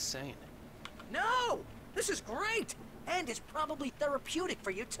man insane. No! This is great! And it's probably therapeutic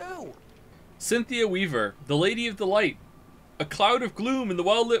for you, too. Cynthia Weaver, the Lady of the Light. A cloud of gloom in the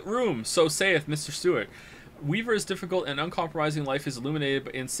well-lit room, so saith Mr. Stewart. Weaver's difficult and uncompromising life is illuminated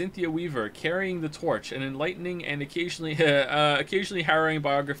in Cynthia Weaver carrying the torch, an enlightening and occasionally harrowing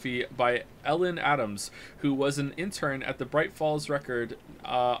biography by Ellen Adams, who was an intern at the Bright Falls Record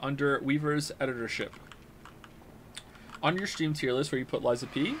under Weaver's editorship. On your stream tier list, where you put Liza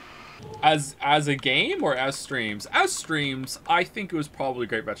P? As a game or as streams? As streams, I think it was probably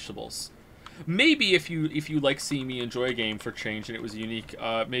Great Vegetables. Maybe if you like seeing me enjoy a game for change and it was unique,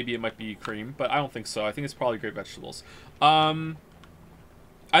 maybe it might be Cream, but I don't think so. I think it's probably Great Vegetables.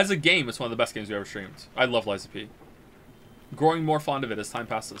 As a game, it's one of the best games we ever streamed. I love Liza P. Growing more fond of it as time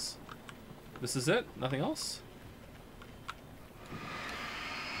passes. This is it? Nothing else?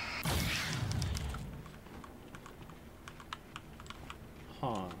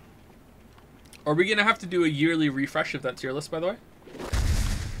 Huh. Are we gonna have to do a yearly refresh of that tier list, by the way?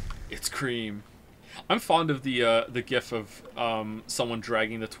 It's Cream. I'm fond of the gif of someone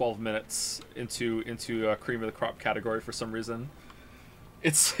dragging the 12 minutes into Cream of the Crop category for some reason.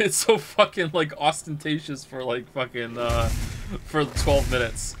 It's so fucking like ostentatious for like fucking for the 12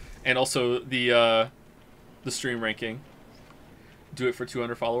 minutes, and also the stream ranking. Do it for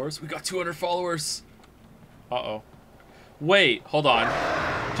 200 followers. We got 200 followers. Uh-oh. Wait, hold on.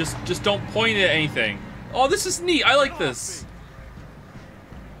 Just don't point at anything. Oh, this is neat. I like this.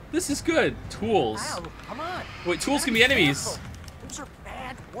 This is good. Tools. Al, come on. Wait, tools can be enemies. Those are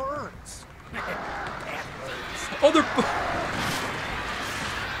bad words. Bad words. Oh, they're...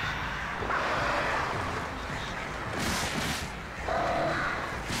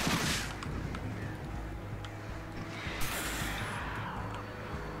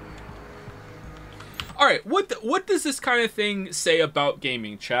 All right, what does this kind of thing say about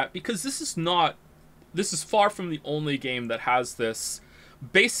gaming, chat? Because this is far from the only game that has this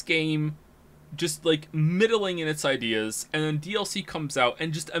base game just like middling in its ideas, and then DLC comes out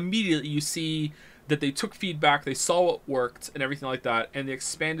and just immediately you see that they took feedback, they saw what worked and everything like that, and they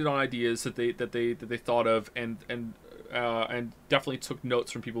expanded on ideas that they thought of and definitely took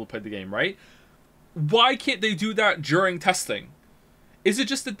notes from people who played the game, right? Why can't they do that during testing? Is it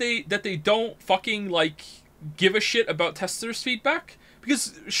just that they don't fucking like give a shit about testers' feedback?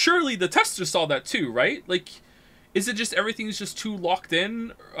 Because surely the testers saw that too, right? Like, is it just everything's just too locked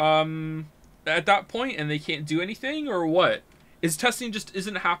in at that point and they can't do anything, or what? Is testing just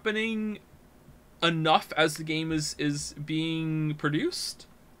isn't happening enough as the game is being produced?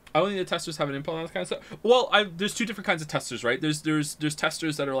 I don't think the testers have an input on that kind of stuff. Well, there's two different kinds of testers, right? There's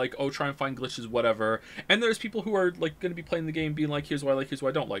testers that are like, oh, try and find glitches, whatever. And there's people who are like going to be playing the game being like, here's what I like, here's what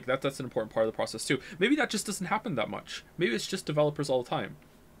I don't like. That's an important part of the process too. Maybe that just doesn't happen that much. Maybe it's just developers all the time.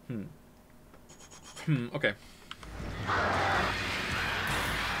 Okay.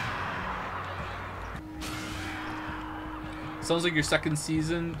 Sounds like your second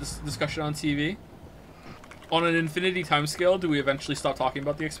season discussion on TV. On an infinity timescale, do we eventually stop talking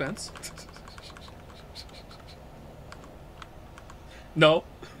about The Expanse? No.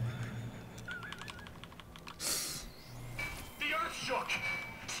 The earth shook.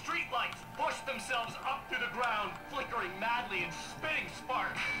 Streetlights pushed themselves up through the ground, flickering madly and spitting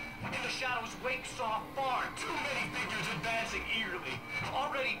sparks. In the shadows, Wake saw far too many figures advancing eagerly,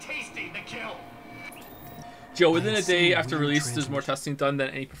 already tasting the kill. Joe, within a day after release, there's more testing done than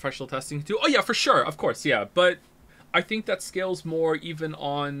any professional testing can do. Oh yeah, for sure, of course, yeah. But I think that scales more even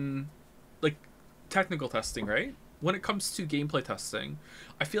on like technical testing, right? When it comes to gameplay testing,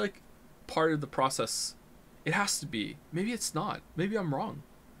 I feel like part of the process, it has to be. Maybe it's not. Maybe I'm wrong.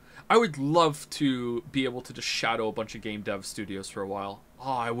 I would love to be able to just shadow a bunch of game dev studios for a while.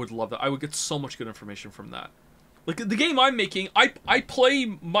 Oh, I would love that. I would get so much good information from that. Like the game I'm making, I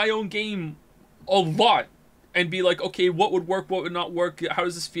play my own game a lot and be like, okay, what would work, what would not work, how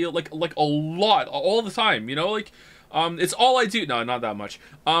does this feel? Like a lot, all the time, you know? Like, it's all I do. No, not that much.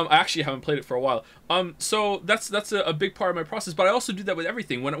 I actually haven't played it for a while. So that's a big part of my process. But I also do that with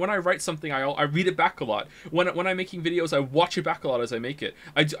everything. When I write something, I read it back a lot. When I'm making videos, I watch it back a lot as I make it.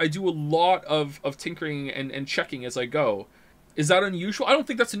 I do a lot of tinkering and checking as I go. Is that unusual? I don't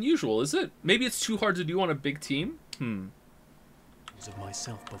think that's unusual, is it? Maybe it's too hard to do on a big team? Of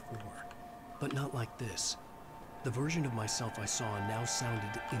myself before, but not like this. The version of myself I saw now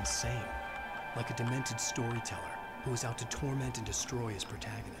sounded insane, like a demented storyteller who was out to torment and destroy his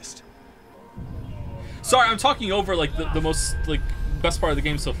protagonist. Sorry, I'm talking over like the most like best part of the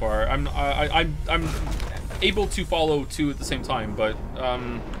game so far. I'm able to follow two at the same time, but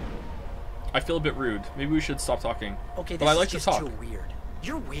I feel a bit rude. Maybe we should stop talking. Okay, but this I like is just to talk. too weird.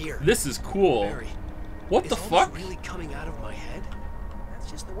 You're weird. This is cool. Barry, what the fuck? Really coming out of my head?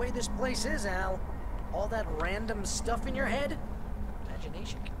 That's just the way this place is, Al. All that random stuff in your head.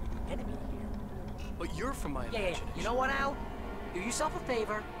 Imagination can be the enemy here. But you're from my imagination. You know what, Al? Do yourself a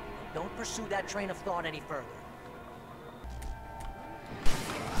favor and don't pursue that train of thought any further.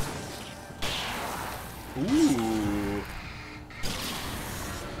 Ooh.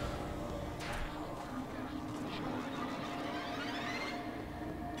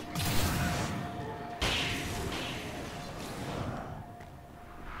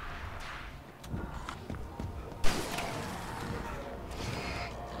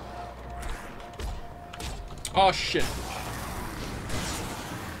 Oh shit.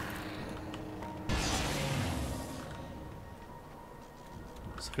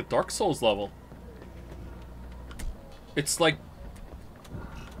 It's like a Dark Souls level. It's like...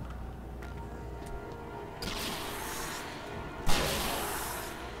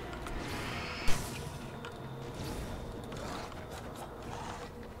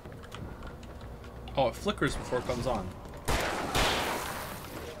 Oh, it flickers before it comes on.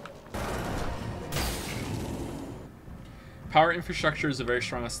 Power infrastructure is a very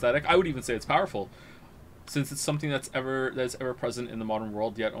strong aesthetic. I would even say it's powerful, since it's something that's ever present in the modern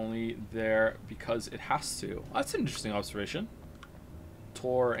world, yet only there because it has to. That's an interesting observation.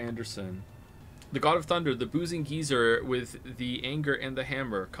 Tor Anderson. The God of Thunder, the boozing geezer with the anger and the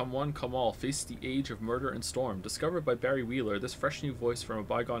hammer. Come one, come all, face the age of murder and storm. Discovered by Barry Wheeler, this fresh new voice from a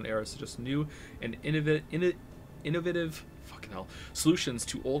bygone era suggests new and innovative fucking hell, solutions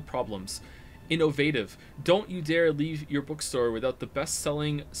to old problems. Innovative. Don't you dare leave your bookstore without the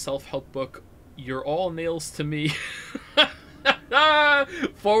best-selling self-help book, You're All Nails to Me.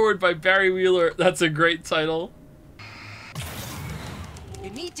 Forward by Barry Wheeler. That's a great title. You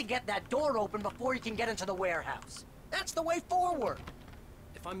need to get that door open before you can get into the warehouse. That's the way forward.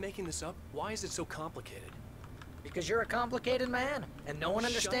 If I'm making this up, why is it so complicated? Because you're a complicated man, and no one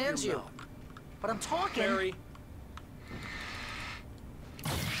understands you. Mouth. But I'm talking... Barry.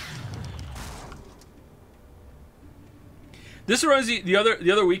 This reminds me, the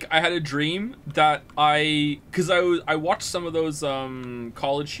other week I had a dream that I watched some of those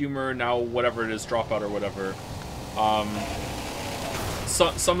College Humor, now whatever it is, Dropout or whatever,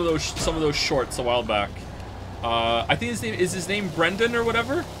 some of those shorts a while back. I think his name Brendan or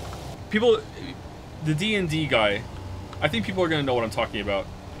whatever. People, the D&D guy. I think people are gonna know what I'm talking about.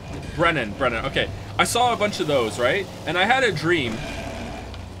 Brennan. Okay, I saw a bunch of those, right? And I had a dream.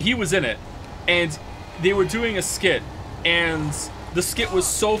 He was in it, and they were doing a skit. And the skit was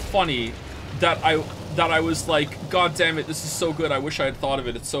so funny that I was like, God damn it, this is so good. I wish I had thought of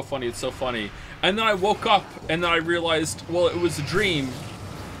it. It's so funny. It's so funny. And then I woke up and then I realized, well, it was a dream.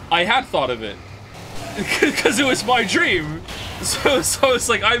 I had thought of it because it was my dream. So it's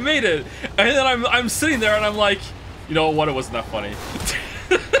like I made it. And then I'm sitting there and I'm like, you know what? It wasn't that funny.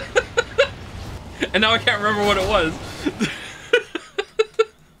 And now I can't remember what it was.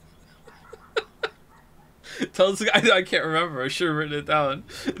 Tell us, I can't remember. I should have written it down.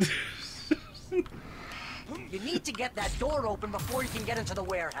 You need to get that door open before you can get into the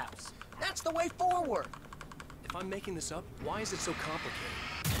warehouse. That's the way forward. If I'm making this up, why is it so complicated?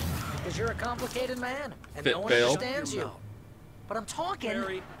 Because you're a complicated man, and Fit no one bail. understands you. But I'm talking...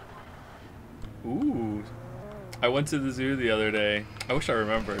 Barry. Ooh. I went to the zoo the other day. I wish I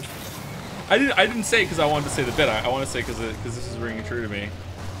remembered. I didn't say it because I wanted to say the bit. I want to say because this is ringing true to me.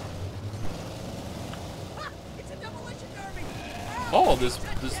 Oh, there's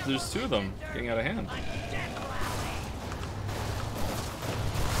two of them getting out of hand.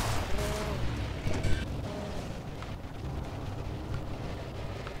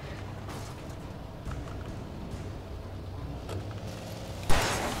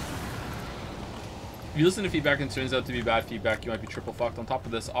 If you listen to feedback and it turns out to be bad feedback, you might be triple fucked. On top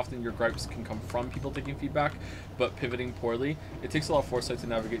of this, often your gripes can come from people taking feedback, but pivoting poorly. It takes a lot of foresight to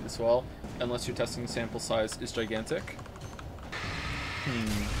navigate this well, unless your testing sample size is gigantic.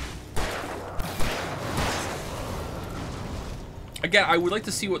 Again, I would like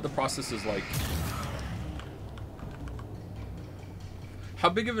to see what the process is like. How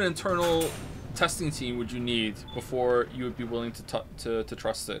big of an internal testing team would you need before you would be willing to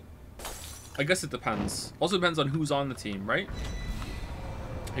trust it? I guess it depends. Also depends on who's on the team, right?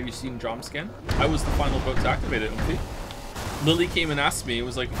 Have you seen Dromscan? I was the final vote to activate it, okay? Lily came and asked me, it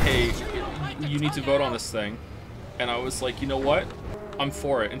was like, hey, you need to vote on this thing. And I was like, you know what? I'm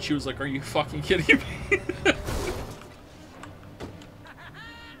for it. And she was like, are you fucking kidding me?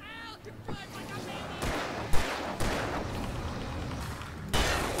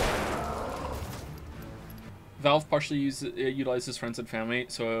 Valve partially utilizes friends and family,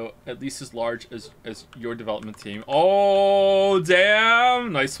 so at least as large as your development team. Oh,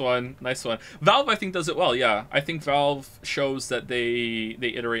 damn! Nice one. Nice one. Valve, I think, does it well, yeah. I think Valve shows that they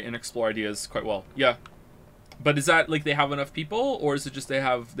iterate and explore ideas quite well. Yeah. But is that, like, they have enough people, or is it just they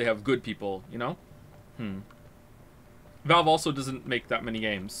have good people, you know? Valve also doesn't make that many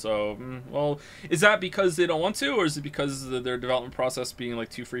games, so, well, is that because they don't want to, or is it because of their development process being, like,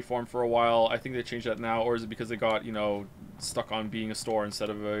 too freeform for a while? I think they changed that now, or is it because they got, you know, stuck on being a store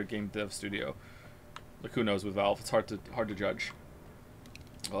instead of a game dev studio? Like, who knows with Valve? It's hard to judge.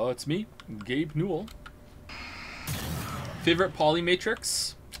 Oh, it's me, Gabe Newell. Favorite Poly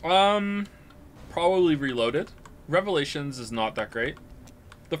Matrix? Probably Reloaded. Revelations is not that great.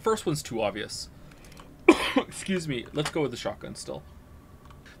 The first one's too obvious. Excuse me. Let's go with the shotgun still.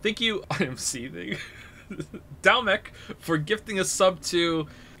 Thank you, I am seething. Dalmec for gifting a sub to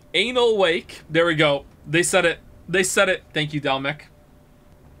Anal Wake. There we go. They said it. They said it. Thank you, Dalmec.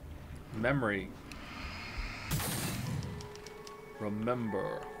 Memory.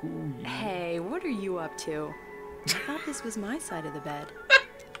 Remember who you... Hey, what are you up to? I thought this was my side of the bed.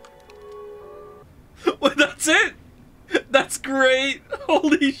 Well, that's it? That's great.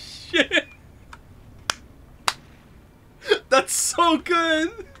 Holy shit. That's so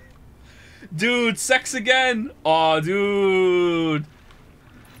good. Dude, sex again. Aw, dude.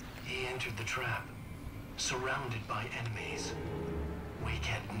 He entered the trap, surrounded by enemies. Wake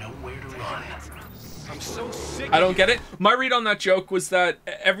had nowhere to run. I'm so sick. I don't get it. My read on that joke was that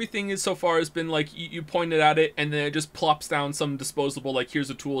everything is so far has been like you pointed at it and then it just plops down some disposable, like here's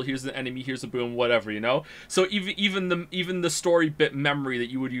a tool, here's an enemy, here's a boom, whatever, you know. So even the story bit memory that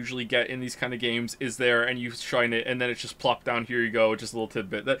you would usually get in these kind of games is there, and you shine it and then it's just plopped down. Here you go, just a little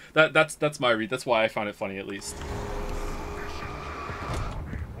tidbit. That's my read. That's why I found it funny, at least.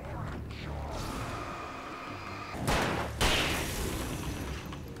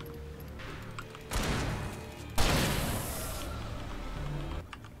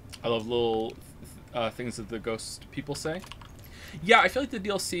 I love little things that the ghost people say. Yeah, I feel like the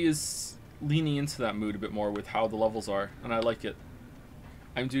DLC is leaning into that mood a bit more with how the levels are, and I like it.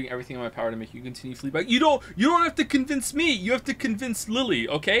 I'm doing everything in my power to make you continue Fleabag. You don't have to convince me. You have to convince Lily,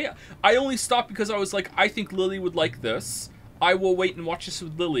 okay? I only stopped because I was like, I think Lily would like this. I will wait and watch this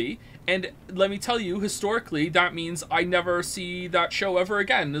with Lily. And let me tell you, historically, that means I never see that show ever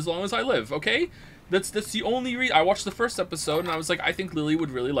again as long as I live, okay? That's the only reason. I watched the first episode and I was like, I think Lily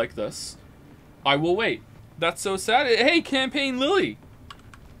would really like this. I will wait. That's so sad. Hey, Campaign Lily.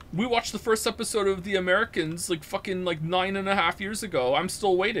 We watched the first episode of The Americans like fucking like 9.5 years ago. I'm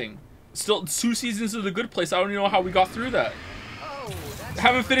still waiting. Still 2 seasons of The Good Place. I don't even know how we got through that. Oh,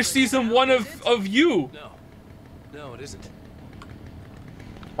 haven't finished season 1 of You. No, it isn't.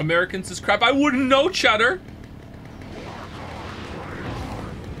 Americans is crap. I wouldn't know, Cheddar.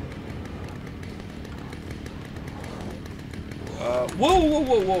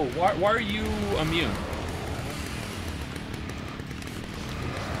 Whoa. Why are you immune?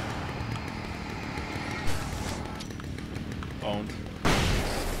 Owned.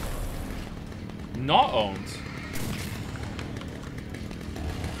 Not owned.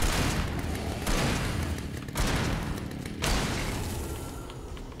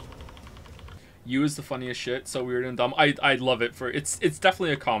 You is the funniest shit. So weird and dumb. I love it for it's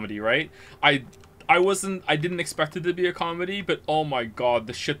definitely a comedy, right? I I didn't expect it to be a comedy, but oh my god,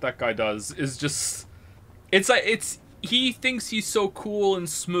 the shit that guy does is just, he thinks he's so cool and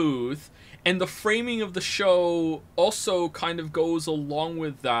smooth, and the framing of the show also kind of goes along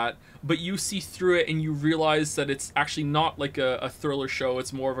with that, but you see through it and you realize that it's actually not like a thriller show,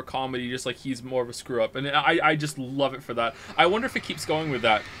 it's more of a comedy, just like he's more of a screw up, and I just love it for that. I wonder if it keeps going with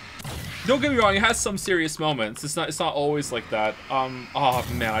that. Don't get me wrong, it has some serious moments. It's not always like that. Oh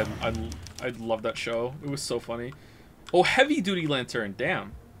man, I love that show. It was so funny. Oh, Heavy Duty Lantern,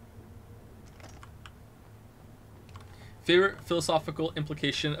 damn. Favorite philosophical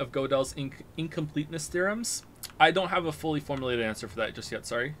implication of Gödel's incompleteness theorems? I don't have a fully formulated answer for that just yet,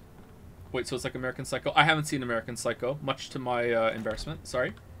 sorry. Wait, so it's like American Psycho? I haven't seen American Psycho, much to my embarrassment,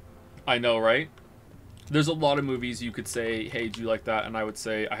 sorry. I know, right? There's a lot of movies you could say, hey, do you like that? And I would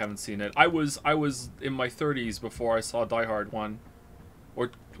say, I haven't seen it. I was in my 30s before I saw Die Hard 1.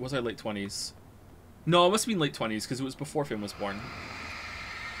 Or was I late 20s? No, it must have been late 20s, because it was before Finn was born.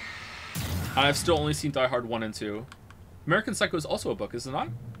 And I've still only seen Die Hard 1 and 2. American Psycho is also a book, is it not?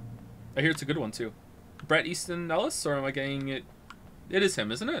 I hear it's a good one, too. Bret Easton Ellis, or am I getting it? It is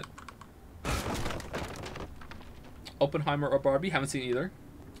him, isn't it? Oppenheimer or Barbie? Haven't seen either.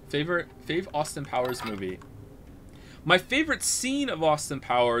 Fave Austin Powers movie. My favorite scene of Austin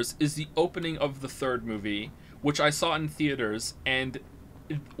Powers is the opening of the third movie, which I saw in theaters, and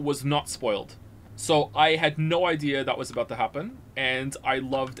it was not spoiled. So I had no idea that was about to happen, and I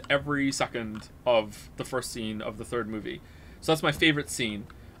loved every second of the first scene of the third movie. So that's my favorite scene.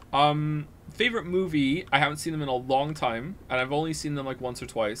 Favorite movie, I haven't seen them in a long time, and I've only seen them like once or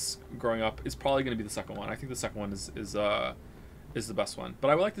twice growing up, is probably going to be the second one. I think the second one is the best one.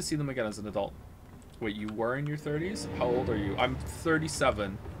 But I would like to see them again as an adult. Wait, you were in your 30s? How old are you? I'm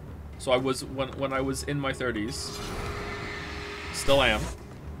 37. So I was, when I was in my 30s. Still am.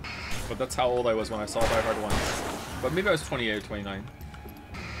 But that's how old I was when I saw Die Hard 1. But maybe I was 28 or 29.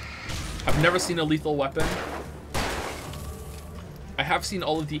 I've never seen a Lethal Weapon. I have seen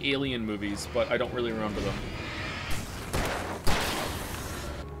all of the Alien movies, but I don't really remember them.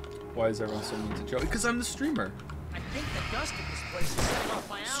 Why is everyone so mean to Joey? Because I'm the streamer. I think the dust in this place is set off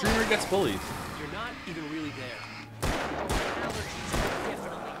by allergies. Streamer gets bullied. You're not even really there. Allergies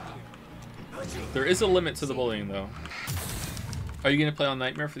are definitely here. There is a limit to the bullying, though. Are you going to play on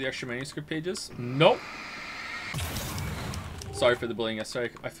Nightmare for the extra manuscript pages? Nope. Sorry for the bullying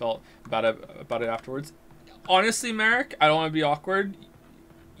yesterday. I felt bad about it afterwards. Honestly, Merrick, I don't want to be awkward.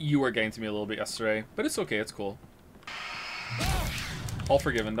 You were getting to me a little bit yesterday, but it's okay. It's cool. All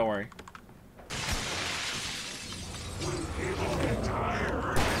forgiven. Don't worry.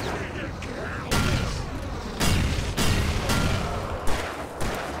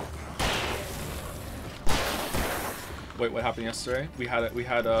 Wait, what happened yesterday? We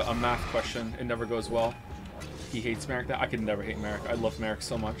had a math question. It never goes well. He hates Merrick. I could never hate Merrick. I love Merrick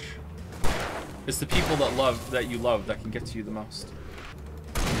so much. It's the people that you love that can get to you the most.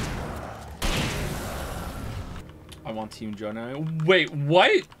 I want Team Joe now. Wait,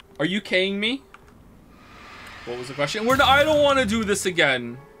 what? Are you kidding me? What was the question? I don't want to do this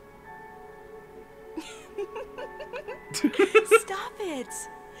again. Stop it.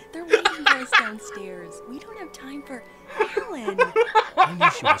 They're waiting for us downstairs. We don't have time for Alan. I knew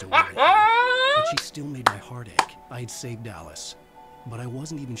she was a worried, but she still made my heart ache. I had saved Alice, but I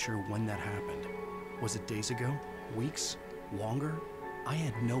wasn't even sure when that happened. Was it days ago? Weeks? Longer? I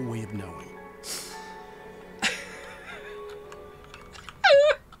had no way of knowing.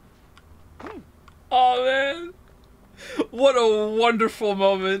 Oh man, what a wonderful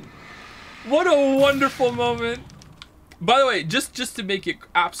moment. What a wonderful moment. By the way, just to make it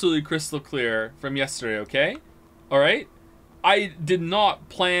absolutely crystal clear from yesterday, okay? All right? I did not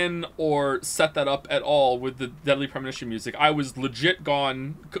plan or set that up at all with the Deadly Premonition music. I was legit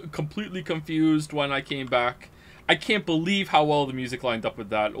gone, completely confused when I came back. I can't believe how well the music lined up with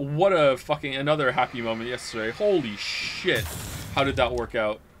that. What a fucking another happy moment yesterday. Holy shit. How did that work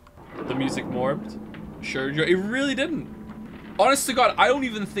out? The music morbed? Sure, it really didn't. Honest to God, I don't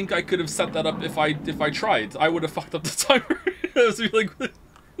even think I could have set that up if I tried. I would have fucked up the timer. I was like,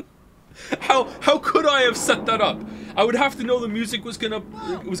 how could I have set that up? I would have to know the music was gonna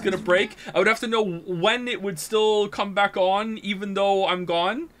break. I would have to know when it would still come back on, even though I'm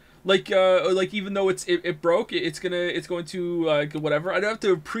gone. Like even though it broke, it's going to whatever. I'd have to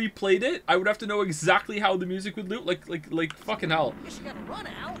have pre-played it. I would have to know exactly how the music would loop. Like fucking hell. Guess you gotta run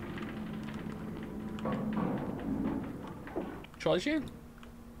out. trolley-chan?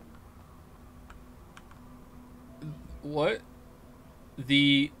 What?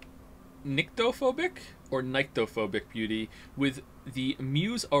 The nyctophobic or nyctophobic beauty with the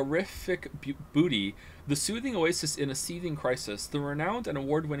muse-orific booty, the soothing oasis in a seething crisis. The renowned and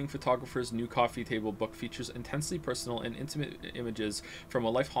award-winning photographer's new coffee table book features intensely personal and intimate images from a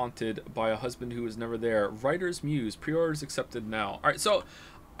life haunted by a husband who was never there. Writer's muse. Pre-orders accepted now. All right, so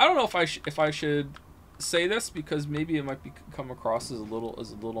I don't know if I should say this because maybe it might come across as a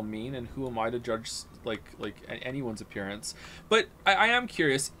little mean, and who am I to judge like anyone's appearance? But I am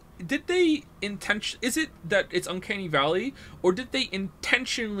curious. Did they is it that it's Uncanny Valley, or did they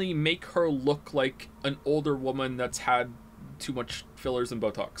intentionally make her look like an older woman that's had too much fillers and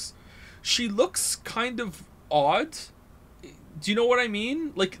Botox? She looks kind of odd. Do you know what I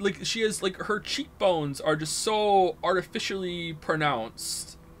mean? Like she has, like, her cheekbones are just so artificially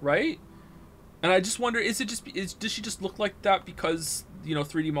pronounced, right? And I just wonder, does she just look like that because, you know,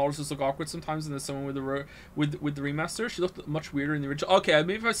 3D models just look awkward sometimes, and then someone with the remaster, she looked much weirder in the original. Okay,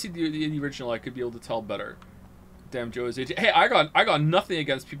 maybe if I see the original, I could be able to tell better. Damn, Joe is aging. Hey, I got nothing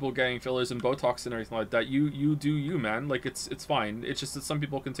against people getting fillers and Botox and everything like that. You do you, man. Like, it's fine. It's just that some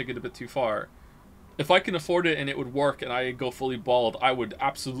people can take it a bit too far. If I can afford it and it would work and I go fully bald, I would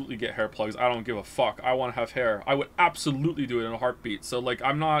absolutely get hair plugs. I don't give a fuck. I want to have hair. I would absolutely do it in a heartbeat. So, like,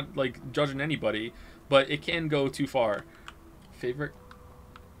 I'm not, like, judging anybody, but it can go too far. Favorite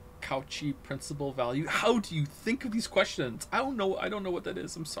Couchy principal value? How do you think of these questions? I don't know what that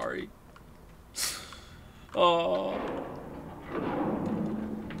is. I'm sorry. Oh.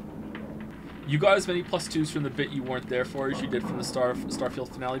 You got as many +2s from the bit you weren't there for as you did from the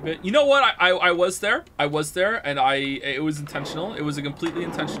Starfield finale bit. You know what? I was there. I was there, and it was intentional. It was a completely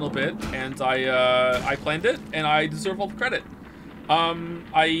intentional bit, and I planned it, and I deserve all the credit. I'm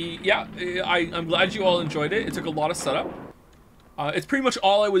glad you all enjoyed it. It took a lot of setup. It's pretty much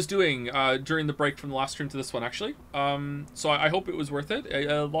all I was doing during the break from the last stream to this one, actually. So I hope it was worth it.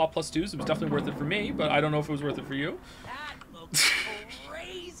 A lot of +2s. It was definitely worth it for me, but I don't know if it was worth it for you. That looks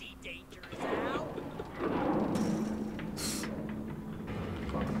crazy dangerous, Al.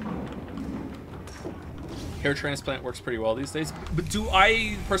 Hair transplant works pretty well these days. But do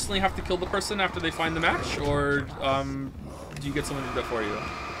I personally have to kill the person after they find the match, or do you get someone to do that for you?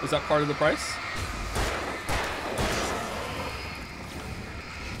 Is that part of the price?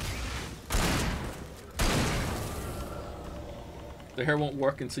 The hair won't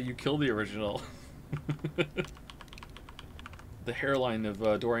work until you kill the original. The hairline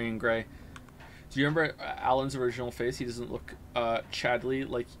of Dorian Gray. Do you remember Alan's original face? He doesn't look Chadley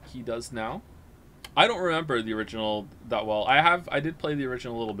like he does now. I don't remember the original that well. I did play the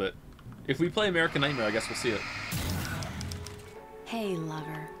original a little bit. If we play American Nightmare, I guess we'll see it. Hey,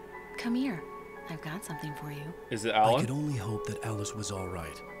 lover. Come here. I've got something for you. Is it Alan? I could only hope that Alice was all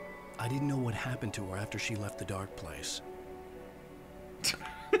right. I didn't know what happened to her after she left the dark place.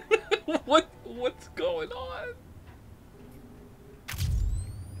 What's going on?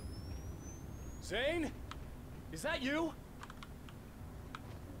 Zane? Is that you?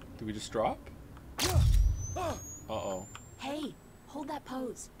 Did we just drop? Uh-oh. Hey, hold that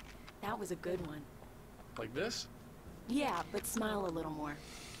pose. That was a good one. Like this? Yeah, but smile a little more.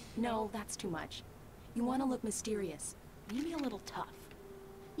 No, that's too much. You want to look mysterious, maybe a little tough.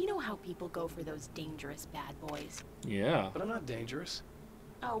 You know how people go for those dangerous bad boys. Yeah. But I'm not dangerous.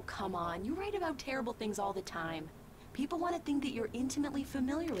 Oh, come on. You write about terrible things all the time. People want to think that you're intimately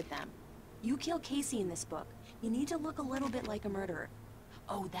familiar with them. You kill Casey in this book. You need to look a little bit like a murderer.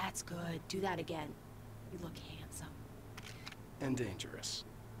 Oh, that's good. Do that again. You look handsome. And dangerous.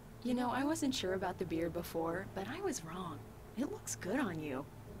 You know, I wasn't sure about the beard before, but I was wrong. It looks good on you.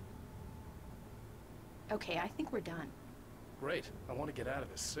 Okay, I think we're done. Great. I want to get out of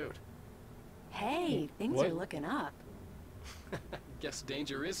this suit. Hey, things are looking up. Guess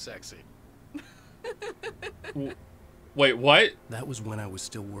danger is sexy. Wait, what? That was when I was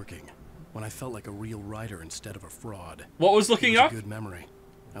still working. When I felt like a real writer instead of a fraud. What was looking up? A good memory.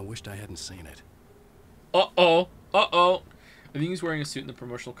 I wished I hadn't seen it. Uh-oh. Uh-oh. I think he's wearing a suit in the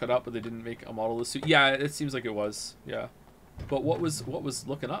promotional cutout, but they didn't make a model of the suit. Yeah, it seems like it was. Yeah. But what was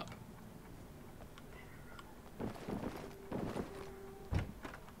looking up?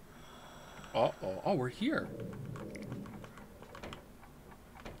 Uh-oh. Oh, we're here.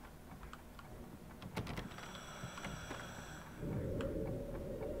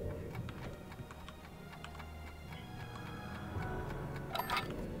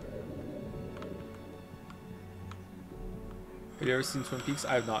 Have you ever seen Twin Peaks?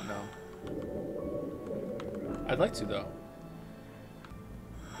 I have not, no. I'd like to, though.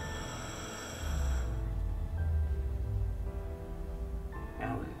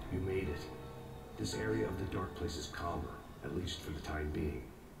 Alan, you made it. This area of the dark place is calmer, at least for the time being.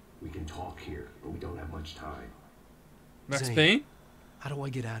 We can talk here, but we don't have much time. Max Zane, Payne? how do I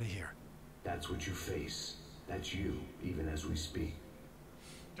get out of here? That's what you face. That's you, even as we speak.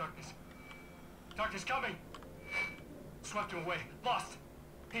 Darkness. Darkness coming! Swept him away. Lost.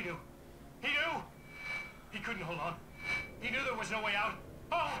 He knew. He knew! He couldn't hold on. He knew there was no way out.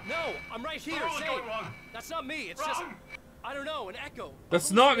 Oh! No, I'm right here. The world is Zane. going wrong. That's not me. It's Wrong. just, I don't know, an echo.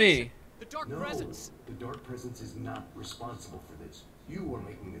 That's not me. The dark No, presence. the dark presence is not responsible for this. You are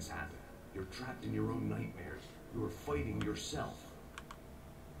making this happen. You're trapped in your own nightmares. You are fighting yourself.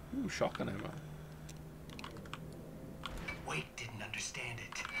 Ooh, shotgun ammo. Wade didn't understand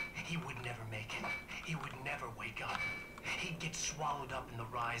it. He would never make it. He would never wake up. He'd get swallowed up in the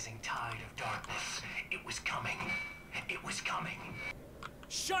rising tide of darkness. It was coming. It was coming.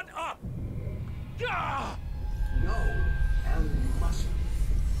 Shut up! Ah! No, Alan, you must.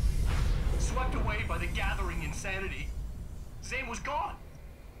 Swept away by the gathering insanity. Zane was gone.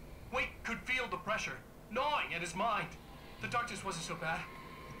 Wade could feel the pressure gnawing at his mind. The darkness wasn't so bad.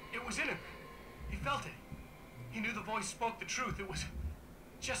 It was in him. He felt it. He knew the voice spoke the truth. It was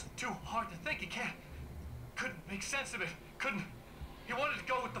just too hard to think. He couldn't make sense of it. Couldn't. He wanted to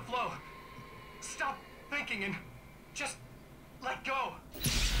go with the flow. Stop thinking and just let go.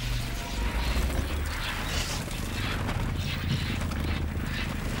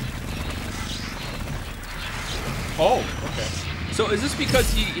 Oh, okay. So is this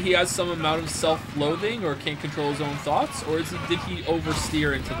because he has some amount of self-loathing or can't control his own thoughts, or did he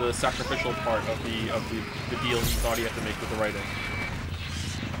oversteer into the sacrificial part of the deal he thought he had to make with the writing?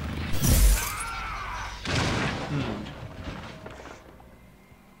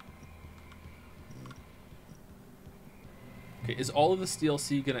 Okay, is all of this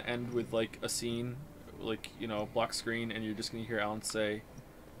DLC gonna end with like a scene, like, you know, black screen, and you're just gonna hear Alan say,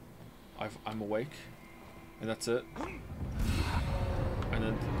 I'm awake, and that's it? And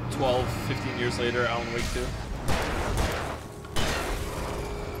then 12, 15 years later, Alan awake too?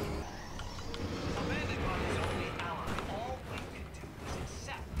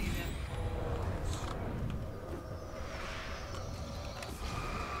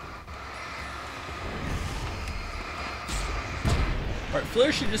 Alright,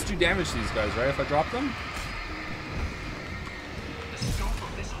 Flare should just do damage to these guys, right, if I drop them? The scope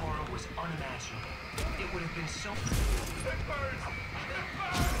of this horror was unimaginable. It would have been so... It burns! It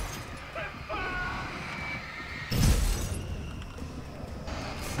burns! It burns!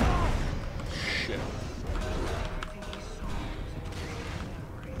 Shit.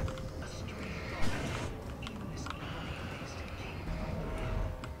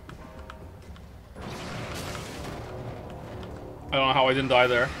 I don't know how I didn't die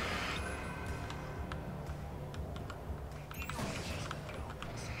there.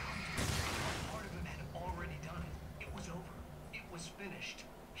 Part of him had already done it. It was over. It was finished.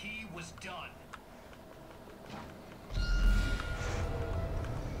 He was done.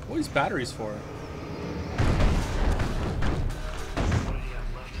 What are these batteries for? What did he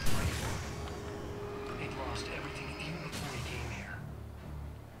have left to fight for? He'd lost everything even before he came here.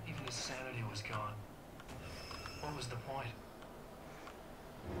 Even his sanity was gone. What was the point?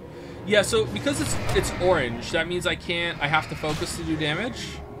 Yeah, so because it's orange, that means I have to focus to do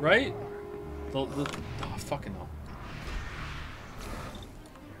damage, right? Oh, fucking hell.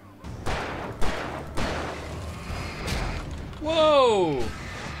 Whoa!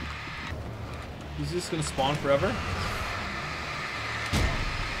 Is this gonna spawn forever?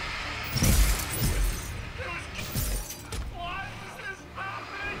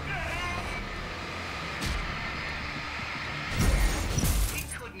 He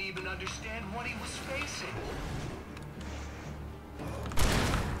couldn't even understand what he was facing.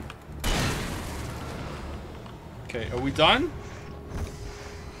 Okay, are we done?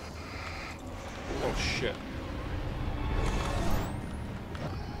 Oh shit.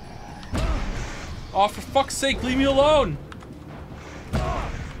 Oh, for fuck's sake, leave me alone!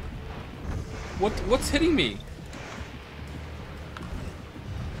 What's hitting me?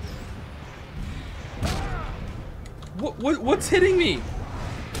 What's hitting me?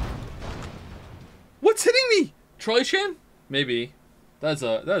 What's hitting me? Trolley-chan? Maybe. That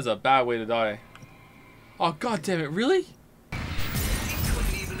is a bad way to die. Oh god damn it, really? He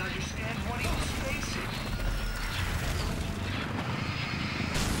couldn't even understand what he was facing.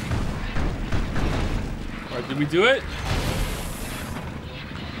 Alright, did we do it?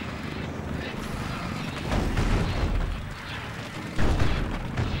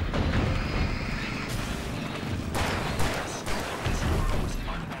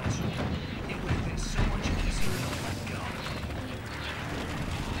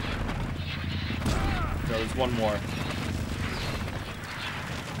 No, there's one more.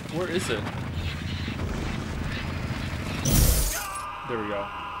 Where is it? There we go.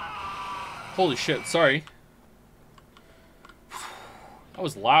 Holy shit, sorry. That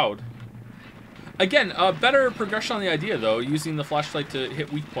was loud. Again, better progression on the idea, though, using the flashlight to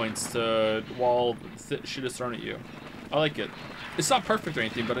hit weak points while shit is thrown at you. I like it. It's not perfect or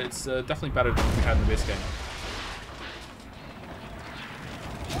anything, but it's definitely better than what we had in the base game.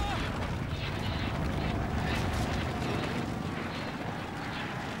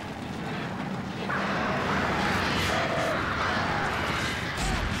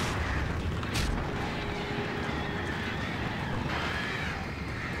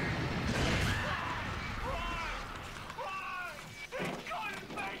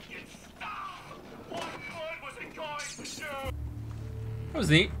 That was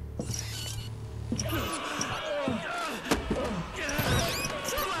neat.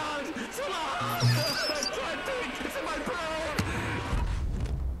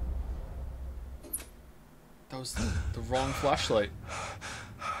 That was the wrong flashlight.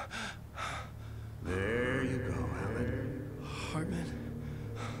 There you go, Alan. Hartman?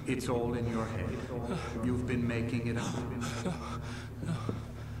 It's all in your head. You've been making it up. No.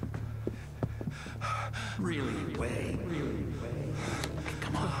 Really, Wayne.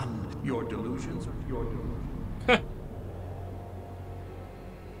 Come on. Your delusions are your delusions.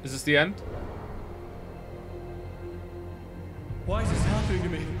 Is this the end? Why is this happening to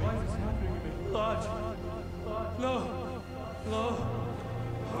me? Why is this happening to me? Lodge. No. No.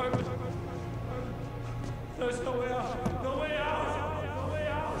 Hartman. There's no way out. No way out. No way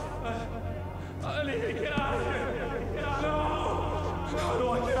out. I need to get out of here. Get out. No. How do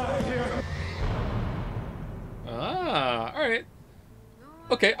I get out of here? Ah, alright.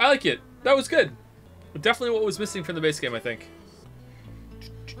 Okay, I like it. That was good. Definitely what was missing from the base game, I think.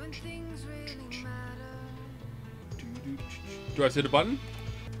 Do I have to hit a button?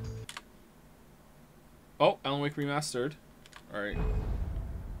 Oh, Alan Wake Remastered. Alright.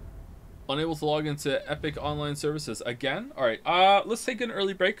 Unable to log into Epic Online Services again? Alright, let's take an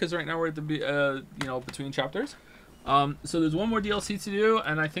early break because right now we're at the, between chapters. So there's one more DLC to do,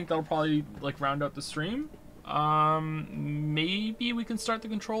 and I think that'll probably, round out the stream. Maybe we can start the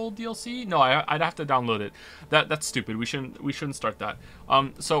Control DLC. No, I'd have to download it. That's stupid. We shouldn't start that.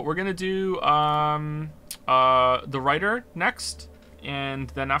 So we're gonna do the writer next, and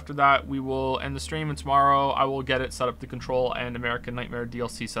then after that we will end the stream. And tomorrow I will get it set up, the Control and American Nightmare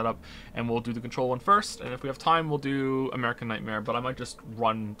DLC set up, and we'll do the Control one first. And if we have time, we'll do American Nightmare. But I might just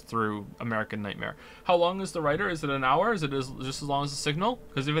run through American Nightmare. How long is the writer? Is it an hour? Is it just as long as the signal?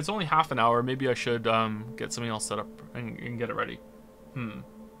 Because if it's only half an hour, maybe I should get something else set up and get it ready.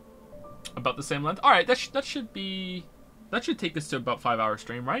 About the same length. All right, that should take us to about 5 hour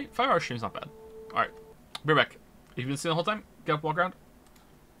stream, right? 5 hour stream's not bad. All right, be right back. You've been seeing the whole time? Get up, walk around.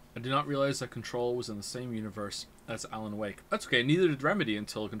 I did not realize that Control was in the same universe as Alan Wake. That's okay, neither did Remedy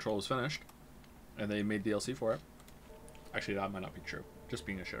until Control was finished. And they made DLC for it. Actually, that might not be true. Just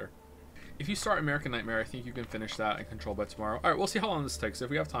being a shitter. If you start American Nightmare, I think you can finish that and Control by tomorrow. Alright, we'll see how long this takes. If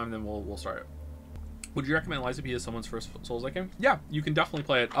we have time, then we'll start it. Would you recommend Lies of P as someone's first Souls-like game? Yeah, you can definitely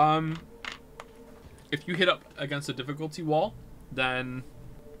play it. If you hit up against a difficulty wall, then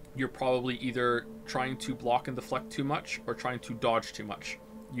you're probably either trying to block and deflect too much or trying to dodge too much.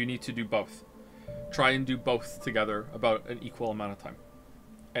 You need to do both. Try and do both together about an equal amount of time.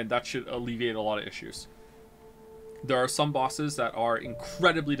 And that should alleviate a lot of issues. There are some bosses that are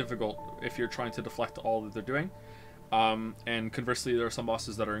incredibly difficult if you're trying to deflect all that they're doing. And conversely, there are some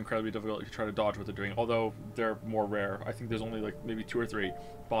bosses that are incredibly difficult if you try to dodge what they're doing, although they're more rare. I think there's only maybe 2 or 3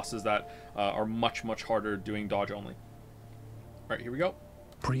 bosses that are much, much harder doing dodge only. Alright, here we go.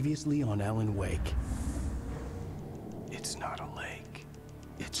 Previously on Alan Wake. It's not a lake.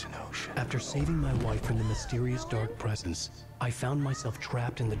 It's an ocean. After saving my wife from the mysterious dark presence, I found myself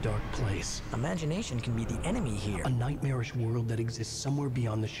trapped in the dark place. Imagination can be the enemy here. A nightmarish world that exists somewhere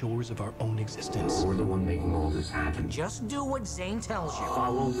beyond the shores of our own existence. We're the one making all this happen. Just do what Zane tells you.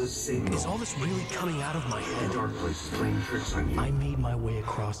 Follow the signal. Is all this really coming out of my head? The dark place is playing tricks on you. I made my way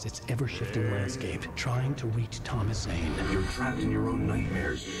across its ever-shifting landscape, trying to reach Thomas Zane. You're trapped in your own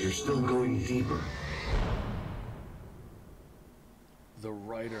nightmares. You're still going deeper. The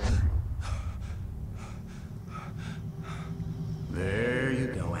writer. There you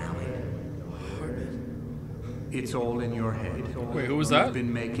go, Alan. It's all in your head. Wait, who was that? You've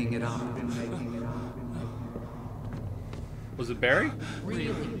been making it up. Was it Barry? Really,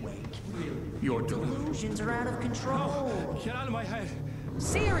 Wake. Your delusions are out of control. Get out of my head.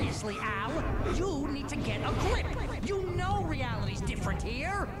 Seriously, Al, you need to get a grip. You know reality's different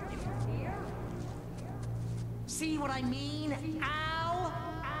here. See what I mean, Al?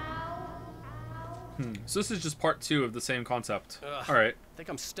 So this is just part 2 of the same concept. Ugh, all right. I think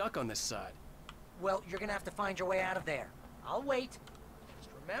I'm stuck on this side. Well, you're gonna have to find your way out of there. I'll wait. Just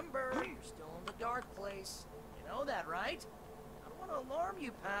remember, you're still in the dark place. You know that, right? I don't want to alarm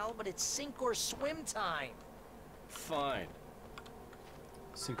you, pal, but it's sink or swim time. Fine.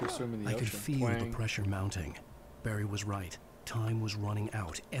 Sink or swim in the I ocean. could feel the pressure mounting. Barry was right. Time was running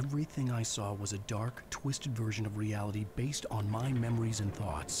out. Everything I saw was a dark, twisted version of reality based on my memories and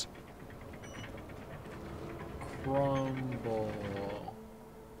thoughts. Crumble.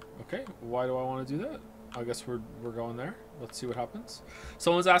 Okay, why do I want to do that? I guess we're going there. Let's see what happens.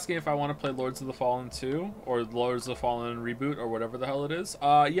 Someone's asking if I want to play Lords of the Fallen 2 or Lords of the Fallen reboot or whatever the hell it is.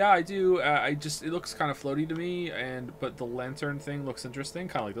 Yeah, I do. It looks kind of floaty to me, but the lantern thing looks interesting,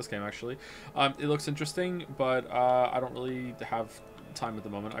 kind of like this game actually. It looks interesting, but I don't really have time at the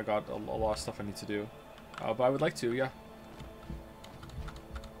moment. I got a lot of stuff I need to do, but I would like to. Yeah.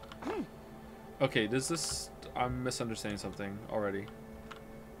 Okay, does this? I'm misunderstanding something already.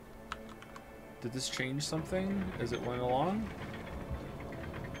 Did this change something as it went along?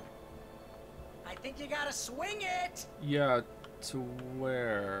 I think you gotta swing it! Yeah, to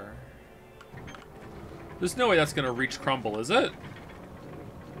where? There's no way that's gonna reach Crumble, is it?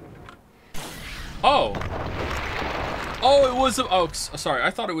 Oh! Oh, it was... Oh, sorry. I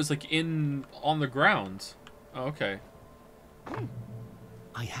thought it was like on the ground. Oh, okay.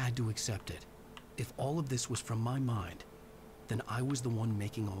 I had to accept it. If all of this was from my mind, then I was the one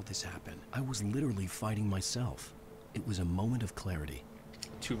making all this happen. I was literally fighting myself. It was a moment of clarity.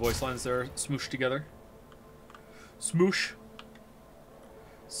 2 voice lines there, smooshed together. Smoosh.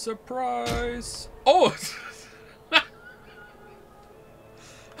 Surprise! Oh!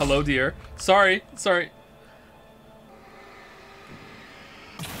 Hello, dear. Sorry.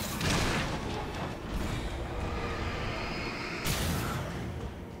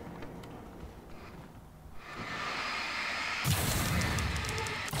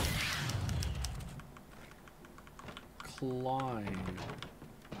 Climb.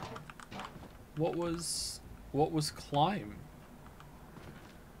 What was climb?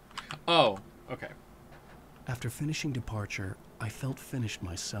 Oh, okay. After finishing Departure, I felt finished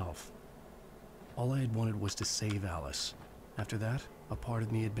myself. All I had wanted was to save Alice. After that, a part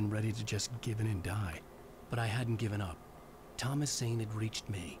of me had been ready to just give in and die. But I hadn't given up. Thomas Zane had reached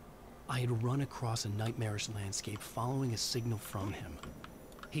me. I had run across a nightmarish landscape following a signal from him.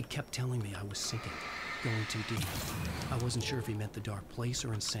 He kept telling me I was sinking, going too deep. I wasn't sure if he meant the dark place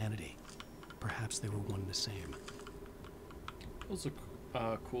or insanity. Perhaps they were one and the same. Those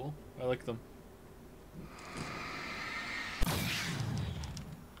look cool. I like them.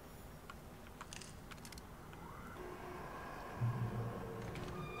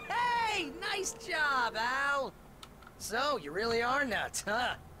 Hey, nice job, Al! So, you really are nuts,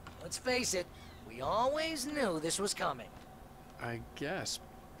 huh? Let's face it, we always knew this was coming. I guess,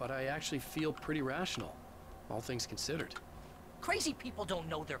 but I actually feel pretty rational, all things considered. Crazy people don't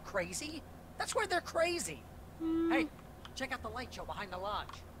know they're crazy. That's where they're crazy. Hey, check out the light show behind the lodge.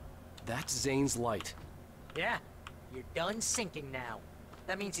 That's Zane's light. Yeah, you're done sinking now.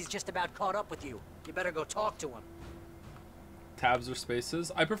 That means he's just about caught up with you. You better go talk to him. Tabs or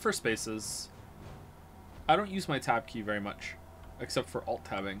spaces? I prefer spaces. I don't use my tab key very much, except for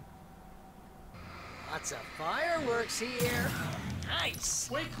alt-tabbing. Lots of fireworks here. Nice.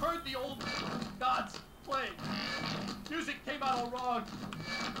 Wake heard the old gods play. Music came out all wrong.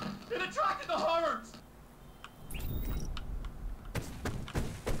 It attracted the horrors.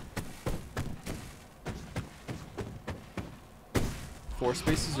 4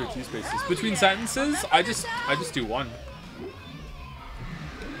 spaces or 2 spaces? Between sentences, I just do 1.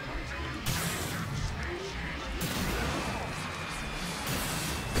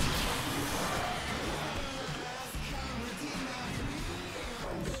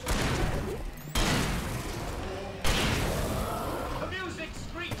 The music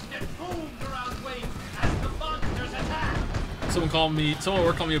screeched and boomed around Wayne as the monsters attacked. Someone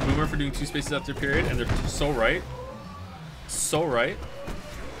worked on me a boomer for doing 2 spaces after period, and they're so right. So right.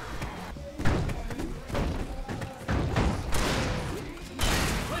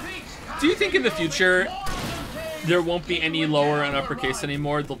 Do you think in the future there won't be any lower and uppercase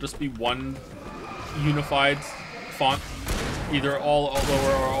anymore? There'll just be one unified font, either all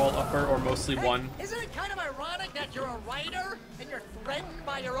lower or all upper, or mostly one. Isn't it kind of ironic that you're a writer and you're threatened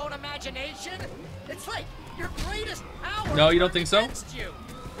by your own imagination? It's like your greatest power. No, you don't think so? You.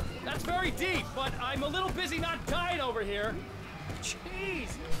 That's very deep, but I'm a little busy not dying over here. Jeez,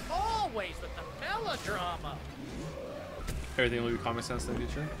 always with the melodrama. Everything will be common sense in the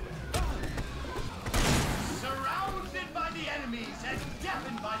future. Surrounded by the enemies and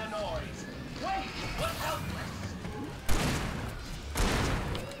deafened by the noise, Wait! What helpless?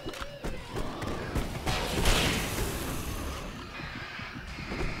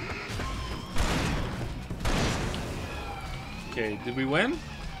 Okay, did we win?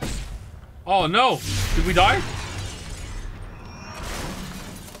 Oh no! Did we die?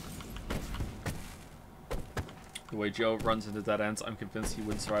 The way Joe runs into dead ends, I'm convinced he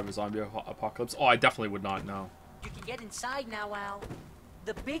wouldn't survive a zombie apocalypse. Oh, I definitely would not, no. You can get inside now, Al.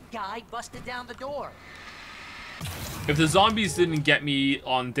 The big guy busted down the door. If the zombies didn't get me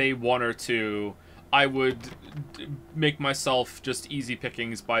on day 1 or 2, I would make myself just easy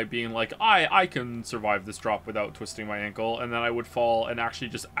pickings by being like, I can survive this drop without twisting my ankle, and then I would fall and actually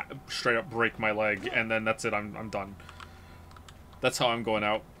just straight up break my leg, and then that's it, I'm done. That's how I'm going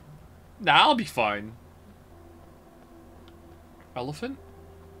out. Nah, I'll be fine. Elephant?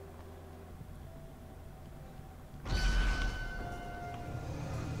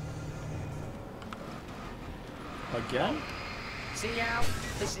 Again? See, Al?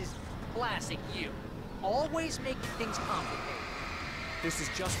 This is classic you. Always making things complicated. This is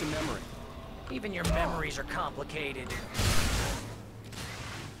just a memory. Even your memories are complicated.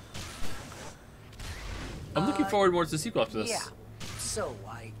 I'm looking forward more to the sequel after this. Yeah. So,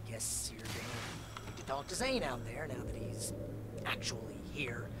 I guess you're gonna need to talk to Zane out there now that he's actually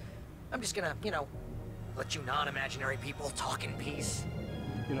here. I'm just gonna, you know, let you non-imaginary people talk in peace.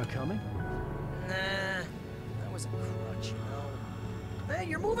 You're not coming? Nah, that was a crutch, you know. Hey,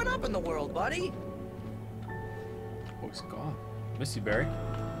 you're moving up in the world, buddy. Oh, he's gone. Miss you, Barry.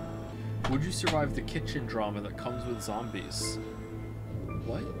 Would you survive the kitchen drama that comes with zombies?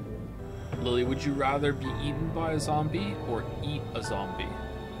 What? Lily, would you rather be eaten by a zombie or eat a zombie?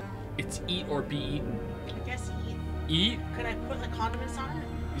 It's eat or be eaten. I guess eat. Eat? Could I put the condiments on it?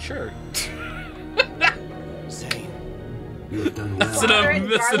 Sure. Zane. You have done well.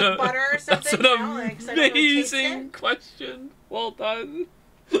 That's an amazing question. Well done.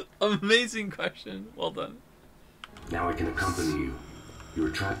 Amazing question. Well done. Now I can accompany you. You are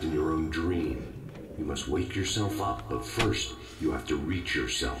trapped in your own dream. You must wake yourself up, but first, you have to reach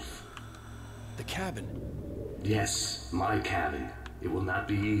yourself. The cabin. Yes, my cabin. It will not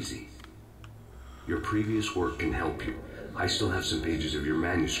be easy. Your previous work can help you. I still have some pages of your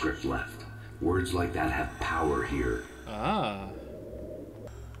manuscript left. Words like that have power here. Ah.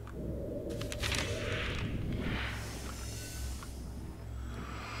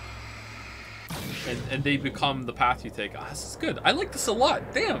 And they become the path you take. Ah, this is good. I like this a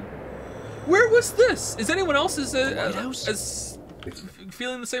lot. Damn. Where was this? Is anyone else as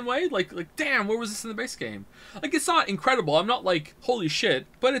feeling the same way? Like, damn, where was this in the base game? Like, it's not incredible. I'm not like, holy shit,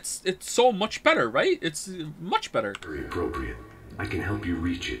 but it's so much better, right? It's much better. Very appropriate. I can help you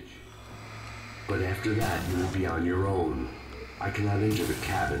reach it. But after that, you will be on your own. I cannot enter the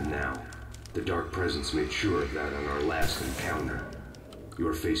cabin now. The Dark Presence made sure of that on our last encounter. You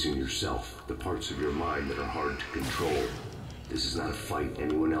are facing yourself, the parts of your mind that are hard to control. This is not a fight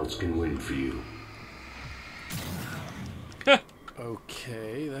anyone else can win for you.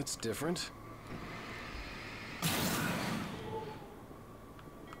 Okay, that's different.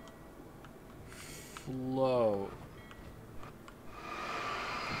 Flow.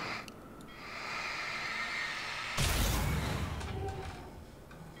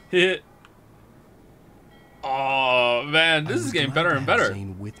 Hit. Oh man, this is getting better and better.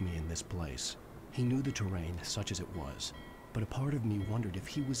 Zane with me in this place. He knew the terrain, such as it was, but a part of me wondered if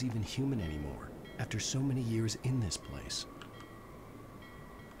he was even human anymore after so many years in this place.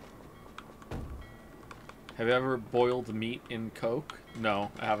 Have you ever boiled meat in Coke?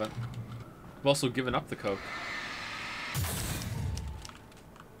 No, I haven't. I've also given up the Coke.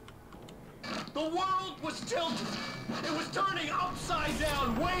 The world was tilted. It was turning upside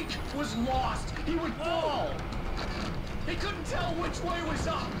down. Wake was lost. He would fall. He couldn't tell which way was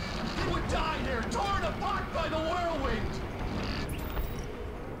up. He would die there, torn apart by the whirlwind.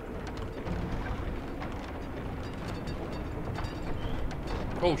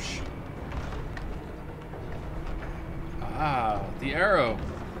 Oh, Ah, the arrow.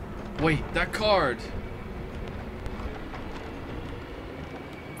 Wait, that card.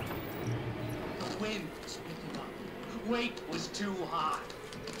 The wind was picking up. Wake was too high.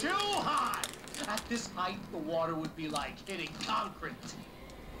 Too high! At this height, the water would be like hitting concrete.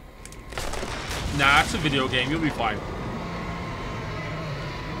 Nah, it's a video game. You'll be fine.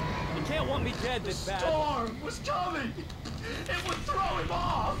 You can't want me dead this bad. The storm was coming! It would throw him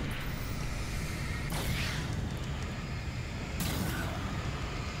off!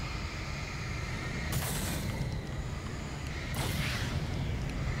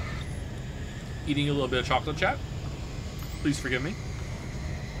 Eating a little bit of chocolate, chat. Please forgive me.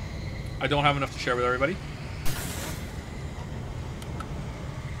 I don't have enough to share with everybody.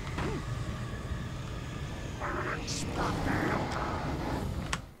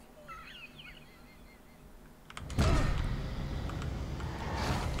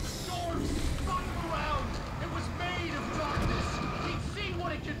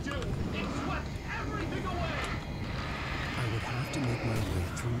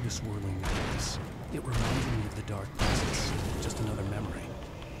 Swirling noise. It reminded me of the dark presence, just another memory,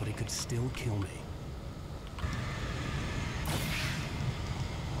 but it could still kill me.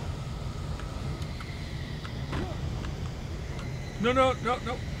 No, no, no,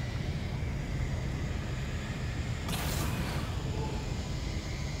 no.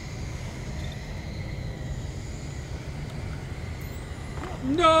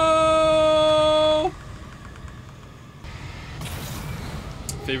 No!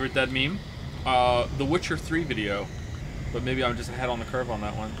 Favorite dead meme? The Witcher 3 video. But maybe I'm just ahead on the curve on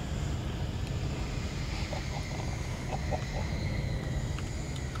that one.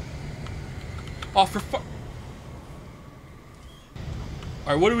 Oh, for fu-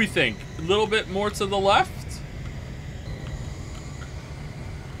 Alright, what do we think? A little bit more to the left?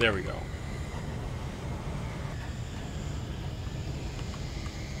 There we go.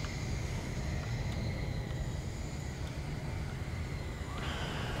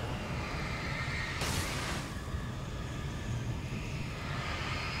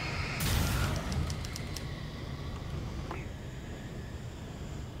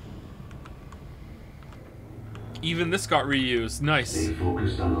 Even this got reused. Nice. Stay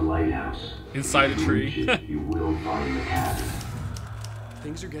focused on the lighthouse. Inside a tree. You will find the cabin.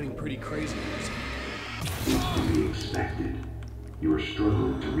 Things are getting pretty crazy. It's to be expected. You are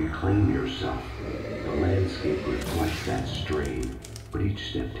struggling to reclaim yourself. The landscape reflects that strain, but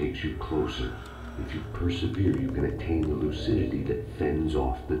each step takes you closer. If you persevere, you can attain the lucidity that fends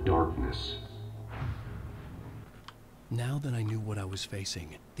off the darkness. Now that I knew what I was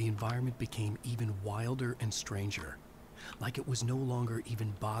facing, the environment became even wilder and stranger. Like it was no longer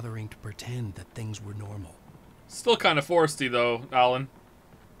even bothering to pretend that things were normal. Still kind of foresty though, Alan.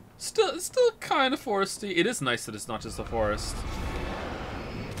 Still kind of foresty. It is nice that it's not just a forest.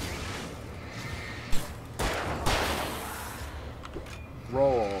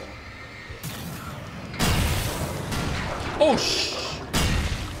 Roll. Oh, shh.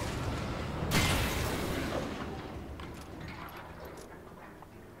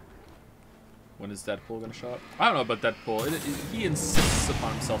 When is Deadpool gonna show up? I don't know about Deadpool. He insists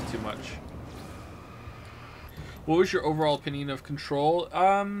upon himself too much. What was your overall opinion of Control?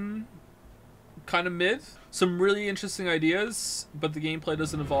 Kind of mid. Some really interesting ideas, but the gameplay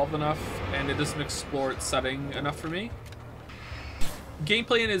doesn't evolve enough, and it doesn't explore its setting enough for me.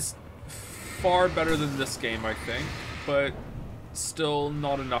 Gameplay is far better than this game, I think, but still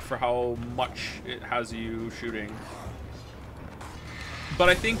not enough for how much it has you shooting. But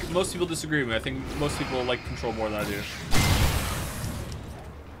I think most people disagree with me. I think most people like Control more than I do.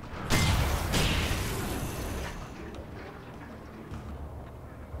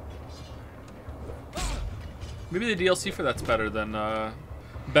 Maybe the DLC for that's better than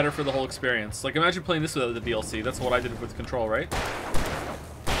better for the whole experience. Like, imagine playing this without the DLC. That's what I did with Control, right?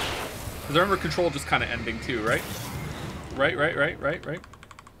 Because I remember Control just kind of ending too, right? Right.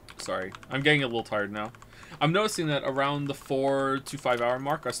 Sorry, I'm getting a little tired now. I'm noticing that around the 4 to 5 hour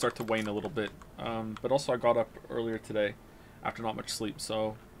mark, I start to wane a little bit. But also I got up earlier today after not much sleep,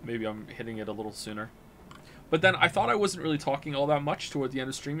 so maybe I'm hitting it a little sooner. But then I thought I wasn't really talking all that much toward the end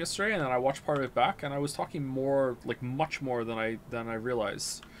of stream yesterday, and then I watched part of it back, and I was talking more, like much more than I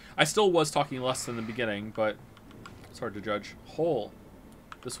realized. I still was talking less than the beginning, but it's hard to judge. Hole.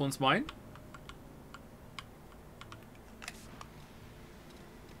 This one's mine?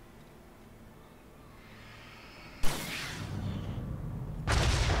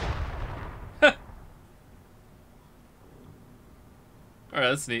 Alright,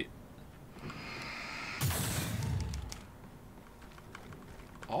 that's neat.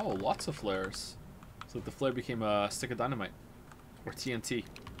 Oh, lots of flares. It's like the flare became a stick of dynamite. Or TNT.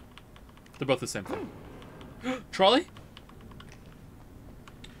 They're both the same thing. Trolley?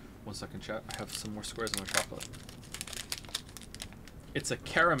 1 second, chat. I have some more squares in my chocolate. It's a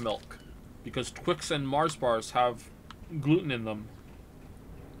caramilk. Because Twix and Mars bars have gluten in them.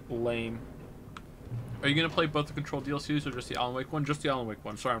 Lame. Are you going to play both the Control DLCs or just the Alan Wake one? Just the Alan Wake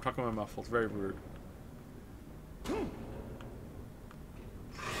one. Sorry, I'm talking about my mouth. It's very rude.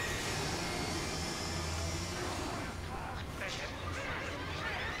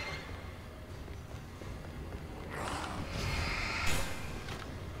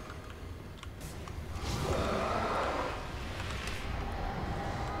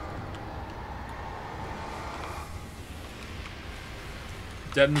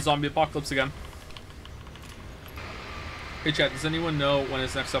 Dead in the zombie apocalypse again. Hey chat, does anyone know when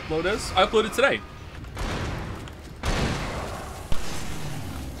his next upload is? I uploaded today.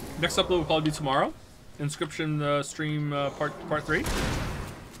 Next upload will probably be tomorrow. Inscription stream part 3.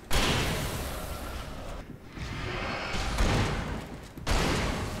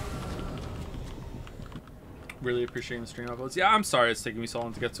 Really appreciating the stream uploads. Yeah, I'm sorry it's taking me so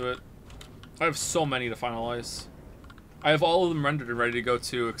long to get to it. I have so many to finalize. I have all of them rendered and ready to go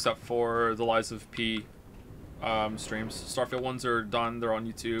too, except for the Lies of P streams. Starfield ones are done. They're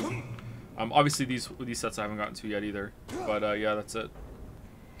on YouTube. Obviously these sets I haven't gotten to yet either. But yeah, that's it.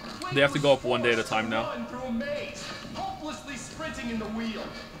 They have to go up one day at a time now. Through a maze, hopelessly sprinting in the wheel,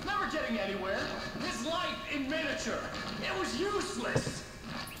 never getting anywhere. His life in miniature. It was useless.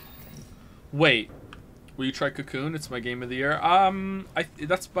 Wait, will you try Cocoon? It's my game of the year.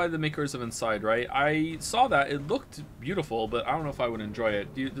 That's by the makers of Inside, right? I saw that. It looked beautiful, but I don't know if I would enjoy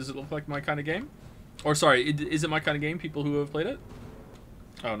it. Does it look like my kind of game? Or sorry, is it my kind of game? People who have played it?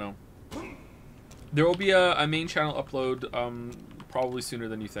 Oh no. There will be a main channel upload. Probably sooner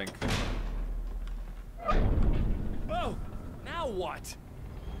than you think. Oh, now what?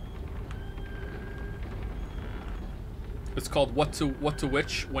 It's called What to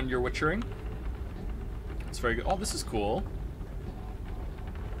Witch When You're Witchering. It's very good. Oh, this is cool.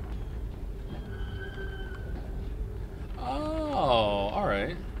 Oh, all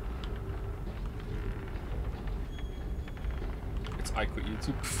right. It's I Quit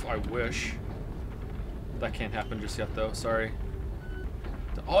YouTube. Pff, I wish. That can't happen just yet, though. Sorry.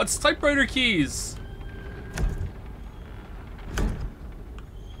 Oh, it's typewriter keys!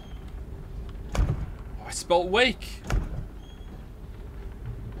 Oh, I spelled wake!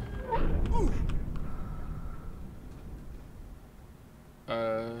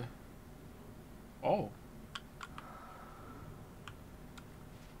 Oh.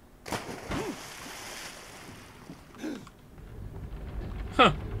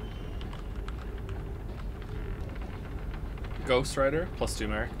 Huh. Ghost Rider, +2,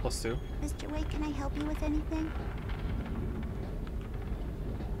 Mary, +2. Mr. Wake, can I help you with anything?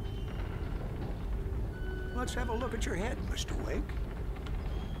 Let's have a look at your head, Mr. Wake.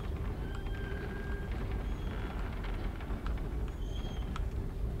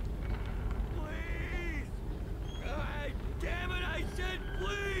 Please! Damn it, I said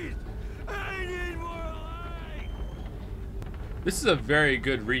please! I need more light! This is a very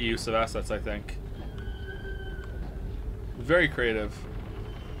good reuse of assets, I think. Very creative.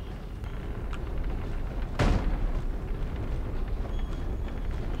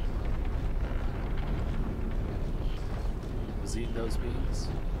 Was eating those beans?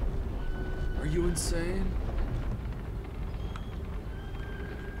 Are you insane?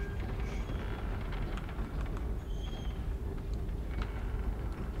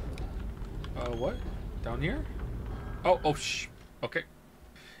 What? Down here? Oh, shh. Okay.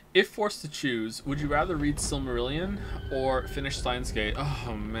 If forced to choose, would you rather read Silmarillion or finish Steins Gate?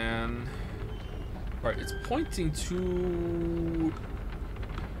 Oh, man. Alright, it's pointing to...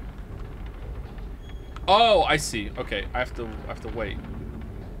 Oh, I see. Okay, I have to wait.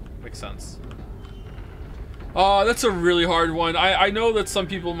 Makes sense. Oh, that's a really hard one. I know that some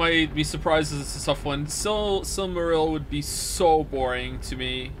people might be surprised it's a tough one. Silmaril would be so boring to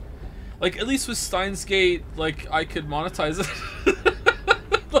me. Like, at least with Steins Gate, like, I could monetize it.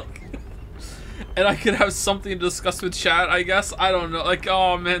 And I could have something to discuss with chat, I guess. I don't know. Like,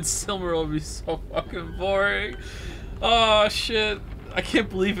 oh man, Silmaril would be so fucking boring. Oh shit. I can't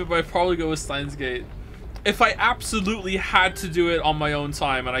believe it, but I'd probably go with Steins Gate. If I absolutely had to do it on my own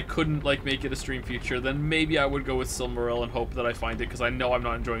time and I couldn't, like, make it a stream feature, then maybe I would go with Silmaril and hope that I find it, because I know I'm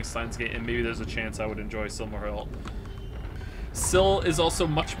not enjoying Steins Gate, and maybe there's a chance I would enjoy Silmaril. Sil is also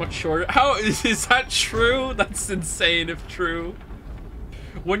much, much shorter. How is that true? That's insane if true.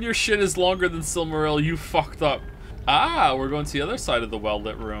 When your shit is longer than Silmaril, you fucked up. Ah, we're going to the other side of the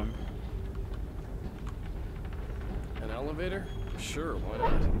well-lit room. An elevator? Sure, why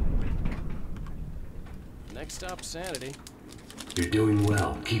not? Next stop, Sanity. You're doing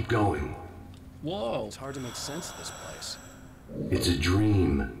well. Keep going. Whoa. It's hard to make sense of this place. It's a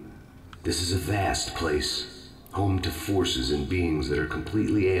dream. This is a vast place, home to forces and beings that are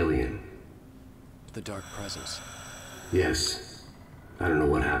completely alien. The Dark Presence. Yes. I don't know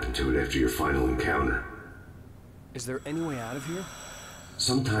what happened to it after your final encounter. Is there any way out of here?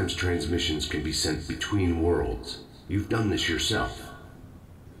 Sometimes transmissions can be sent between worlds. You've done this yourself.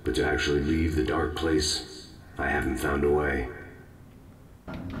 But to actually leave the dark place, I haven't found a way.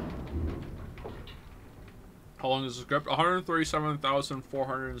 How long is the script?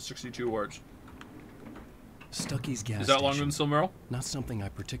 137,462 words. Stucky's gas Is that longer station. than Silmaril? Not something I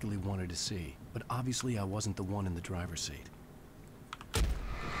particularly wanted to see, but obviously I wasn't the one in the driver's seat.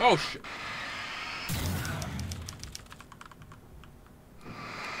 Oh shit.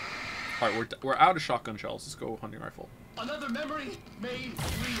 Alright, we're out of shotgun shells. Let's go hunting rifle. Another memory made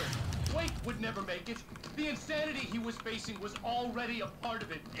real. Wake would never make it. The insanity he was facing was already a part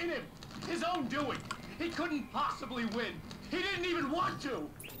of it. In him. His own doing. He couldn't possibly win. He didn't even want to.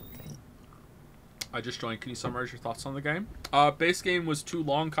 I just joined. Can you summarize your thoughts on the game? Base game was too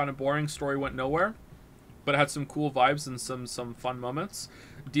long, kind of boring. Story went nowhere. But it had some cool vibes and some fun moments.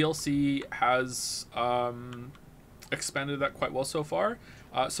 DLC has expanded that quite well so far.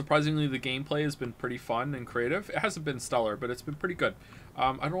 Surprisingly, the gameplay has been pretty fun and creative. It hasn't been stellar, but it's been pretty good.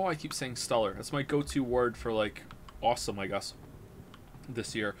 I don't know why I keep saying stellar. That's my go-to word for, like, awesome, I guess,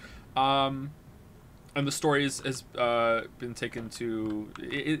 this year. And the story has been taken to...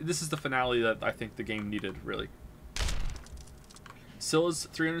 this is the finale that I think the game needed, really. Still is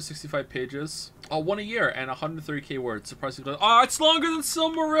 365 pages. Oh, one a year and 130k words. Surprisingly, it's longer than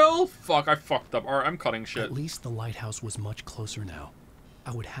Silmaril. Fuck, I fucked up. Alright, I'm cutting shit. At least the lighthouse was much closer now.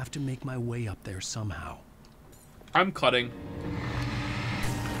 I would have to make my way up there somehow. I'm cutting.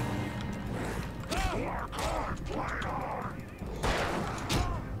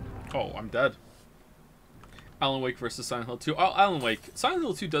 Oh, I'm dead. Alan Wake versus Silent Hill 2. Oh, Alan Wake. Silent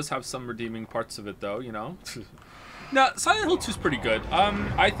Hill 2 does have some redeeming parts of it, though, you know? No, Silent Hill 2 is pretty good.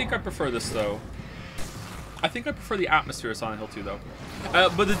 I think I prefer this, though. I think I prefer the atmosphere of Silent Hill 2, though.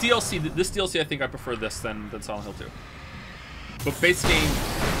 But the DLC, this DLC, I think I prefer this than Silent Hill 2. But base game,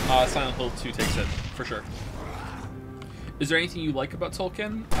 Silent Hill 2 takes it, for sure. Is there anything you like about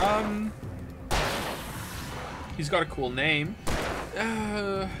Tolkien? He's got a cool name.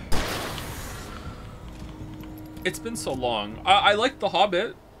 It's been so long. I like The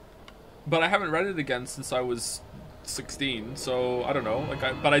Hobbit, but I haven't read it again since I was 16, so I don't know.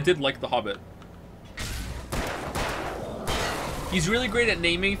 But I did like The Hobbit. He's really great at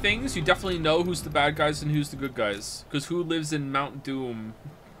naming things. You definitely know who's the bad guys and who's the good guys. Because who lives in Mount Doom?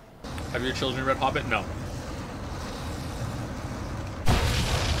 Have your children read Hobbit? No.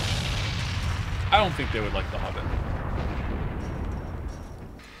 I don't think they would like The Hobbit.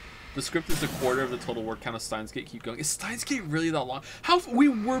 The script is a quarter of the total word count of Steins Gate. Keep going. Is Steins Gate really that long? We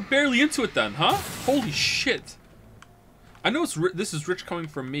were barely into it then, huh? Holy shit. I know this is rich coming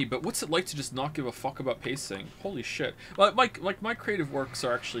from me, but what's it like to just not give a fuck about pacing? Holy shit. Like my creative works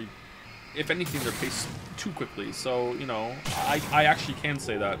are actually, if anything, they're paced too quickly. So, you know, I actually can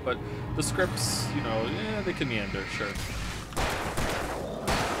say that. But the scripts, you know, yeah, they can meander, sure.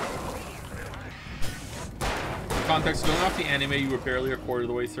 For context, going off the anime, you were barely a quarter of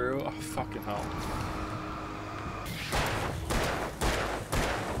the way through. Oh, fucking hell.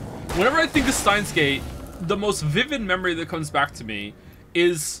 Whenever I think of Steins Gate, the most vivid memory that comes back to me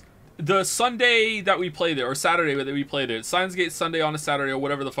is the Sunday that we played it, or Saturday that we played it. Steins Gate Sunday on a Saturday, or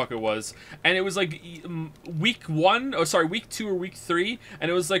whatever the fuck it was. And it was like week 2 or week 3.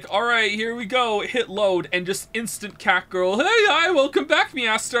 And it was like, alright, here we go, hit load, and just instant cat girl, hey, hi, welcome back,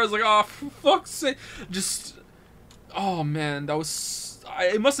 Measter. I was like, oh, for fuck's sake. Just, oh man, that was,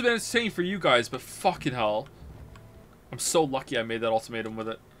 it must have been entertaining for you guys, but fucking hell. I'm so lucky I made that ultimatum with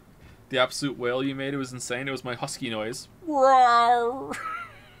it. The absolute wail you made, it was insane. It was my husky noise.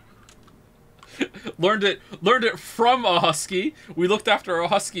 learned it from a husky. We looked after a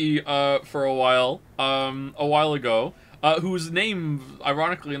husky for a while ago, whose name,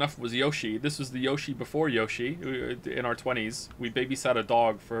 ironically enough, was Yoshi. This was the Yoshi before Yoshi. In our 20s, we babysat a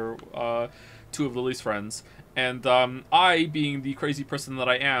dog for 2 of Lily's friends, and I, being the crazy person that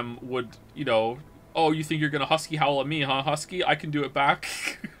I am, would, you know, oh, you think you're gonna husky howl at me, huh, husky? I can do it back.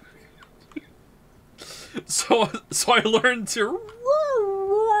 So I learned to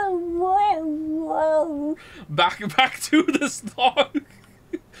back to this dog,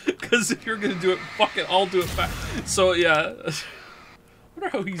 because if you're gonna do it, fuck it, I'll do it back. So yeah, I wonder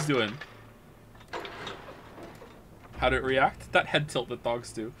how he's doing. How did it react? That head tilt that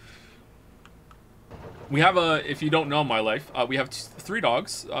dogs do. We have if you don't know my life, we have 3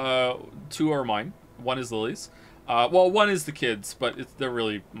 dogs. 2 are mine. 1 is Lily's. Well, 1 is the kids, but they're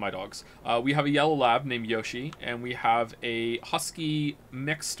really my dogs. We have a yellow lab named Yoshi, and we have a husky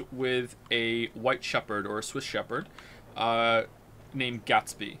mixed with a white shepherd, or a Swiss shepherd, named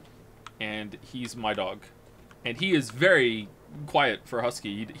Gatsby. And he's my dog. And he is very quiet for a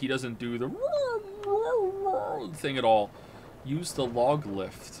husky. He doesn't do the thing at all. Use the log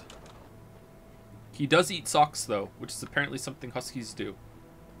lift. He does eat socks, though, which is apparently something huskies do.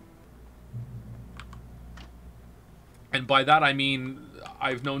 And by that I mean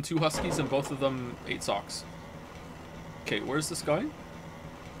I've known 2 huskies and both of them ate socks. Okay, where's this going?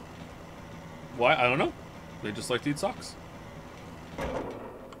 Why? I don't know. They just like to eat socks.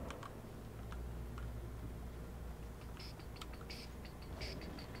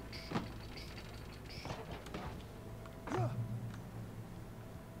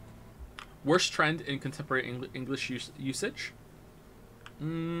 Worst trend in contemporary English usage?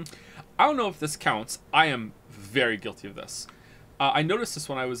 I don't know if this counts. I am very guilty of this. I noticed this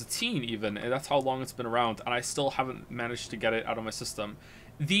when I was a teen even, and that's how long it's been around, and I still haven't managed to get it out of my system.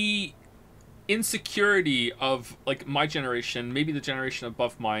 The insecurity of, like, my generation, maybe the generation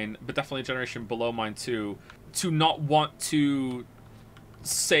above mine, but definitely a generation below mine too, to not want to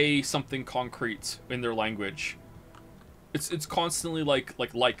say something concrete in their language. It's constantly like, but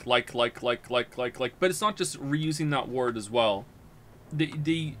it's not just reusing that word as well.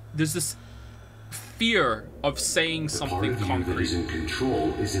 There's this fear of saying something concrete. That is in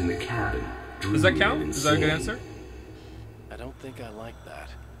control is in the cabin. Does that count? Is that a good answer? I don't think I like that.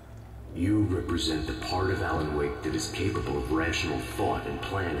 You represent the part of Alan Wake that is capable of rational thought and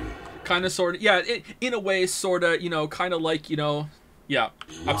planning. Kind of, sort of, yeah. In a way, sort of, you know, kind of like, you know, yeah,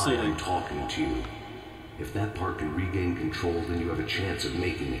 absolutely. Why I'm talking to you. If that part can regain control, then you have a chance of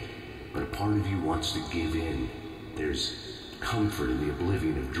making it. But a part of you wants to give in. There's comfort in the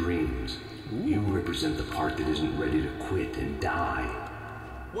oblivion of dreams. Ooh. You represent the part that isn't ready to quit and die.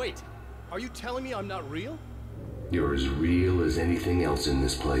 Wait, are you telling me I'm not real? You're as real as anything else in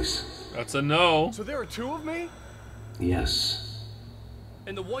this place. That's a no. So there are two of me? Yes.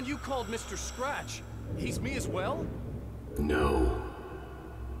 And the one you called Mr. Scratch, he's me as well? No.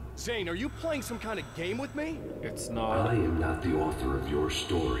 Zane, are you playing some kind of game with me? It's not. I am not the author of your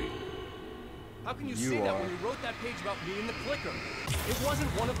story. How can you say that when you wrote that page about me in the clicker? It wasn't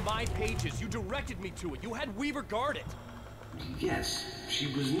one of my pages. You directed me to it. You had Weaver guard it. Yes,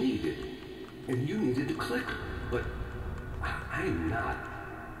 she was needed. And you needed the clicker. But I'm not.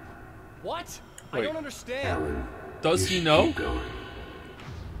 What? Wait. I don't understand. Alan, does he know?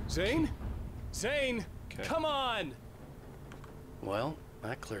 Zane? Zane, okay. Come on! Well,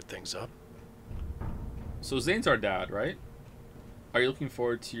 that cleared things up. So Zane's our dad, right? Are you looking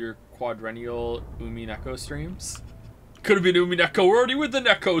forward to your quadrennial Umi Neko streams? Could have been Umi Neko. We're already with the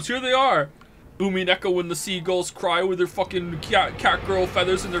Nekos. Here they are. Umi Neko when the seagulls cry with their fucking cat girl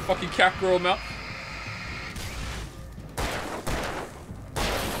feathers in their fucking cat girl mouth.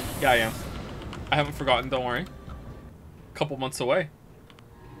 Yeah, I am. I haven't forgotten, don't worry. Couple months away.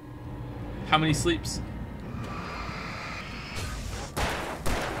 How many sleeps?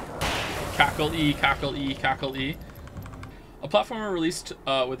 Cackle E, cackle E, cackle E. A platformer released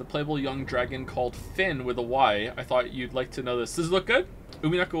with a playable young dragon called Finn with a Y. I thought you'd like to know this. Does it look good?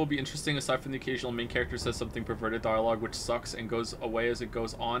 Umineko will be interesting aside from the occasional main character says something perverted dialogue which sucks and goes away as it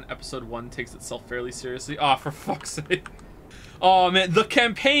goes on. Episode 1 takes itself fairly seriously. Ah, for fuck's sake. Oh man, the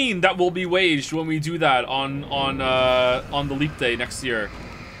campaign that will be waged when we do that on the leap day next year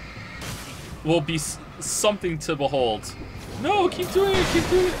will be something to behold. No, keep doing it, keep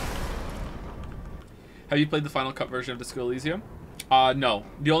doing it. Have you played the Final Cut version of Disco Elysium? No.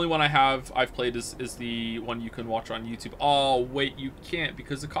 The only one I've played is the one you can watch on YouTube. Oh, wait, you can't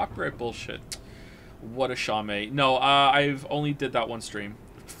because of copyright bullshit. What a shame. No, I've only did that one stream.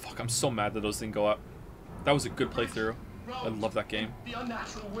 Fuck, I'm so mad that those didn't go up. That was a good playthrough. I love that game. The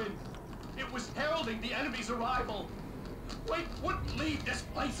unnatural wind. It was heralding the enemy's arrival. Wake wouldn't leave this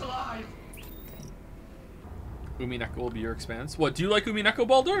place alive. Umineko will be your expanse. What, do you like Umineko,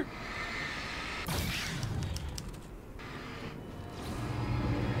 Baldur?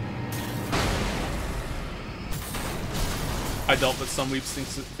 I don't, but some weebs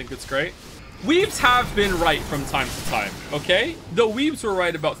think it's great. Weebs have been right from time to time, okay? The weebs were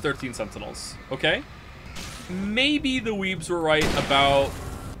right about 13 Sentinels, okay? Maybe the weebs were right about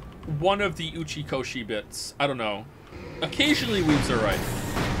one of the Uchikoshi bits. I don't know. Occasionally weebs are right.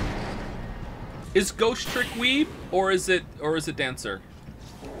 Is Ghost Trick weeb or is it Dancer?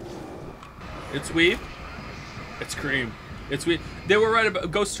 It's weeb. It's cream. It's weeb. They were right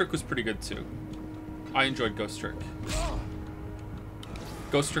about Ghost Trick was pretty good too. I enjoyed Ghost Trick.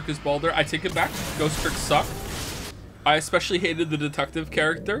 Ghost Trick is Baldur. I take it back. Ghost Trick sucked. I especially hated the detective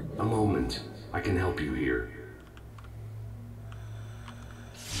character. A moment. I can help you here.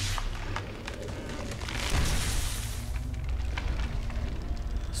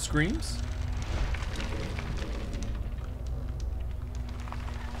 Screams?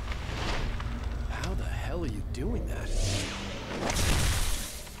 How the hell are you doing that?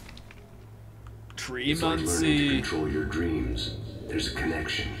 It's like learning to control your dreams. There's a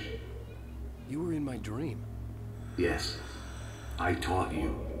connection. You were in my dream. Yes. I taught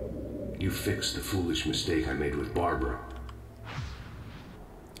you. You fixed the foolish mistake I made with Barbara.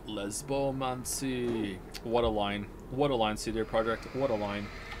 Lesbomancy. What a line. What a line, CD Projekt. What a line.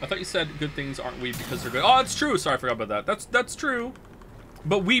 I thought you said good things aren't weeb because they're good. Oh, it's true. Sorry, I forgot about that. That's true.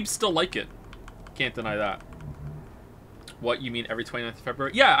 But weebs still like it. Can't deny that. What, you mean every 29th of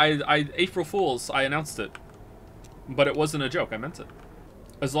February? Yeah, I April Fools, I announced it. But it wasn't a joke, I meant it.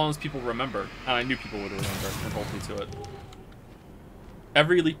 As long as people remember. And I knew people would remember and hold me to it.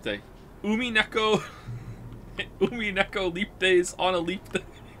 Every leap day. Umi Neko Umi Neko leap days on a leap day.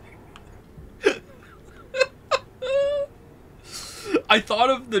 I thought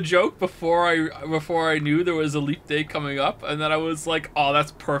of the joke before I knew there was a leap day coming up, and then I was like, oh,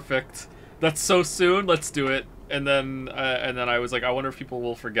 that's perfect. That's so soon, let's do it. And then I was like, I wonder if people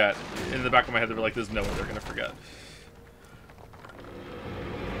will forget. In the back of my head, they were like, there's no way they're gonna forget.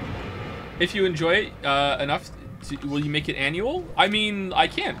 If you enjoy it enough, will you make it annual? I mean, I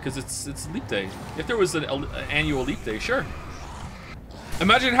can't, because it's leap day. If there was an annual leap day, sure.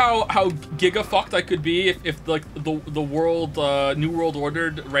 Imagine how giga fucked I could be if like the world New World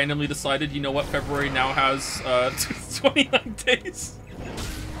Order randomly decided, you know what, February now has 29 days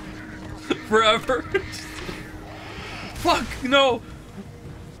forever. Fuck no.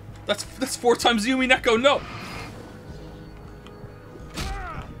 That's 4 times Yumi Neko. No.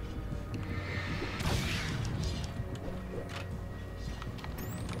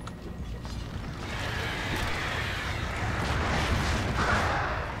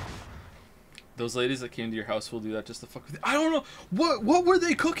 Those ladies that came to your house will do that just to fuck with you. I don't know. What were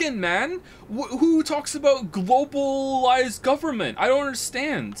they cooking, man? Who talks about globalized government? I don't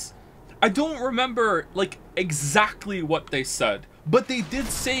understand. I don't remember, like, exactly what they said. But they did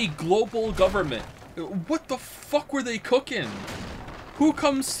say global government. What the fuck were they cooking? Who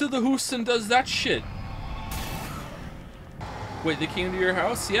comes to the house and does that shit? Wait, they came to your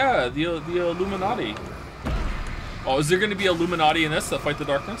house? Yeah, the Illuminati. Oh, is there going to be Illuminati in this that fight the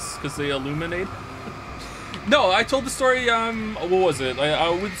darkness? Because they illuminate? No, I told the story, what was it?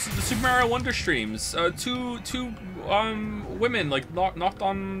 With the Super Mario Wonder streams. Two women, like, knocked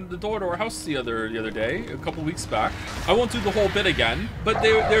on the door to our house the other day, a couple weeks back. I won't do the whole bit again, but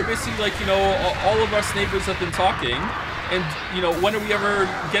they were basically like, you know, all of us neighbors have been talking, and, you know, when are we ever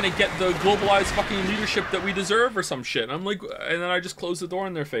gonna get the globalized fucking leadership that we deserve or some shit? And I'm like, and then I just closed the door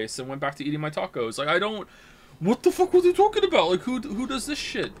in their face and went back to eating my tacos. Like, I don't... What the fuck were they talking about? Like, who does this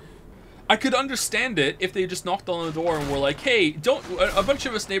shit? I could understand it if they just knocked on the door and were like, hey, don't... A bunch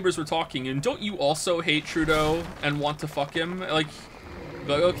of us neighbors were talking, and don't you also hate Trudeau and want to fuck him? Like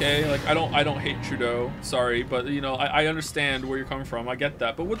okay, like, I don't hate Trudeau. Sorry, but, you know, I understand where you're coming from. I get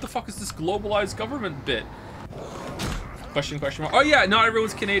that. But what the fuck is this globalized government bit? Question mark. Oh, yeah, not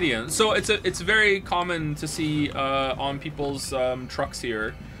everyone's Canadian. So it's very common to see on people's trucks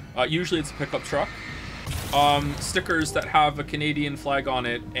here. Usually it's a pickup truck. Stickers that have a Canadian flag on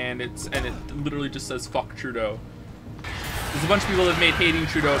it, and it literally just says "fuck Trudeau." There's a bunch of people that have made hating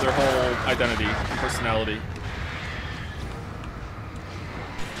Trudeau their whole identity and personality.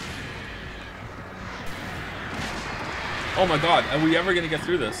 Oh my god, are we ever gonna get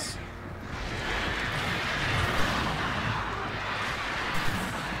through this?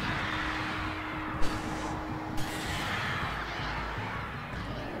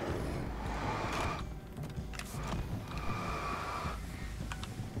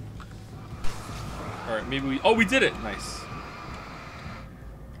 Alright, maybe we... Oh, we did it! Nice.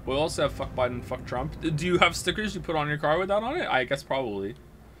 We'll also have fuck Biden, fuck Trump. Do you have stickers you put on your car with that on it? I guess probably.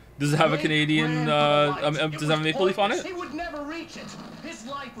 Does it have a Canadian, does it have a maple leaf on it? He would never reach it. His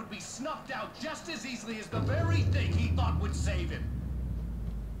life would be snuffed out just as easily as the very thing he thought would save him.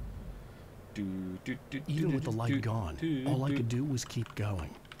 Even with the light gone, all I could do was keep going.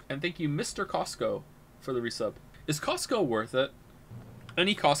 And thank you, Mr. Costco, for the resub. Is Costco worth it?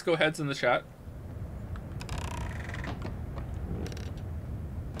 Any Costco heads in the chat?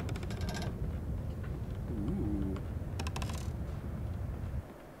 Ooh.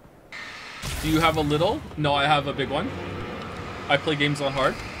 Do you have a little? No, I have a big one. I play games on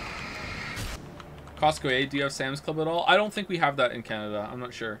hard. Costco, eh? Do you have Sam's Club at all? I don't think we have that in Canada. I'm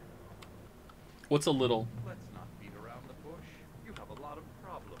not sure. What's a little? Let's not beat around the bush. You have a lot of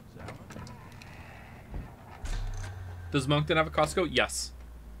problems, Alan. Does Moncton have a Costco? Yes.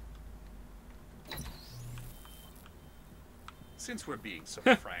 Since we're being so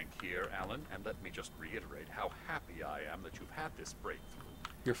frank here, Alan, and let me just reiterate how happy I am that you've had this breakthrough.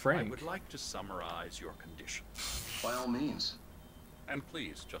 You're frank. I would like to summarize your condition. By all means. And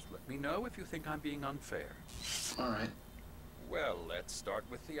please, just let me know if you think I'm being unfair. All right. Well, let's start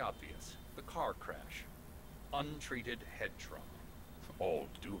with the obvious. The car crash. Untreated head trauma. All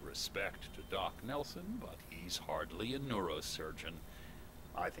due respect to Doc Nelson, but he's hardly a neurosurgeon.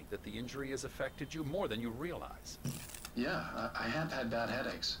 I think that the injury has affected you more than you realize. Yeah, I have had bad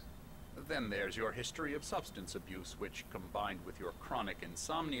headaches. Then there's your history of substance abuse, which, combined with your chronic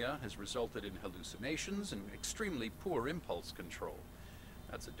insomnia, has resulted in hallucinations and extremely poor impulse control.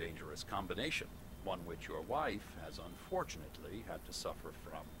 That's a dangerous combination, one which your wife has unfortunately had to suffer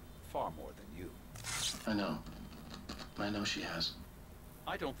from far more than you. I know. I know she has.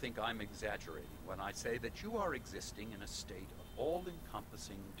 I don't think I'm exaggerating when I say that you are existing in a state of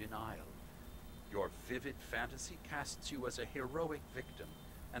all-encompassing denial. Your vivid fantasy casts you as a heroic victim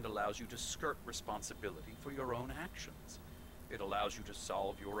and allows you to skirt responsibility for your own actions. It allows you to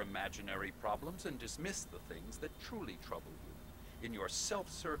solve your imaginary problems and dismiss the things that truly trouble you. In your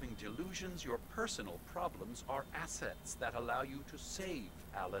self-serving delusions, your personal problems are assets that allow you to save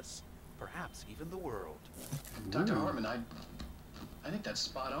Alice, perhaps even the world. Dr. Hartman, I think that's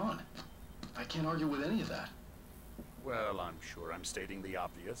spot on. I can't argue with any of that. Well, I'm sure I'm stating the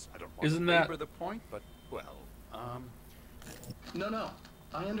obvious. I don't want Isn't to that belabor the point, but, well, No,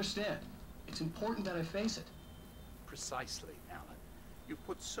 I understand. It's important that I face it. Precisely, Alan. You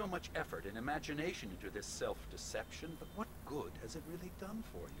put so much effort and imagination into this self-deception, but what good has it really done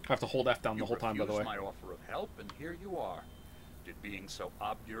for you? I have to hold F down the whole time, by the way. You refused my offer of help, and here you are. Did being so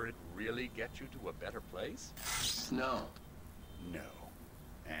obdurate really get you to a better place? No. No.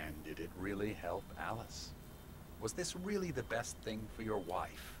 And did it really help Alice? Was this really the best thing for your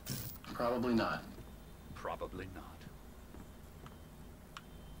wife? Probably not. Probably not.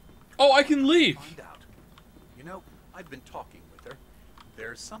 Oh, I can leave! Find out. You know, I've been talking with her.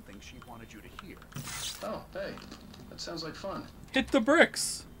 There's something she wanted you to hear. Oh, hey. That sounds like fun. Hit the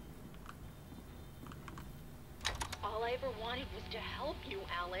bricks! All I ever wanted was to help you,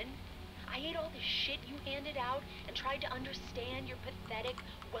 Alan. I ate all the shit you handed out and tried to understand your pathetic,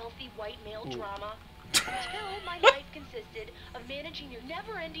 wealthy white male drama. Until my life consisted of managing your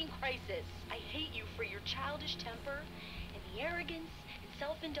never-ending crisis. I hate you for your childish temper and the arrogance and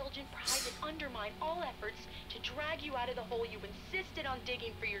self-indulgent pride that undermine all efforts to drag you out of the hole you insisted on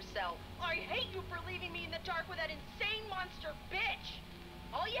digging for yourself. I hate you for leaving me in the dark with that insane monster bitch!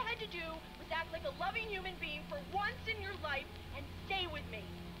 All you had to do was act like a loving human being for once in your life and stay with me.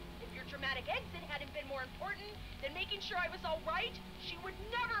 If your dramatic exit hadn't been more important than making sure I was all right, she would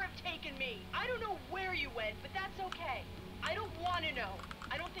never have taken me. I don't know where you went, but that's okay. I don't want to know.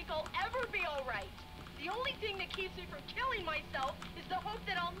 I don't think I'll ever be all right. The only thing that keeps me from killing myself is the hope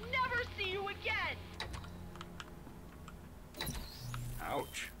that I'll never see you again.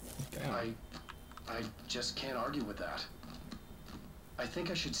 Ouch. I just can't argue with that. I think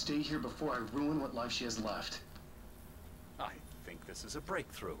I should stay here before I ruin what life she has left. I think this is a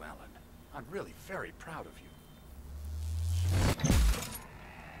breakthrough, Alan. I'm really very proud of you.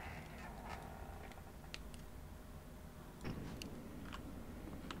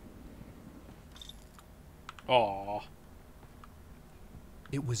 Aww.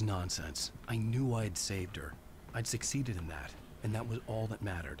 It was nonsense. I knew I'd saved her. I'd succeeded in that, and that was all that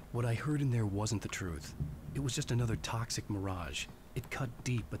mattered. What I heard in there wasn't the truth. It was just another toxic mirage. It cut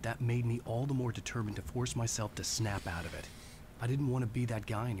deep, but that made me all the more determined to force myself to snap out of it. I didn't want to be that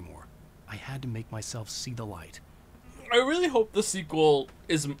guy anymore. I had to make myself see the light. I really hope the sequel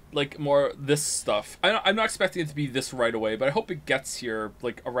is like more this stuff. I'm not expecting it to be this right away, but I hope it gets here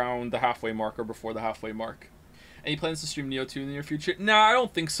like around the halfway mark or before the halfway mark. Any plans to stream Neo 2 in the near future? Nah, I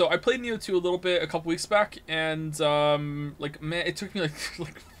don't think so. I played Neo 2 a little bit a couple weeks back, and like man, it took me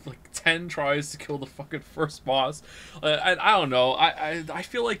like 10 tries to kill the fucking first boss. I don't know. I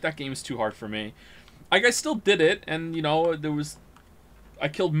feel like that game's too hard for me. Like, I still did it, and you know I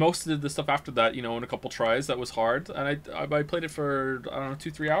killed most of the stuff after that, you know, in a couple tries. That was hard, and I played it for I don't know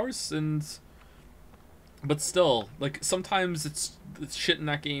 2-3 hours, but still, like sometimes it's shit in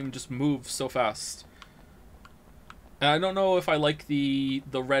that game just moves so fast. And I don't know if I like the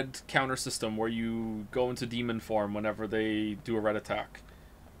red counter system where you go into demon form whenever they do a red attack.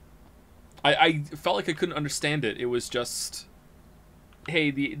 I felt like I couldn't understand it. It was just, hey,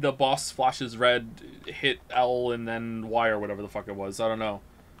 the boss flashes red, hit L and then Y or whatever the fuck it was. I don't know.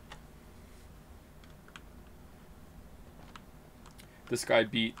 This guy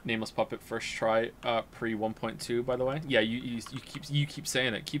beat Nameless Puppet first try pre 1.2, by the way. Yeah, you keep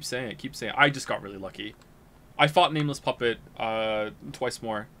saying it. Keep saying it. Keep saying it. I just got really lucky. I fought Nameless Puppet twice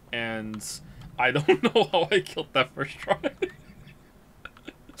more, and I don't know how I killed that first try.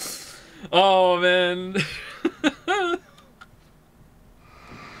 Oh, man.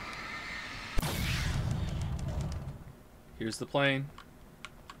 Here's the plane.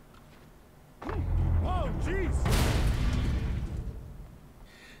 Oh, jeez.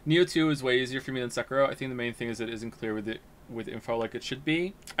 Neo 2 is way easier for me than Sekiro. I think the main thing is it isn't clear with info like it should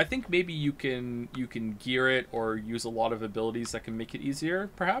be. I think maybe you can gear it or use a lot of abilities that can make it easier,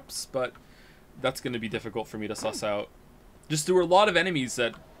 perhaps, but that's going to be difficult for me to suss out. Just there were a lot of enemies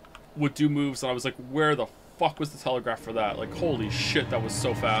that would do moves, and I was like, where the fuck was the telegraph for that? Like, holy shit, that was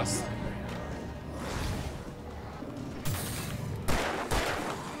so fast.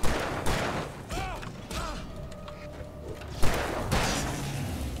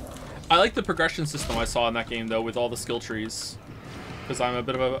 I like the progression system I saw in that game, though, with all the skill trees. Because I'm a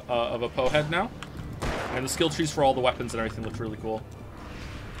bit of a po-head now. And the skill trees for all the weapons and everything looked really cool.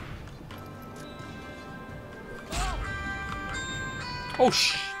 Oh,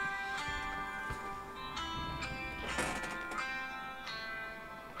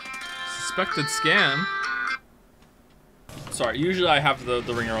 Suspected scam. Sorry, usually I have the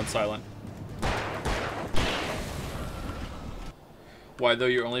ringer on silent. Why, though,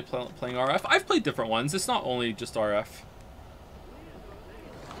 you're only playing RF? I've played different ones. It's not only just RF.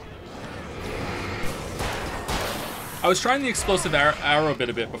 I was trying the explosive arrow bit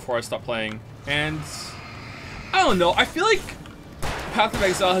a bit before I stopped playing. And I don't know. I feel like Path of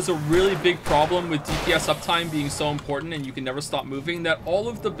Exile has a really big problem with DPS uptime being so important and you can never stop moving, that all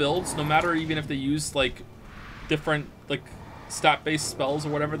of the builds, no matter even if they use like different like stat-based spells or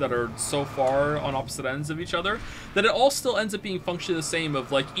whatever that are so far on opposite ends of each other, that it all still ends up being functionally the same,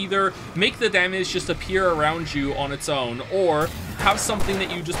 of like either make the damage just appear around you on its own, or have something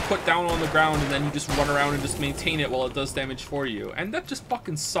that you just put down on the ground and then you just run around and just maintain it while it does damage for you. And that just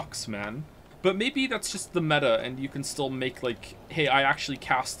fucking sucks, man. But maybe that's just the meta and you can still make like, hey, I actually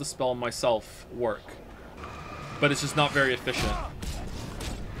cast the spell myself work. But it's just not very efficient.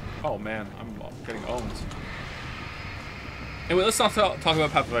 Oh man, I'm getting owned. Anyway, let's not talk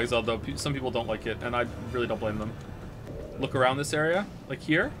about Path of Exile, though. Some people don't like it, and I really don't blame them. Look around this area, like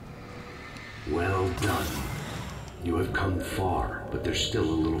here. Well done. You have come far, but there's still a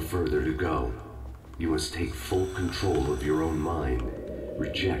little further to go. You must take full control of your own mind.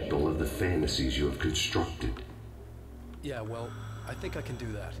 Reject all of the fantasies you have constructed. Yeah, well, I think I can do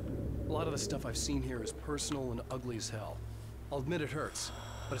that. A lot of the stuff I've seen here is personal and ugly as hell. I'll admit it hurts,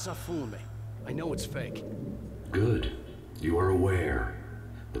 but it's not fooling me. I know it's fake. Good. You are aware.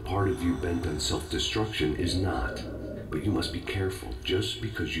 The part of you bent on self-destruction is not. But you must be careful. Just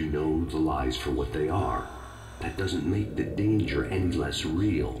because you know the lies for what they are, that doesn't make the danger any less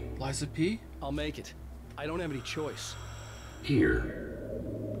real. Liza P? I'll make it. I don't have any choice. Here.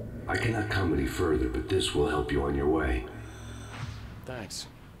 I cannot come any further, but this will help you on your way. Thanks,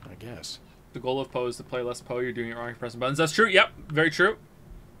 I guess. The goal of Poe is to play less Poe. You're doing it wrong. You're pressing buttons. That's true. Yep, very true.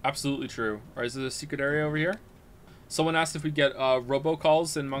 Absolutely true. Alright, is there a secret area over here? Someone asked if we get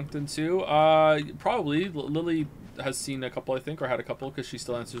robocalls in Moncton too. Probably. Lily has seen a couple, I think, or had a couple, because she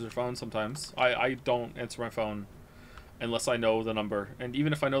still answers her phone sometimes. I don't answer my phone unless I know the number. And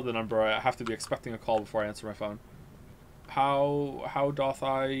even if I know the number, I have to be expecting a call before I answer my phone. How doth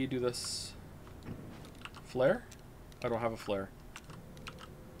I do this? Flare? I don't have a flare.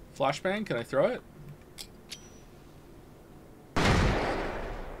 Flashbang? Can I throw it?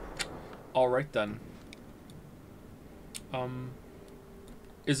 Alright then.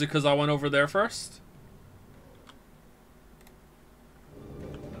 Is it because I went over there first?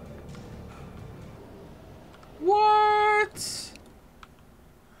 What?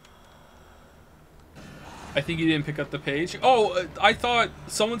 I think you didn't pick up the page. Oh, I thought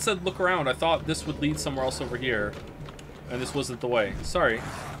someone said look around. I thought this would lead somewhere else over here. And this wasn't the way. Sorry.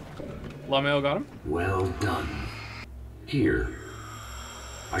 Lameo got him? Well done. Here.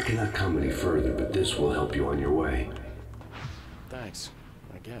 I cannot come any further, but this will help you on your way. Thanks,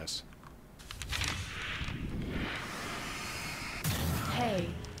 I guess. Hey,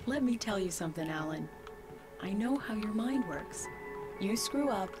 let me tell you something, Alan. I know how your mind works. You screw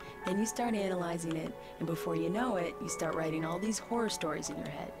up, then you start analyzing it, and before you know it, you start writing all these horror stories in your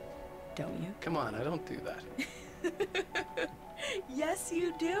head. Don't you? Come on, I don't do that. Yes,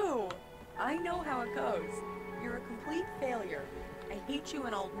 you do. I know how it goes. You're a complete failure. I hate you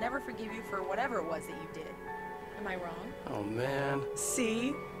and I'll never forgive you for whatever it was that you did. Am I wrong? Oh, man.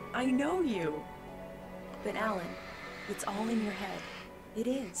 See? I know you. But Alan, it's all in your head. It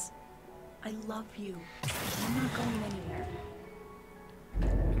is. I love you. I'm not going anywhere.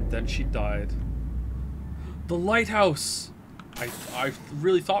 And then she died. The lighthouse! I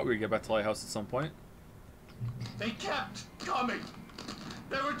really thought we would get back to the lighthouse at some point. They kept coming.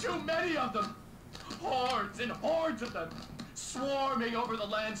 There were too many of them. Hordes and hordes of them. Swarming over the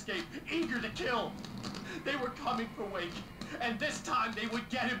landscape, eager to kill. They were coming for Wake, and this time they would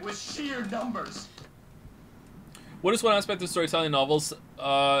get him with sheer numbers. What is one aspect of storytelling novels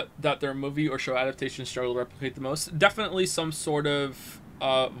that their movie or show adaptations struggle to replicate the most? Definitely some sort of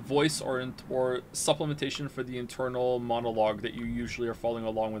voice or supplementation for the internal monologue that you usually are following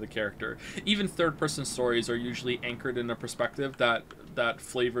along with a character. Even third-person stories are usually anchored in a perspective that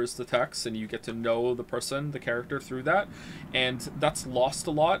flavors the text, and you get to know the person, the character, through that, and that's lost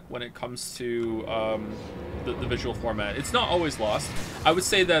a lot when it comes to the visual format. It's not always lost. I would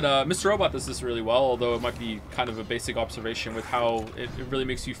say that Mr. Robot does this really well, although it might be kind of a basic observation with how it really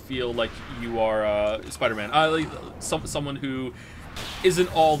makes you feel like you are Spider-Man. Like someone who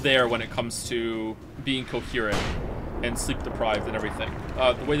isn't all there when it comes to being coherent and sleep deprived and everything.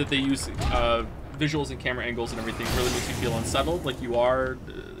 The way that they use visuals and camera angles and everything really makes you feel unsettled, like you are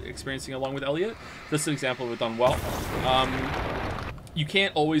experiencing along with Elliot. This is an example of it done well. You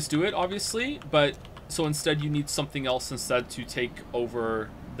can't always do it, obviously, but so instead you need something else instead to take over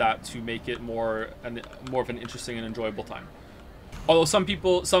that to make it more of an interesting and enjoyable time. Although some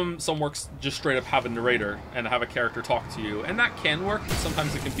people, some works just straight up have a narrator and have a character talk to you, and that can work, but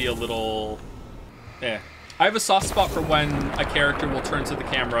sometimes it can be a little I have a soft spot for when a character will turn to the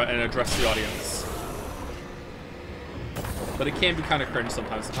camera and address the audience. But it can be kind of cringe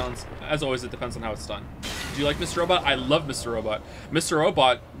sometimes. As always, it depends on how it's done. Do you like Mr. Robot? I love Mr. Robot. Mr.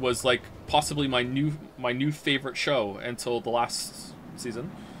 Robot was like possibly my new favorite show until the last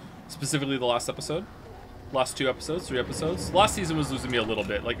season. Specifically the last episode. Last 2 episodes, 3 episodes. Last season was losing me a little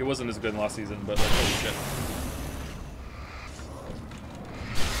bit. Like, it wasn't as good in last season, but like, holy shit.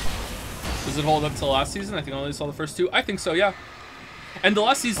 Does it hold up to last season? I think I only saw the first 2. I think so, yeah. And the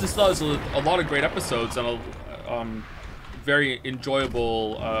last season still has a lot of great episodes and a very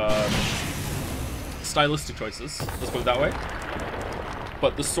enjoyable stylistic choices. Let's put it that way.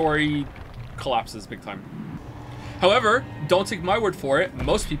 But the story collapses big time. However, don't take my word for it.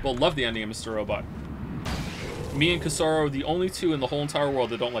 Most people love the ending of Mr. Robot. Me and Kasaro are the only 2 in the whole entire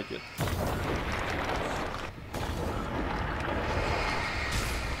world that don't like it.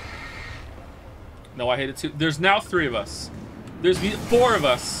 No, I hate it too. There's now 3 of us. There's 4 of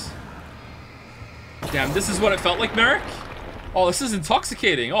us. Damn, this is what it felt like, Merrick? Oh, this is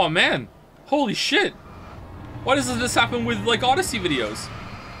intoxicating. Oh, man. Holy shit. Why doesn't this happen with, like, Odyssey videos?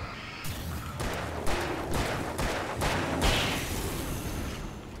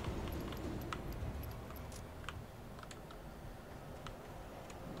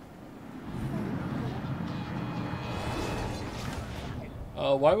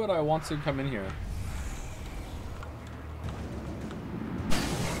 Why would I want to come in here?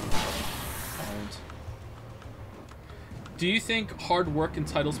 Alright. Do you think hard work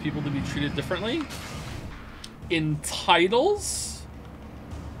entitles people to be treated differently? Entitles?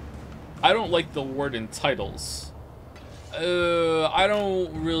 I don't like the word entitles. I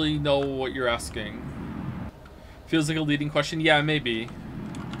don't really know what you're asking. Feels like a leading question. Yeah, maybe.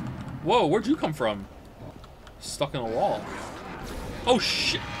 Whoa, where'd you come from? Stuck in a wall. Oh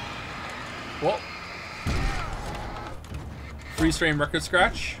shit! Whoa. Freeze frame record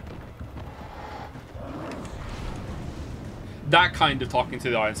scratch. That kind of talking to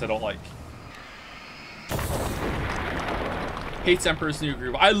the audience I don't like. Hates Emperor's New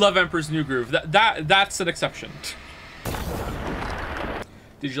Groove. I love Emperor's New Groove. That's an exception.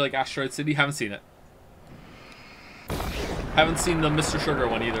 Did you like Asteroid City? Haven't seen it. Haven't seen the Mr. Sugar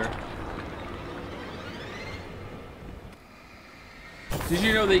one either. Did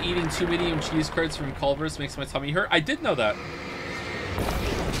you know that eating 2 medium cheese curds from Culver's makes my tummy hurt? I did know that.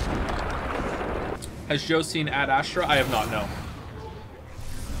 Has Joe seen Ad Astra? I have not, no.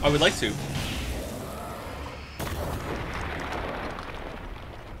 I would like to.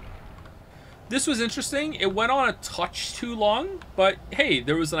 This was interesting. It went on a touch too long, but hey,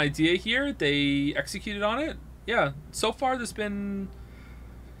 there was an idea here. They executed on it. Yeah, so far there's been...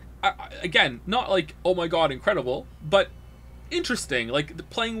 again, not like, oh my god, incredible, but interesting, like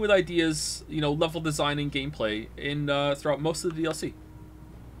playing with ideas, you know, level design and gameplay in throughout most of the DLC.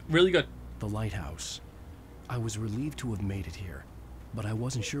 Really good. The lighthouse. I was relieved to have made it here, but I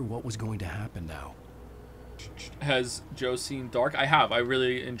wasn't sure what was going to happen now. Has Joe seen Dark? I have. I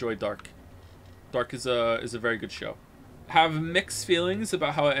really enjoyed Dark. Dark is a very good show. Have mixed feelings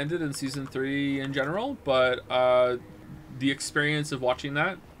about how it ended in season 3 in general, but the experience of watching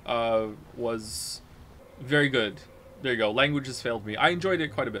that was very good. There you go. Language has failed me. I enjoyed it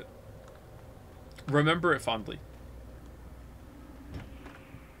quite a bit. Remember it fondly.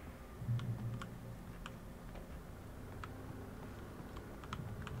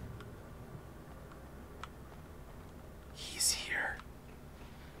 He's here.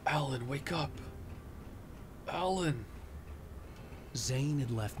 Alan, wake up. Alan. Zane had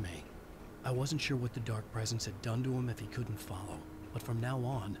left me. I wasn't sure what the dark presence had done to him if he couldn't follow. But from now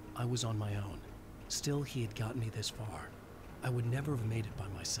on, I was on my own. Still, he had gotten me this far. I would never have made it by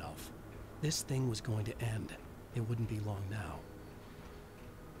myself. This thing was going to end. It wouldn't be long now.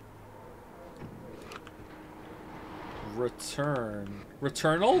 Return.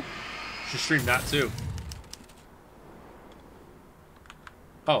 Returnal? Should stream that too.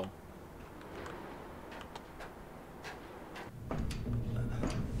 Oh.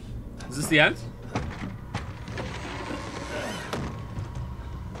 Is this the end?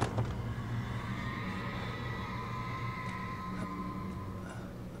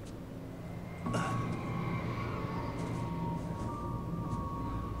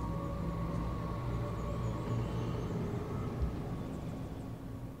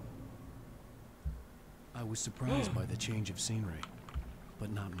 I was surprised by the change of scenery, but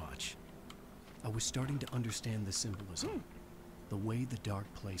not much. I was starting to understand the symbolism, the way the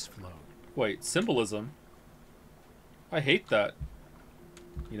dark place flowed. Wait, symbolism? I hate that.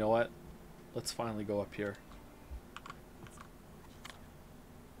 You know what? Let's finally go up here.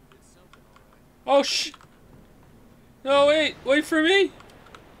 Oh, no, wait for me!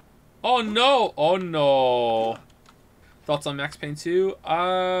 Oh no, oh no. Thoughts on Max Payne 2?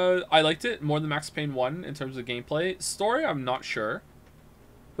 I liked it more than Max Payne 1 in terms of gameplay. Story, I'm not sure.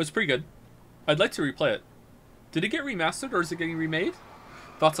 But it's pretty good. I'd like to replay it. Did it get remastered or is it getting remade?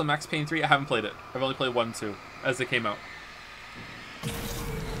 Thoughts on Max Payne 3? I haven't played it. I've only played 1 and 2 as they came out.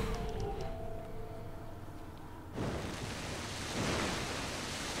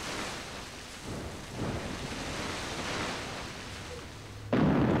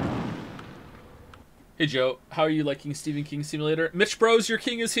 Hey Joe, how are you liking Stephen King Simulator? Mitch Bros, your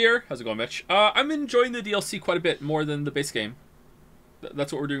king is here. How's it going, Mitch? I'm enjoying the DLC quite a bit more than the base game.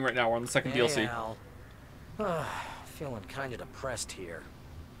 That's what we're doing right now. We're on the second DLC. Al. Feeling kind of depressed here.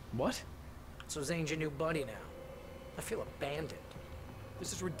 What? So Zane's your new buddy now. I feel abandoned.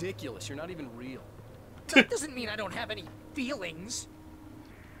 This is ridiculous. You're not even real. That doesn't mean I don't have any feelings.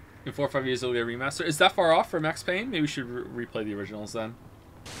 In 4 or 5 years, it'll get a remaster. Is that far off for Max Payne? Maybe we should replay the originals then.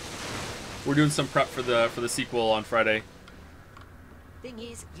 We're doing some prep for the sequel on Friday. Thing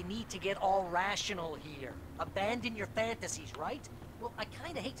is, you need to get all rational here. Abandon your fantasies, right? Well, I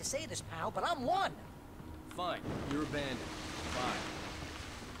kind of hate to say this, pal, but I'm one. Fine, you're abandoned. Fine.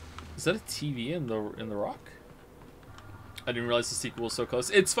 Is that a TV in the rock? I didn't realize the sequel was so close.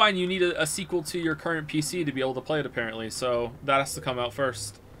 It's fine. You need a sequel to your current PC to be able to play it, apparently. So that has to come out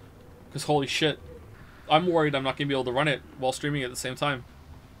first. Because holy shit, I'm worried I'm not gonna be able to run it while streaming at the same time.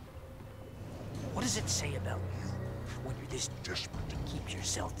 What does it say about you when you're this desperate to keep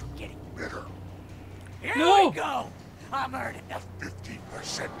yourself from getting bitter? Here we go! I'm earning a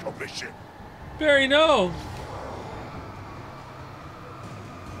 50% commission. Barry, no!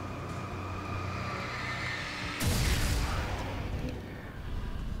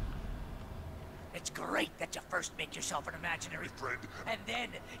 It's great that you first make yourself an imaginary friend, and then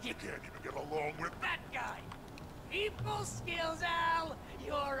you can't even get along with that guy. People skills, Al.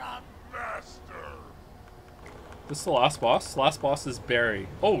 You're a master. This is the last boss? Last boss is Barry.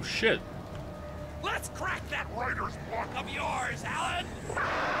 Oh shit. Let's crack that writer's block of yours, Alan! It's not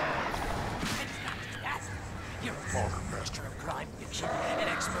just that. You're a modern master of crime fiction, an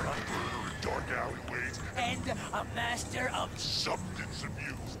expert on dark alleyways, and a master of substance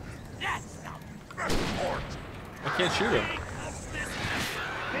abuse. That's not That's art. I can't shoot him.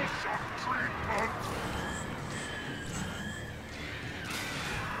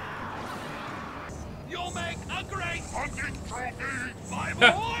 You'll make a great hunting trophy, my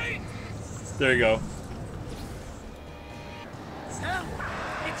boy! There you go. Well,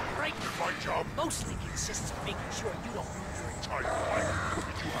 it's great. My job mostly consists of making sure you don't lose your entire life.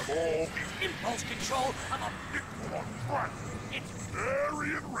 You have all the impulse control. I'm a on track. It's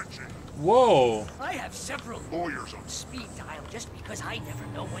very enriching. Whoa. I have several lawyers on speed dial just because I never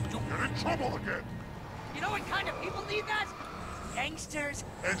know when to get in trouble again. You know what kind of people need that? Gangsters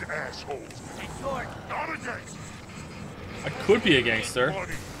and assholes. And you're not a gangster. I could be a gangster.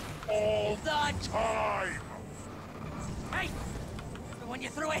 Money all the time. Hey, when you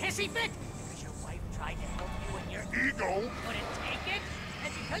threw a hissy fit, because your wife tried to help you and your ego couldn't take it,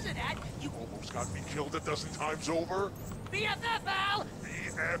 and because of that, you almost got me killed a dozen times over. BFF, Al!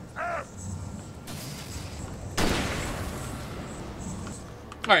 BFF!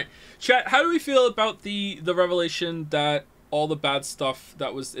 Alright, chat, how do we feel about the revelation that all the bad stuff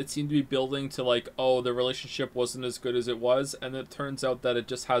that it seemed to be building to like, oh, the relationship wasn't as good as it was, and it turns out that it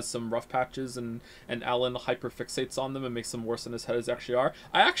just has some rough patches and Alan hyperfixates on them and makes them worse in his head as they actually are?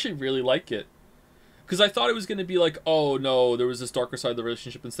 I actually really like it. Because I thought it was going to be like, oh no, there was this darker side of the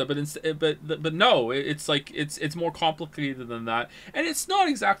relationship instead, but no, it's like it's more complicated than that, and it's not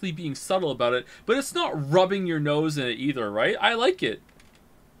exactly being subtle about it, but it's not rubbing your nose in it either, right? I like it.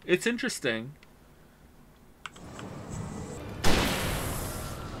 It's interesting.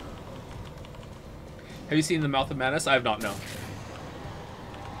 Have you seen The Mouth of Madness? I have not, no.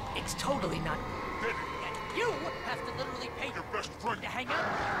 It's totally not. And you have to literally pay your best friend to hang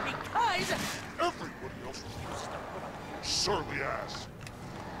out because everybody else refuses to put up your surly ass.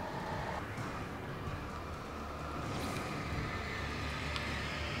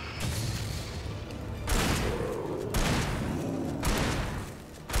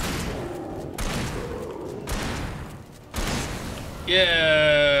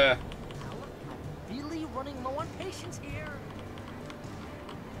 Yeah. Really running low on patience here.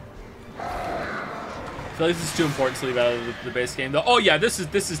 I feel like this is too important to leave out of the base game, though. Oh yeah, this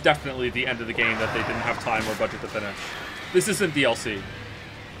is definitely the end of the game that they didn't have time or budget to finish. This isn't DLC.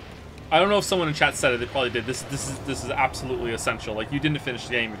 I don't know if someone in chat said it. They probably did. This is absolutely essential. Like, you didn't finish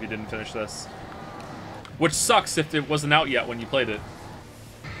the game if you didn't finish this, which sucks if it wasn't out yet when you played it.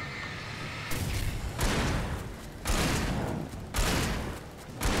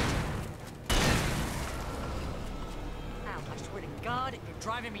 Ow, I swear to God, you're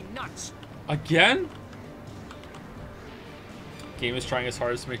driving me nuts. Again? Game is trying its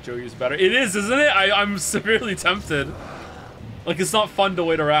hardest to make Joe use better. It is, isn't it? I'm severely tempted. Like, it's not fun to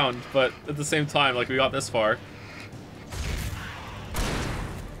wait around, but at the same time, like, we got this far.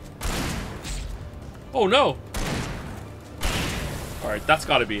 Oh no! Alright, that's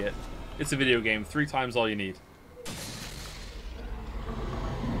gotta be it. It's a video game. 3 times all you need.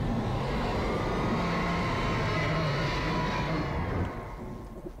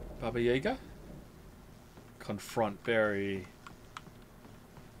 Baba Yaga? Confront Barry.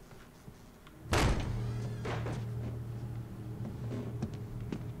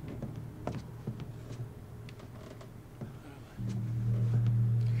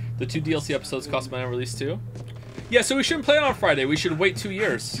 The 2 DLC episodes cost money on release too? Yeah, so we shouldn't play it on Friday. We should wait 2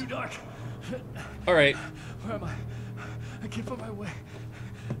 years. Too dark. Alright. Where am I? I can't find my way.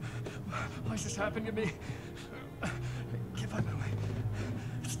 Why is this happening to me? I can't find my way.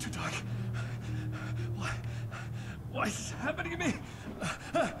 It's too dark. Why is this happening to me?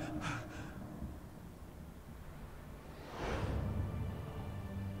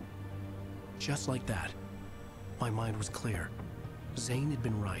 Just like that, my mind was clear. Zane had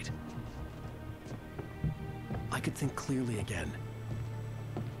been right. I could think clearly again.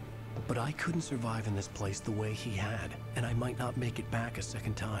 But I couldn't survive in this place the way he had, and I might not make it back a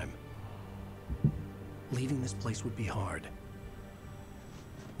second time. Leaving this place would be hard.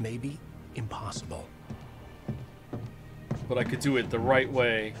 Maybe impossible. But I could do it the right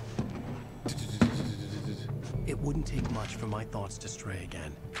way. It wouldn't take much for my thoughts to stray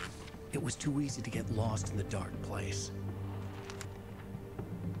again. It was too easy to get lost in the dark place.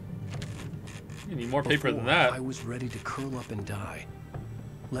 You need more paper than that. I was ready to curl up and die.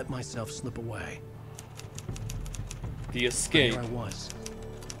 Let myself slip away. The escape. There I was.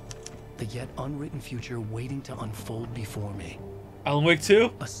 The yet unwritten future waiting to unfold before me. Alan Wake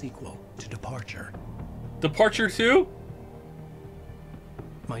 2? A sequel to Departure. Departure 2?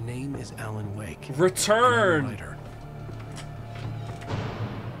 My name is Alan Wake. Return! I'm a writer.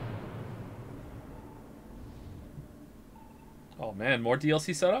 Oh man, more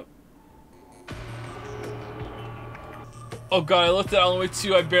DLC setup? Oh god, I looked at Alan Wake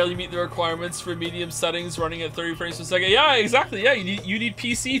 2, I barely meet the requirements for medium settings running at 30 frames per second. Yeah, exactly, yeah, you need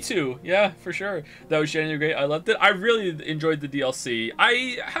PC too. Yeah, for sure. That was genuinely great, I loved it. I really enjoyed the DLC.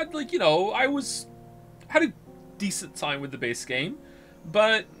 I had, like, you know, had a decent time with the base game.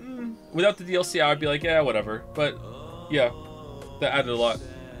 But, without the DLC, I would be like, yeah, whatever. But, yeah, that added a lot.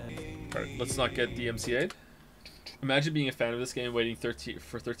 Alright, let's not get DMCA'd. Imagine being a fan of this game, waiting for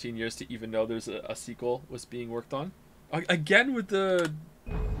 13 years to even know there's a sequel was being worked on. Again with the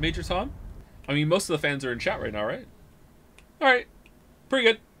Major Tom? I mean, most of the fans are in chat right now, right? Alright, pretty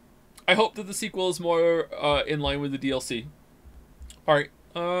good. I hope that the sequel is more in line with the DLC. Alright,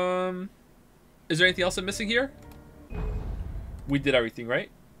 is there anything else I'm missing here? We did everything, right?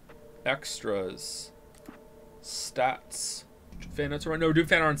 Extras. Stats. Fan arts. No, we're doing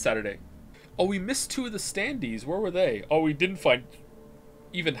fan art on Saturday. Oh, we missed 2 of the standees. Where were they? Oh, we didn't find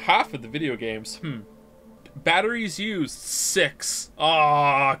even half of the video games. Batteries used. 6.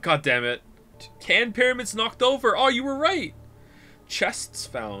 Ah, god damn it. Can pyramids knocked over. Oh, you were right. Chests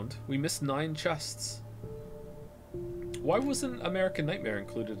found. We missed 9 chests. Why wasn't American Nightmare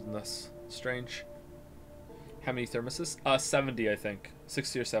included in this? Strange. How many thermoses? 70, I think.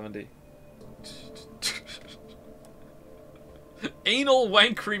 60 or 70. Anal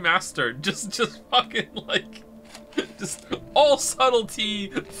Wank Remastered. Just fucking like, just all subtlety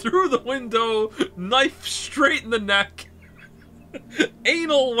through the window, knife straight in the neck.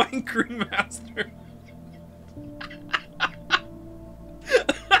 Anal Wank Remastered.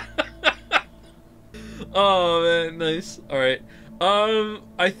 Oh man, nice. All right.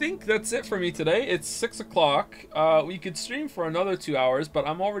 I think that's it for me today. It's 6 o'clock. We could stream for another 2 hours, but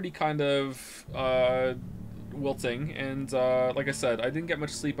I'm already kind of wilting, and like I said, I didn't get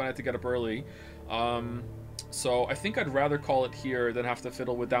much sleep. I had to get up early, so I think I'd rather call it here than have to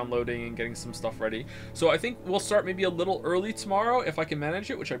fiddle with downloading and getting some stuff ready. So I think we'll start maybe a little early tomorrow if I can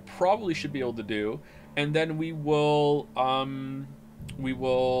manage it, which I probably should be able to do, and then we will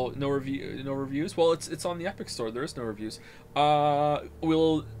no reviews. Well, it's on the Epic Store. There is no reviews.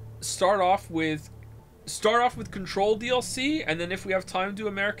 We'll start off with Control DLC, and then if we have time, do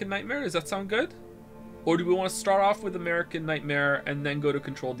American Nightmare. Does that sound good? Or do we want to start off with American Nightmare and then go to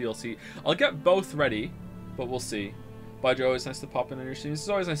Control DLC? I'll get both ready, but we'll see. Bye, Joe. It's nice to pop in on your streams. It's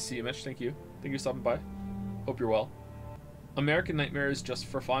always nice to see you, Mitch. Thank you. Thank you for stopping by. Hope you're well. American Nightmare is just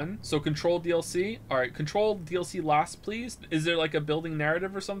for fun. So Control DLC. Alright, Control DLC last, please. Is there like a building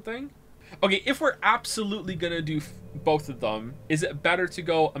narrative or something? Okay, if we're absolutely gonna do both of them, is it better to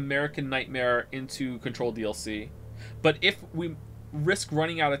go American Nightmare into Control DLC? But if we risk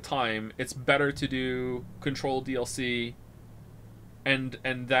running out of time, it's better to do Control DLC and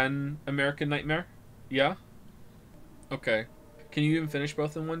then American Nightmare? Yeah? Okay. Can you even finish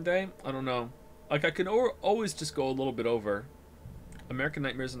both in one day? I don't know. Like, I can always just go a little bit over. American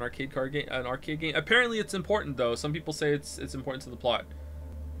Nightmare is an arcade game. Apparently it's important, though. Some people say it's important to the plot.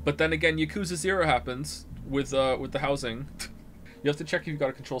 But then again, Yakuza 0 happens with the housing. You have to check if you've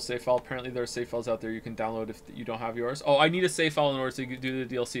got a Control save file. Apparently there are save files out there you can download if you don't have yours. Oh, I need a save file in order to do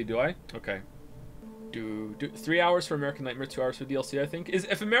the DLC, do I? Okay. 3 hours for American Nightmare, 2 hours for DLC, I think.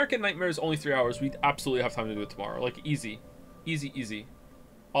 If American Nightmare is only 3 hours, we'd absolutely have time to do it tomorrow. Like, easy. Easy, easy.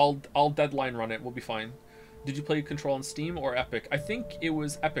 I'll deadline run it. We'll be fine. Did you play Control on Steam or Epic? I think it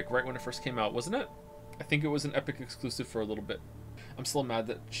was Epic right when it first came out, wasn't it? I think it was an Epic exclusive for a little bit. I'm still mad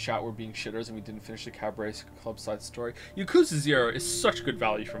that chat were being shitters and we didn't finish the Cabaret Club side story. Yakuza 0 is such good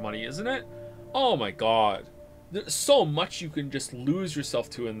value for money, isn't it? Oh my god. There's so much you can just lose yourself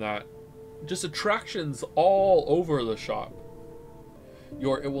to in that. Just attractions all over the shop.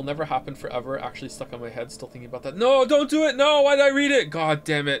 Your It Will Never Happen Forever actually stuck on my head, still thinking about that. No, don't do it! No, why did I read it? God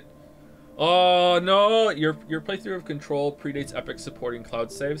damn it. Oh, no! Your playthrough of Control predates Epic supporting cloud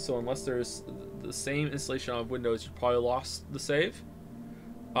save, so unless there's the same installation on Windows, you probably lost the save.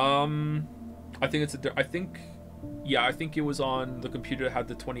 I think I think it was on the computer that had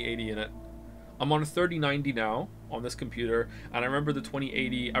the 2080 in it. I'm on a 3090 now on this computer, and I remember the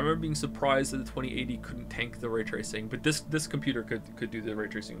 2080. I remember being surprised that the 2080 couldn't tank the ray tracing, but this computer could do the ray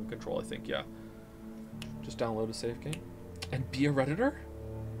tracing and Control, I think. Yeah. Just download a save game and be a Redditor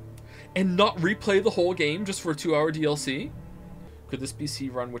and not replay the whole game just for a 2-hour DLC. Could this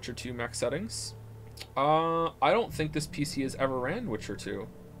PC run Witcher 2 max settings? I don't think this PC has ever ran Witcher 2.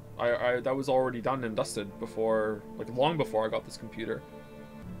 That was already done and dusted before, like long before I got this computer.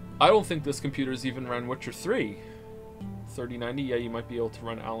 I don't think this computer's even ran Witcher 3. 3090, yeah, you might be able to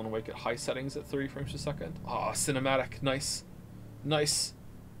run Alan Wake at high settings at 30 frames per second. Ah, cinematic, nice. Nice.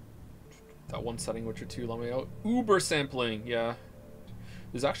 That one setting, Witcher 2, let me out. Uber sampling, yeah.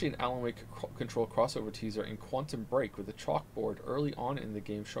 There's actually an Alan Wake Control crossover teaser in Quantum Break with a chalkboard early on in the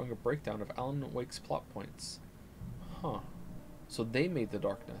game showing a breakdown of Alan Wake's plot points. Huh. So they made the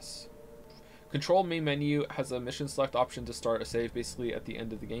darkness. Control main menu has a mission select option to start a save basically at the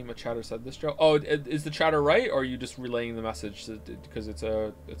end of the game. A chatter said this, Joe. Oh, is the chatter right, or are you just relaying the message because it's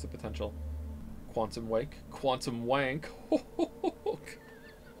a potential? Quantum Wake, Quantum Wank.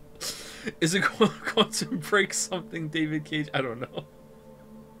 Is it Quantum Break something, David Cage? I don't know.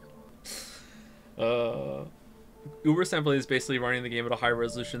 Uber sampling is basically running the game at a higher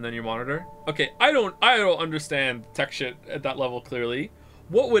resolution than your monitor. Okay, I don't understand tech shit at that level clearly.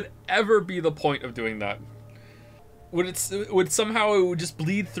 What would ever be the point of doing that? Would somehow it would just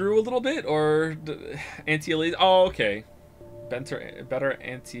bleed through a little bit, or anti-aliasing? Oh, okay. Better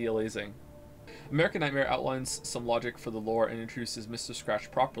anti-aliasing. American Nightmare outlines some logic for the lore and introduces Mr. Scratch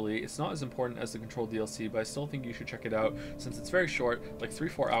properly. It's not as important as the Control DLC, but I still think you should check it out since it's very short, like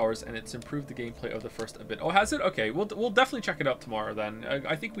 3-4 hours, and it's improved the gameplay of the first a bit. Oh, has it? Okay, we'll definitely check it out tomorrow then.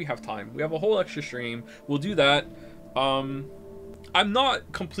 I think we have time. We have a whole extra stream. We'll do that. I'm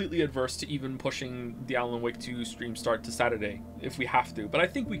not completely adverse to even pushing the Alan Wake 2 stream start to Saturday if we have to, but I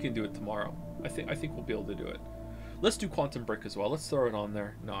think we can do it tomorrow. I think we'll be able to do it. Let's do Quantum Break as well. Let's throw it on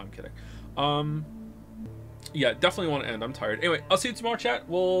there. No, I'm kidding. Yeah, definitely want to end. I'm tired. Anyway, I'll see you tomorrow, chat.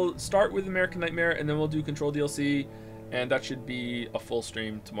 We'll start with American Nightmare, and then we'll do Control DLC, and that should be a full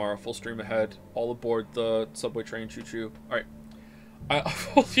stream tomorrow. Full stream ahead. All aboard the subway train. Choo-choo. All right.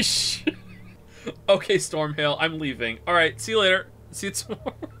 Holy shit. Okay, Stormhail, I'm leaving. All right, see you later. See you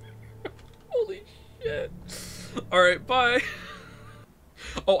tomorrow. Holy shit. All right, bye.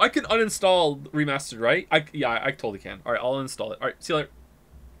 Oh, I can uninstall Remastered, right? Yeah, I totally can. All right, I'll install it. All right, see you later.